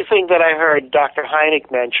 the only thing that I heard Dr.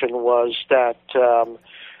 Hynek mention was that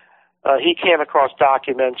he came across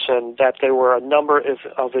documents and that there were a number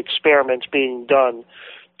of experiments being done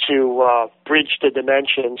to bridge the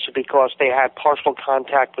dimensions because they had partial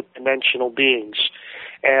contact with dimensional beings,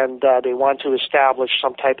 and they want to establish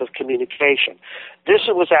some type of communication. This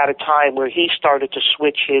was at a time where he started to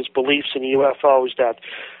switch his beliefs in UFOs, that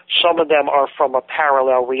some of them are from a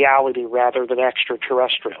parallel reality rather than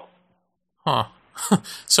extraterrestrial. Huh.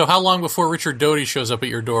 So how long before Richard Doty shows up at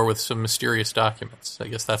your door with some mysterious documents? I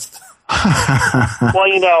guess that's... Well,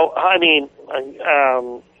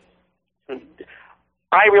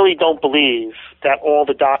 I really don't believe that all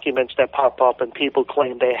the documents that pop up and people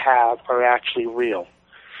claim they have are actually real.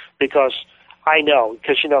 Because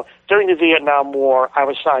during the Vietnam War, I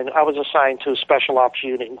was assigned to a special ops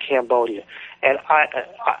unit in Cambodia, and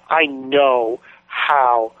I know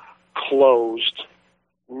how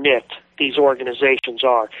closed-knit these organizations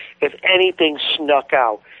are. If anything snuck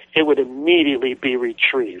out, it would immediately be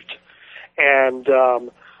retrieved. And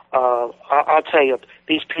I'll tell you,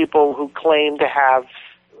 these people who claim to have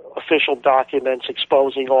official documents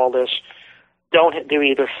exposing all this, they're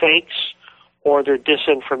either fakes or they're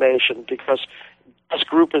disinformation, because this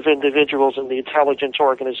group of individuals in the intelligence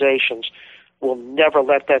organizations will never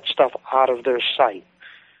let that stuff out of their sight.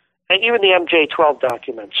 And even the MJ-12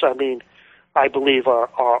 documents, I believe are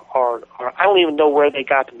I don't even know where they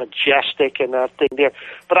got the Majestic and that thing there.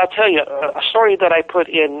 But I'll tell you, a story that I put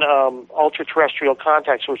in Ultra-Terrestrial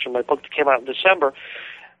Contacts, which is my book that came out in December,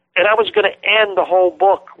 and I was going to end the whole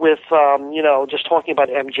book with, just talking about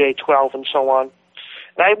MJ-12 and so on.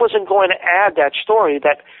 And I wasn't going to add that story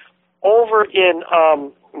that over in,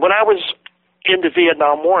 when I was in the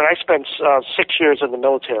Vietnam War, and I spent 6 years in the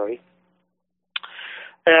military,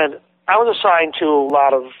 and I was assigned to a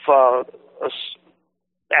lot of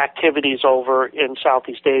activities over in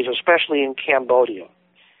Southeast Asia, especially in Cambodia.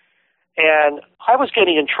 And I was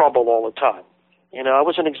getting in trouble all the time. I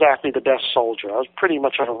wasn't exactly the best soldier. I was pretty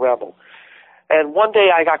much a rebel. And one day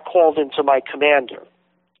I got called into my commander,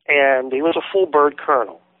 and he was a full bird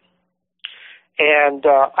colonel. And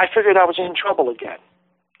I figured I was in trouble again.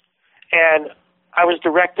 And I was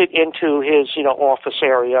directed into his, office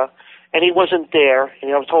area, and he wasn't there,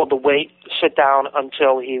 and I was told to wait, sit down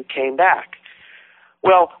until he came back.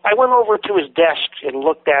 Well, I went over to his desk and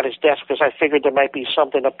looked at his desk because I figured there might be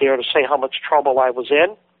something up there to say how much trouble I was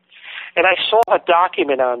in. And I saw a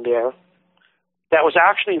document on there that was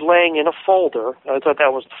actually laying in a folder. I thought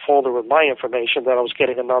that was the folder with my information, that I was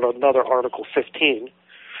getting another Article 15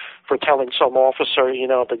 for telling some officer,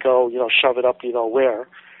 to go, shove it up, where.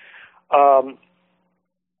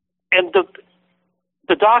 And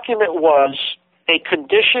the document was a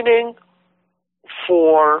conditioning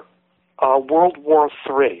for World War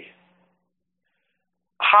III.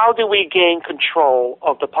 How do we gain control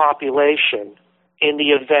of the population in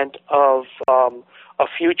the event of a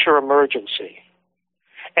future emergency?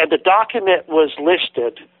 And the document was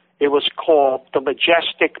listed. It was called the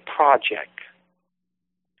Majestic Project.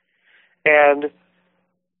 And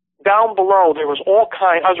down below, there was all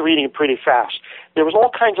kinds, I was reading it pretty fast, there was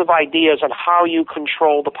all kinds of ideas on how you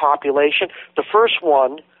control the population. The first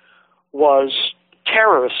one was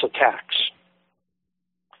terrorist attacks.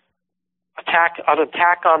 An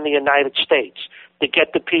attack on the United States to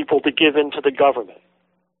get the people to give in to the government.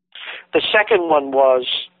 The second one was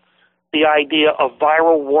the idea of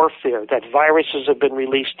viral warfare, that viruses have been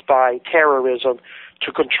released by terrorism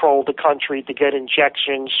to control the country, to get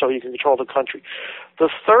injections so you can control the country. The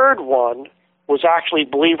third one was actually,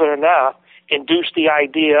 believe it or not, induced the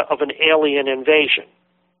idea of an alien invasion.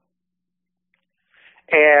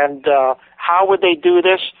 And how would they do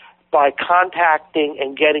this? by contacting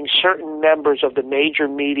and getting certain members of the major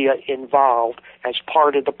media involved as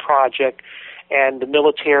part of the project, and the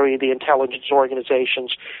military, the intelligence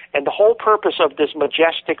organizations. And the whole purpose of this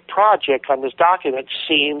Majestic project on this document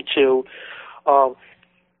seemed to,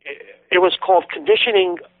 it was called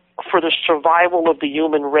Conditioning for the Survival of the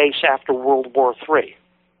Human Race After World War III,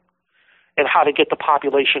 and how to get the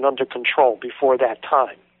population under control before that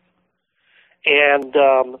time. And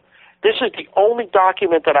this is the only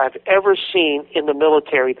document that I've ever seen in the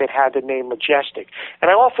military that had the name Majestic. And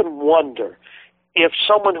I often wonder if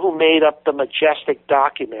someone who made up the Majestic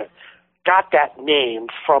document got that name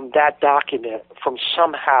from that document from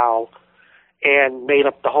somehow and made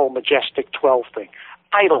up the whole Majestic 12 thing.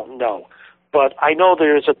 I don't know. But I know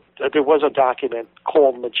there was a document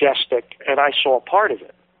called Majestic, and I saw part of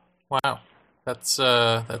it. Wow. That's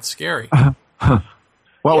scary.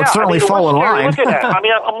 Well, yeah, it's certainly fallen in line.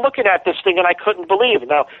 I'm looking at this thing, and I couldn't believe it.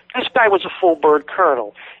 Now, this guy was a full-bird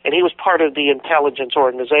colonel, and he was part of the intelligence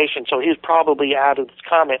organization, so he was probably out of this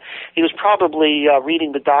comment. He was probably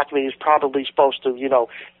reading the document. He was probably supposed to,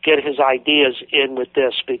 get his ideas in with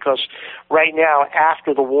this, because right now,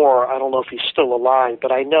 after the war, I don't know if he's still alive,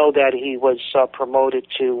 but I know that he was promoted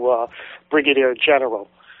to brigadier general.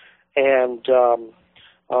 And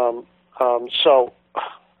so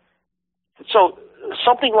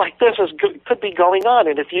something like this could be going on.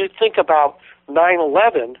 And if you think about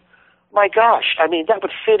 9/11, my gosh, that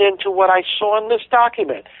would fit into what I saw in this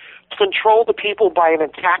document. To control the people by an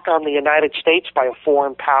attack on the United States by a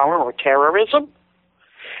foreign power or terrorism.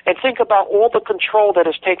 And think about all the control that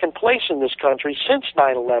has taken place in this country since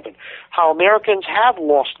 9/11, how Americans have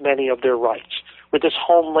lost many of their rights with this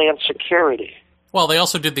homeland security. Well, they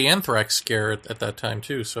also did the anthrax scare at that time,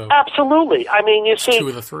 too. So absolutely. You see, 2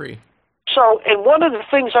 of the 3. So, and one of the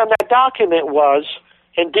things on that document was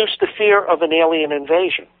induce the fear of an alien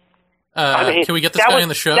invasion. Can we get this guy on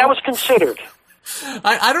the show? That was considered.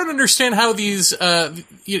 I don't understand how these.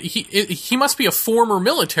 He must be a former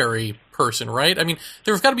military person, right?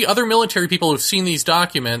 There have got to be other military people who've seen these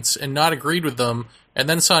documents and not agreed with them, and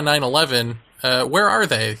then saw 9/11. Where are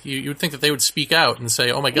they? You would think that they would speak out and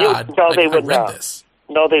say, "Oh my God, I read this."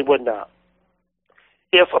 No, they would not.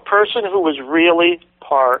 If a person who was really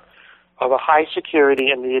part of a high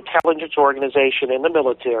security in the intelligence organization in the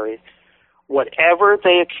military, whatever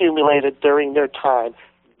they accumulated during their time,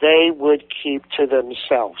 they would keep to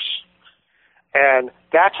themselves. And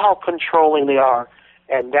that's how controlling they are,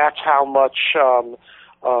 and that's how much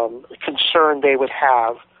concern they would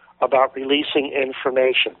have about releasing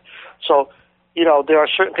information. So, there are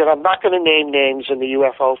certain, and I'm not going to name names in the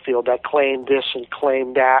UFO field that claim this and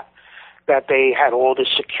claim that they had all this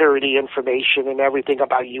security information and everything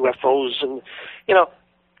about UFOs. And,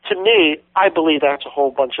 to me, I believe that's a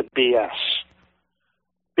whole bunch of BS.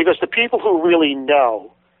 Because the people who really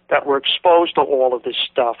know that were exposed to all of this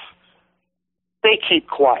stuff, they keep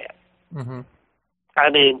quiet. Mm-hmm.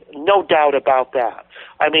 No doubt about that.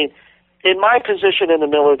 In my position in the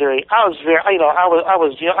military, I was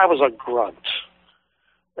I was a grunt.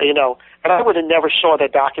 And I would have never saw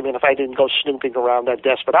that document if I didn't go snooping around that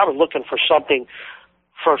desk. But I was looking for something,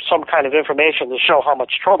 for some kind of information to show how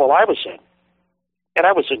much trouble I was in. And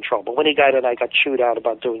I was in trouble. When he got in, I got chewed out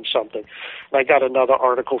about doing something. And I got another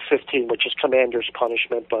Article 15, which is commander's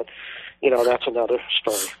punishment. But, that's another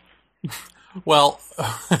story. Well,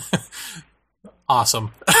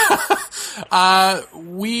 awesome.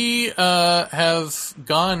 We have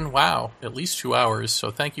gone, at least 2 hours,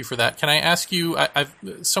 so thank you for that. Can I ask you,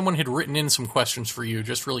 someone had written in some questions for you,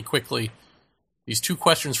 just really quickly. These 2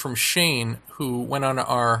 questions from Shane, who went on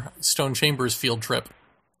our Stone Chambers field trip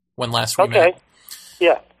when last we met.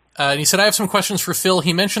 Yeah. And he said, I have some questions for Phil.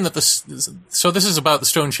 He mentioned that this is about the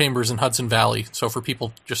Stone Chambers in Hudson Valley, so for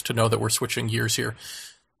people just to know that we're switching gears here.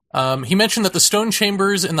 He mentioned that the stone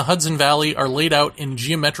chambers in the Hudson Valley are laid out in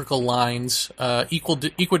geometrical lines,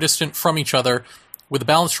 equidistant from each other, with a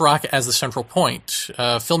balanced rock as the central point.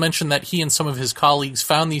 Phil mentioned that he and some of his colleagues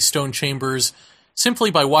found these stone chambers simply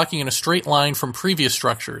by walking in a straight line from previous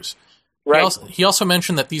structures. Right. He also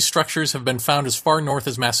mentioned that these structures have been found as far north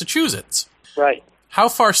as Massachusetts. Right. How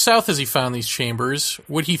far south has he found these chambers?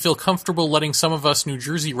 Would he feel comfortable letting some of us New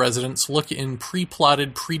Jersey residents look in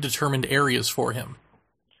pre-plotted, predetermined areas for him?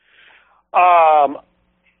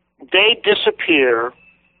 They disappear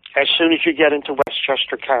as soon as you get into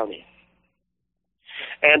Westchester County.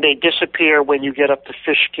 And they disappear when you get up to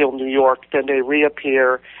Fishkill, New York. Then they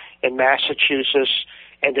reappear in Massachusetts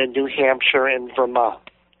and then New Hampshire and Vermont.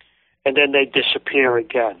 And then they disappear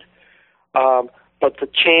again. But the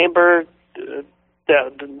chamber,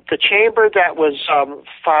 the chamber that was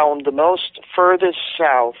found the most furthest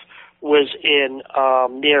south was in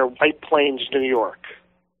near White Plains, New York.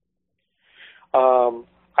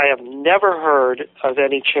 I have never heard of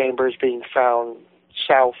any chambers being found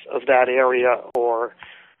south of that area or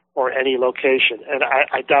any location, and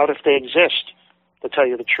I doubt if they exist, to tell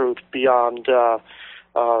you the truth, beyond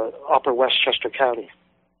Upper Westchester County.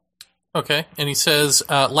 Okay, and he says,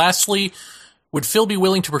 lastly, would Phil be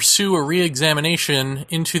willing to pursue a re-examination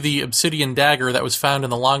into the obsidian dagger that was found in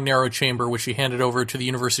the long, narrow chamber which he handed over to the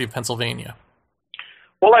University of Pennsylvania?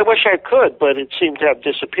 Well, I wish I could, but it seemed to have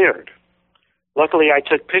disappeared. Luckily, I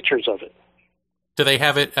took pictures of it. Do they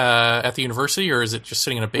have it at the university, or is it just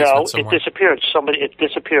sitting in a basement somewhere? No, it disappeared. It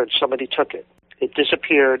disappeared. Somebody took it. It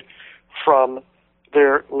disappeared from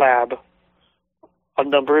their lab a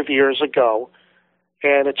number of years ago,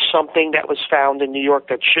 and it's something that was found in New York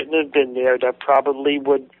that shouldn't have been there, that probably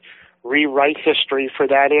would rewrite history for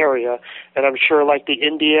that area. And I'm sure, like the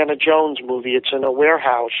Indiana Jones movie, it's in a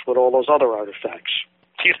warehouse with all those other artifacts.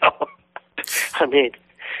 You know? I mean,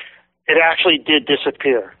 it actually did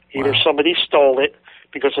disappear. Either somebody stole it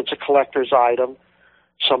because it's a collector's item,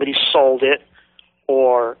 somebody sold it,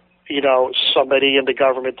 or, you know, somebody in the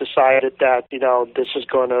government decided that, you know, this is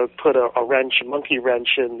going to put a monkey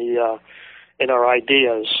wrench in our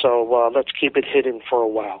ideas. So let's keep it hidden for a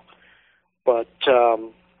while. But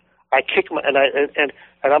I kick my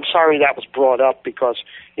and I'm sorry that was brought up, because,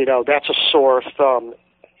 you know, that's a sore thumb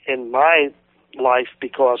in my life,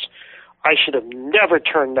 because I should have never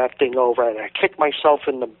turned that thing over, and I kick myself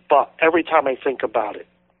in the butt every time I think about it.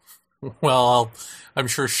 Well, I'm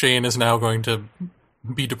sure Shane is now going to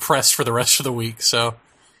be depressed for the rest of the week, so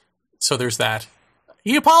there's that.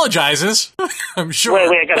 He apologizes, I'm sure.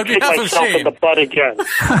 Wait, I gotta kick myself in the butt again.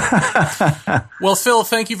 Well, Phil,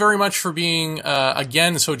 thank you very much for being,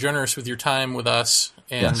 again, so generous with your time with us.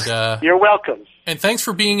 And Yes. You're welcome. And thanks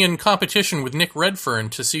for being in competition with Nick Redfern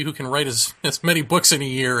to see who can write as many books in a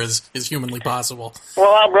year as is humanly possible.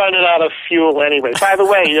 Well, I'm running out of fuel anyway. By the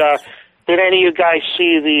way, did any of you guys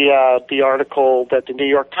see the article that the New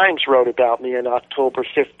York Times wrote about me on October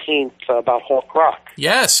 15th about Hawk Rock?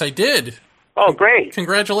 Yes, I did. Oh, great!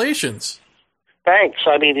 Congratulations. Thanks.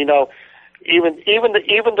 I mean, you know, even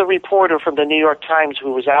the reporter from the New York Times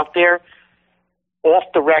who was out there, off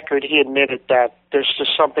the record, he admitted that there's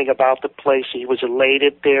just something about the place. He was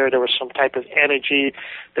elated there. There was some type of energy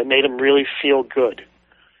that made him really feel good.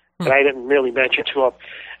 And I didn't really mention to him.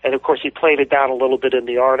 And, of course, he played it down a little bit in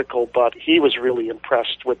the article, but he was really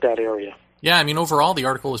impressed with that area. Yeah, I mean, overall, the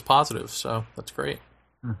article was positive, so that's great.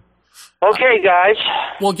 Okay, guys.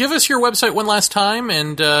 Well, give us your website one last time,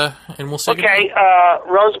 and we'll say okay.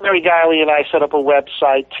 Rosemary Guiley and I set up a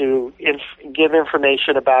website to give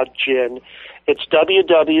information about Djinn. It's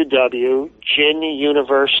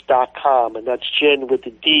www.djinnuniverse.com, and that's Djinn with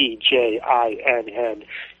the D-J-I-N-N,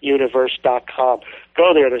 universe.com.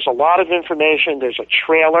 Go there. There's a lot of information. There's a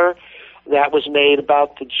trailer that was made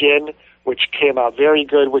about the Djinn, which came out very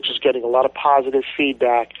good, which is getting a lot of positive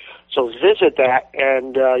feedback. So visit that,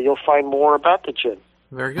 and you'll find more about the Djinn.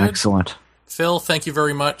 Very good. Excellent. Phil, thank you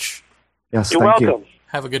very much. Yes, You're thank welcome.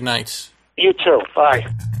 Have a good night. You too. Bye.